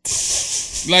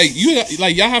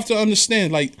 Y'all have to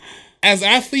understand, like, as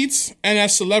athletes and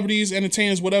as celebrities,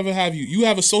 entertainers, whatever have you, you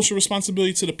have a social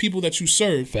responsibility to the people that you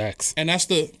serve. Facts. And that's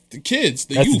the kids,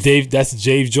 the That's youth. That's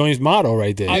Dave Jones' motto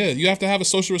right there. Yeah, you have to have a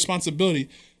social responsibility.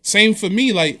 Same for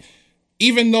me, like,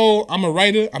 even though I'm a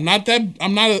writer, I'm not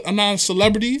a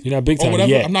celebrity. You're not big or time whatever.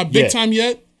 yet. I'm not big Yet. time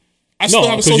yet. I still No,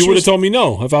 have a because social you would have told me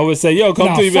no. If I would say, yo, come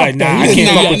Nah, to me, be fuck like, that. nah, I Yeah,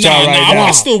 can't fuck with y'all right now.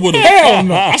 I still would have. Hell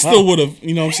no. I still would have.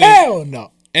 You know what I'm saying? Hell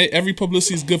no. Every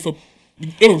publicity is good for.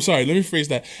 Oh, sorry. Let me phrase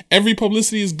that. Every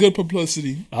publicity is good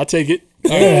publicity. I'll take it.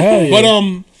 Hell yeah.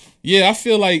 But yeah, I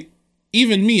feel like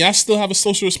even me, I still have a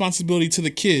social responsibility to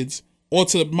the kids or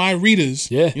to my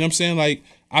readers. Yeah. You know what I'm saying? Like,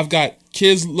 I've got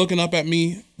kids looking up at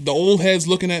me, the old heads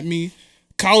looking at me,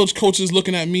 college coaches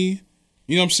looking at me.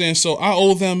 You know what I'm saying? So I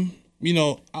owe them,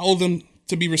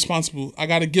 to be responsible. I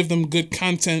got to give them good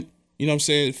content, you know what I'm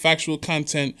saying? Factual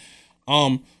content.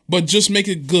 But just make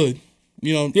it good.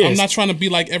 You know, Yes. I'm not trying to be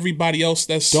like everybody else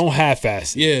that's Don't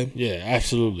half-ass it. Yeah. Yeah,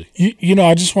 absolutely. You know,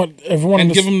 I just want everyone and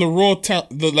to give them the raw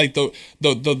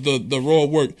the raw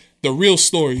work, the real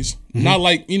stories. Not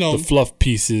like, you know, The fluff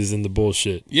pieces and the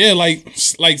bullshit. yeah, like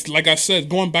I said,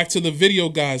 going back to the video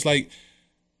guys, like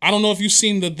I don't know if you've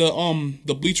seen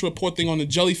the Bleacher Report thing on the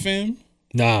Jelly Fam.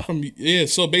 Nah.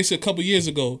 So basically a couple years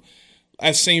ago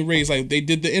at St. Ray's, like they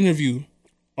did the interview.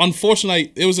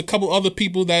 Unfortunately, there was a couple other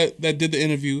people that did the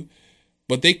interview,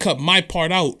 but they cut my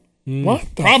part out. what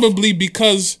the Probably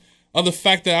because of the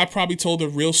fact that I probably told a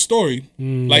real story.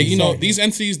 Like, you know, these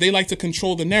entities, they like to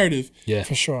control the narrative. Yeah.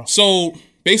 for sure. So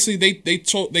basically they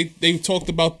talked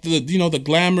about the, you know, the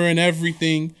glamour and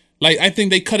everything. Like, I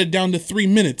think they cut it down to 3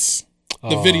 minutes,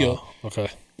 the video. Okay.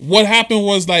 What happened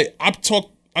was, like, I told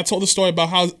the story about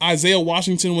how Isaiah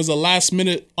Washington was a last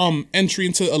minute entry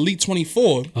into Elite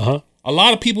 24. Uh-huh. A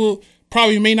lot of people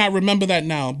probably may not remember that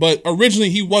now, but originally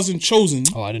he wasn't chosen.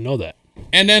 Oh, I didn't know that.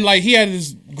 And then, like, he had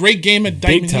this great game at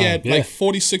Dykeman. time, He had yeah. like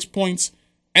 46 points.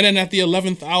 And then at the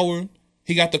 11th hour,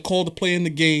 he got the call to play in the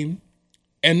game.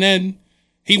 And then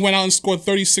he went out and scored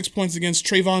 36 points against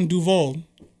Trayvon Duval.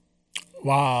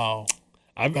 Wow.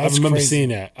 I That's remember crazy. seeing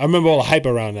that. I remember all the hype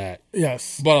around that.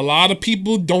 Yes. But a lot of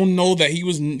people don't know that he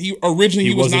originally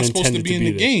he was wasn't not supposed to intended be in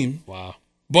the there. game. Wow.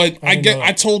 But didn't know that.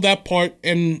 I told that part,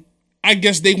 and I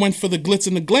guess they went for the glitz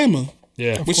and the glamour,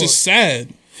 Yeah. which course. is sad.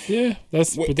 Yeah.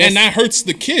 That's And that hurts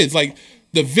the kids. Like,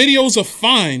 the videos are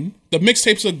fine, the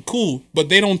mixtapes are cool, but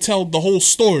they don't tell the whole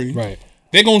story. right.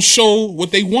 They're gonna show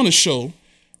what they want to show,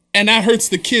 and that hurts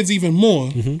the kids even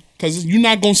more because you're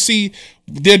not gonna see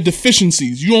their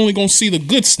deficiencies. You only gonna see the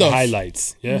good stuff.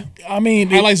 Highlights. Yeah. I mean,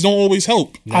 Highlights don't always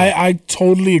help. I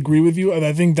totally agree with you, and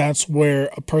I think that's where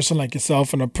a person like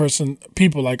yourself and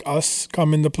people like us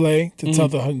come into play to tell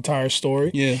the entire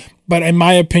story. Yeah, But in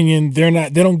my opinion, they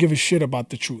don't give a shit about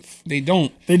the truth. they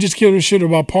don't. They just give a shit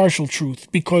about partial truth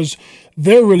because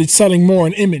they're really selling more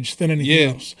an image than anything Yeah.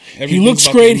 else. He Everything's looks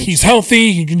about the great. image. He's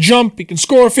healthy. He can jump. He can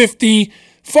score 50.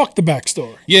 Fuck the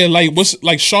backstory. Yeah,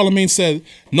 like Charlemagne said,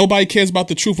 nobody cares about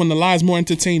the truth when the lie's more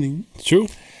entertaining. True.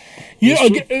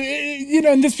 You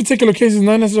know, in this particular case, it's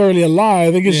not necessarily a lie.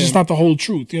 I think it's just not the whole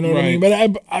truth. You know what I mean?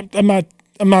 Right. But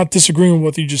I'm not disagreeing with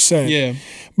what you just said. Yeah.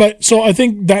 But so I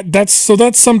think that's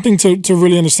something to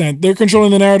really understand. They're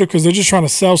controlling the narrative because they're just trying to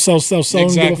sell, and give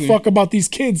Exactly. a fuck about these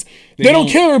kids. They don't don't.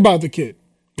 care about the kid.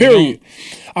 Period.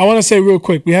 I want to say real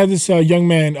quick, we had this young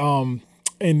man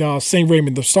in St.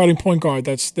 Raymond, the starting point guard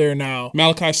that's there now,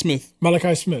 Malachi Smith,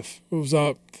 Malachi Smith, who's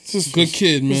good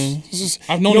kid, man.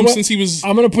 I've known you know him what? since he was.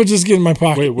 I'm gonna put this kid in my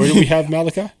pocket. Wait, where do we have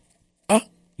Malachi? Huh?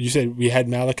 You said we had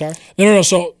Malachi? No.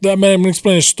 So that man, I'm gonna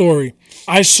explain a story.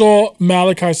 I saw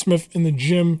Malachi Smith in the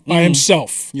gym by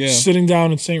himself, Yeah. sitting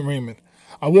down in St. Raymond.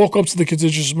 I walk up to the kids,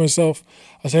 introduced myself.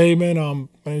 I say, "Hey man,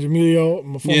 my name's Emilio.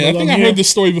 I'm a former Yeah, I think alum I here." heard this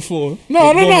story before. No.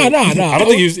 I don't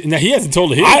think he hasn't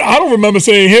told it here. I don't remember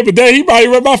saying here, but then he probably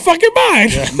read my fucking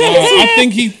mind. No,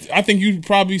 I think you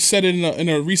probably said it in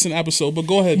a recent episode. But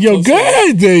go ahead. Yo, Tell us go about it.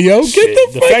 ahead there, yo. Shit, Get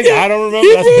the the fuck fact that out. I don't remember,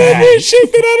 You that's remember bad. that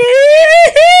shit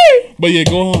that But yeah,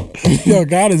 go on. Yo,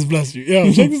 God has blessed you.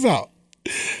 Yo, check this out.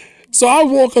 So I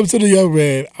walk up to the young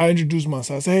man. I introduce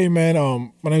myself. I say, "Hey man,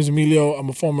 my name is Emilio. I'm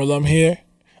a former alum here.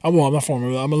 I'm not former.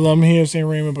 I'm an alum here at St.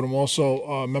 Raymond, but I'm also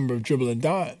a member of Dribbling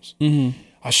Dimes."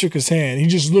 I shook his hand. He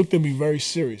just looked at me very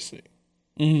seriously.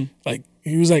 Like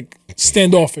he was like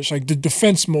standoffish. Like the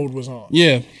defense mode was on.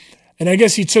 Yeah. And I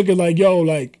guess he took it like, yo,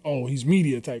 like, oh, he's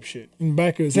media type shit in the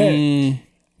back of his head.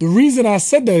 The reason I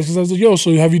said that is because I was like, yo,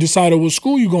 so have you decided what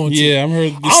school you going to? Yeah, I've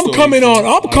heard. This I'm story coming before.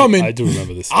 on. I'm coming. I do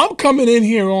remember this. I'm coming in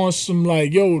here on some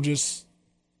like, yo, just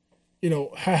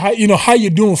how you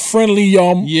doing, friendly,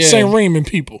 y'all, Yeah. St. Raymond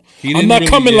people. He I'm didn't not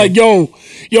really coming get- like,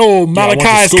 yo,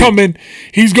 Malachi is scoop. coming.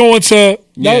 He's going to.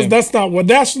 Yeah. That's not what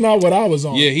I was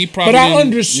on. Yeah, he probably But I didn't-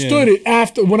 understood it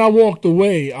after when I walked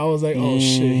away. I was like, oh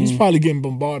shit, he's probably getting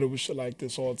bombarded with shit like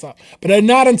this all the time. But then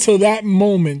not until that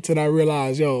moment did I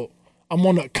realize, yo, I'm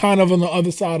on the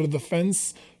other side of the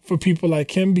fence for people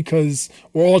like him because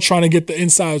we're all trying to get the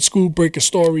inside scoop, break a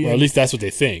story, Or at and least that's what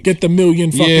they think. get the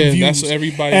million fucking Yeah, views. that's what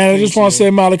everybody And I thinks, just want to yeah.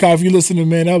 say, Malachi, if you're listening,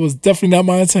 man, that was definitely not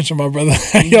my intention, my brother.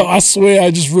 Yo, I swear, I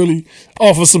just really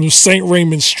offer some St.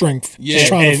 Raymond strength. Yeah, Just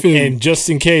trying to feel you. and just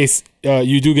in case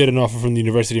you do get an offer from the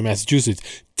University of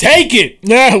Massachusetts, take it.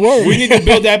 Yeah, word. We need to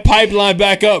build that pipeline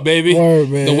back up, baby. Word,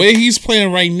 man. The way he's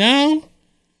playing right now,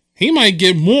 he might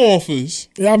get more offers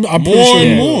Yeah, I'm pretty more sure. and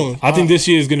he more. will. I think this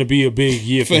year is going to be a big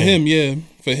year for him. Yeah,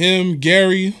 for him,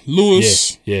 Gary,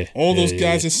 Lewis, Yeah, all those yeah,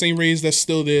 guys at St. Ray's that's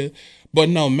still there. But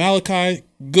no, Malachi,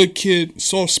 good kid,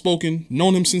 soft spoken,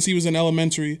 known him since he was in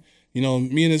elementary. You know,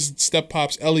 me and his step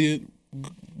pops, Elliot,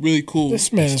 really cool.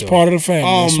 This man is part of the family.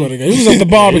 I swear to God. He was at the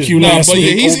barbecue Nah, last but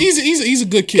yeah, week. he's a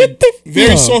good kid. Very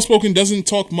yeah. soft spoken, doesn't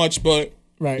talk much, but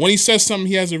Right. when he says something,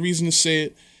 he has a reason to say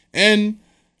it, and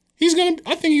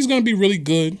I think he's gonna be really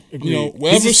good. Agreed. You know, He's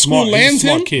wherever a school lands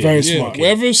smart him, kid. Very He's a smart. kid.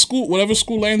 whatever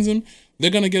school lands him, they're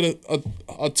gonna get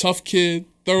a tough kid,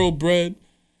 thoroughbred,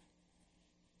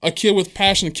 a kid with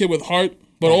passion, a kid with heart,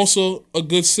 but also a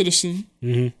good citizen,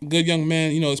 good young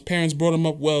man. You know, his parents brought him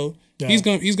up well. Yeah. He's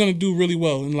gonna do really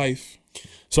well in life.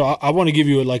 So I want to give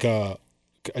you like a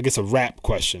rap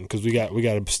question because we got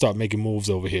to start making moves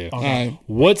over here. All right.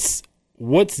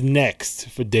 What's next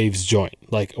for Dave's Joint?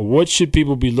 Like, what should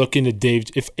people be looking at Dave?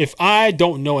 If I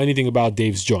don't know anything about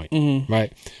Dave's Joint,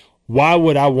 right? Why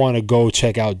would I want to go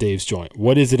check out Dave's Joint?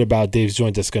 What is it about Dave's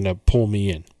Joint that's gonna pull me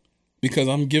in? Because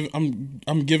I'm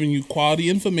giving you quality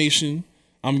information.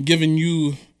 I'm giving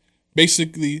you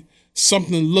basically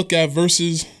something to look at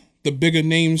versus the bigger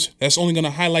names that's only gonna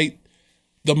highlight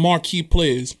the marquee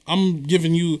players. I'm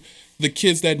giving you the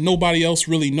kids that nobody else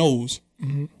really knows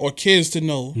or cares to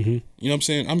know. You know what I'm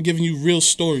saying? I'm giving you real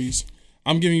stories.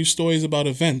 I'm giving you stories about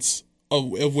events of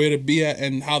where to be at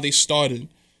and how they started.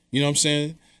 You know what I'm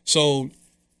saying? So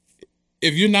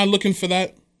if you're not looking for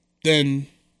that, then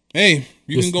hey,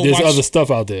 you can go There's watch. other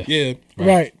stuff out there. Yeah.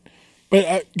 Right.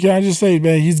 But can I just say,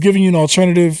 man, he's giving you an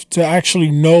alternative to actually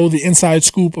know the inside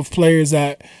scoop of players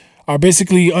that are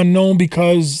basically unknown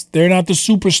because they're not the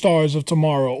superstars of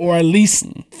tomorrow, or at least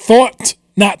thought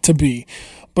not to be.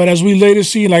 But as we later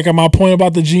see, like at my point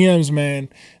about the GMs, man,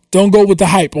 Don't go with the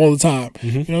hype all the time.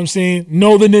 You know what I'm saying?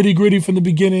 Know the nitty gritty from the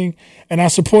beginning. And I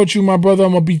support you, my brother.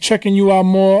 I'm going to be checking you out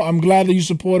more. I'm glad that you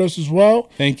support us as well.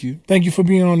 Thank you. Thank you for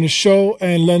being on the show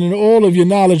and lending all of your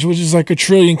knowledge, which is like a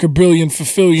trillion, kabillion,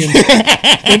 fulfillion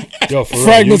Yo, for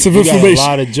fragments real, of you information. got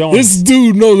a lot of joints. This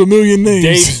dude knows a million names.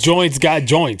 Dave's Joints got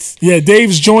joints. Yeah,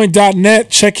 davesjoint.net.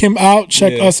 Check him out.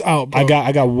 Check us out, bro.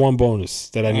 I got one bonus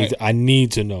that I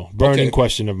need to know. Burning Okay.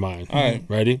 question of mine. All right.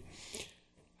 Ready?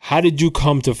 How did you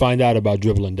come to find out about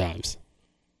Dribbling Dimes?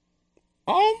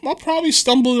 I probably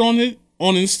stumbled on it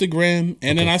on Instagram,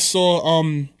 and then I saw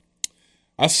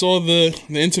the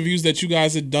interviews that you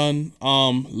guys had done.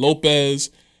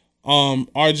 Lopez,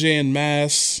 RJ and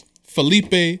Mass,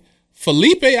 Felipe.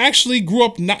 Felipe actually grew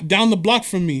up not down the block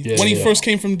from me when he first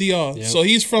came from DR. So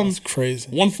he's from crazy.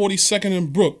 142nd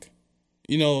and Brook,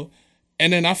 you know.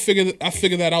 And then I figured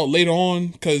that out later on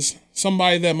because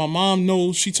somebody that my mom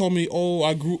knows, she told me,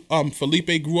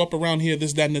 Felipe grew up around here,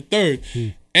 this, that, and the third.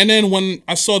 And then when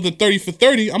I saw the 30 for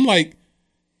 30, I'm like,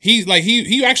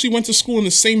 he actually went to school in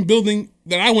the same building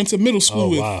that I went to middle school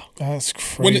with. Wow. That's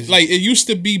crazy. When it used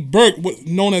to be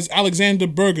known as Alexander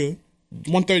Berger,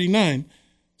 139.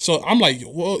 So I'm like,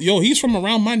 well, he's from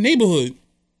around my neighborhood.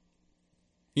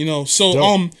 You know, so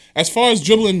Dope. As far as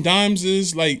Dribbling Dimes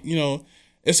is, like, you know,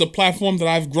 it's a platform that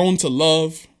I've grown to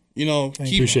love. You know,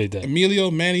 Appreciate that. Emilio,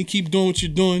 Manny, keep doing what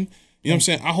you're doing. You know what I'm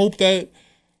saying? I hope that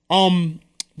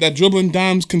that Dribbling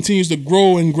Dimes continues to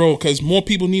grow and grow because more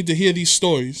people need to hear these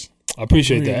stories. I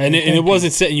appreciate that. And it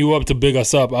wasn't setting you up to big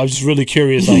us up. I was just really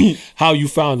curious like how you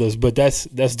found us. But that's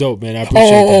dope, man. I appreciate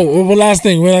that. One last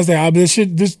thing. When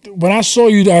I saw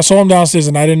you, I saw him downstairs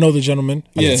and I didn't know the gentleman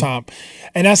at the time.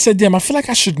 And I said, damn, I feel like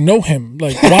I should know him.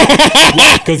 Like, why?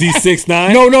 Because he's 6'9"?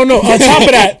 No. On top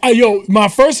of that, my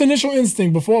first initial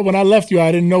instinct when I left you,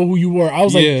 I didn't know who you were. I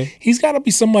was like, he's got to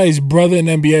be somebody's brother in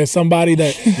the NBA, somebody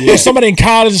that, or somebody in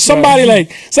college,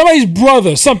 somebody's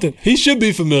brother, something. He should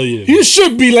be familiar. You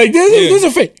should be like, this is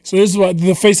a fake. So this is what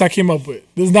the face I came up with.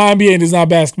 This is not NBA and this is not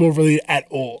basketball related at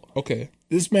all. Okay.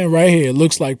 This man right here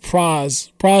looks like Proswell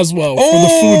from the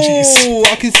Fugees. Oh,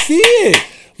 I can see it.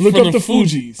 Look From up the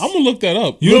Fugees. I'm going to look that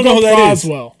up. You don't know who that is?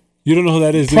 Proswell. You don't know who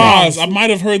that is, do you? Praz. I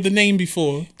might have heard the name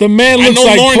before. The man I looks know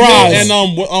like Lauren Praz.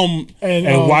 and And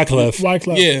Wyclef.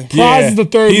 Wyclef. Yeah. Praz is the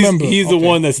third member. He's the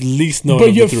one that's least known But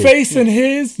of your the three. face and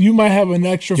his, you might have an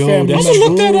extra family that's member. I'ma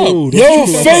look that up. true. Your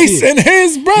That's face true. and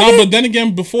his, brother. No, but then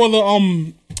again, before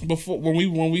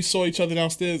when we saw each other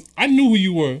downstairs, I knew who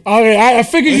you were. Okay, I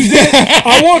figured you did.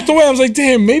 I walked away. I was like,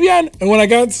 damn, maybe I. And when I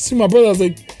got to see my brother, I was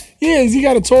like, yeah, he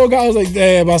got a tall guy. I was like,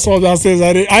 damn, I saw him downstairs.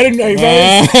 I didn't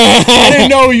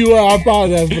know who you were. I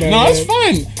apologize for that. No, man. it's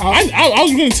fine. I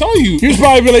was going to tell you. He was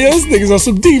probably be like, yo, this nigga's on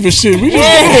some diva shit. We just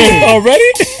already?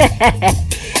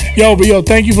 Yo,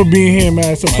 thank you for being here,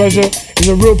 man. It's a pleasure. It's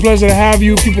a real pleasure to have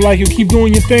you. People like you. Keep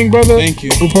doing your thing, brother. Thank you.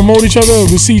 We'll promote each other.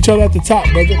 We'll see each other at the top,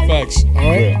 brother. Facts. All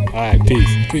right? All right, peace.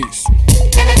 Peace.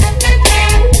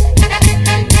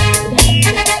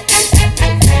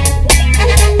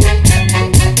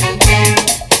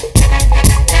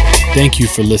 Thank you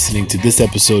for listening to this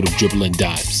episode of Dribbling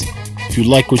Dimes. If you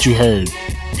like what you heard,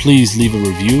 please leave a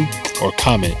review or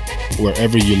comment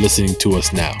wherever you're listening to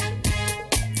us now.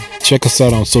 Check us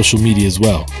out on social media as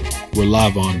well. We're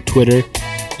live on Twitter,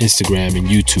 Instagram, and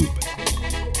YouTube.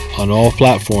 On all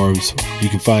platforms, you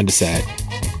can find us at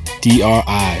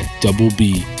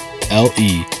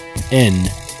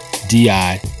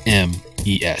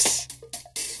DRIBBLENDIMES.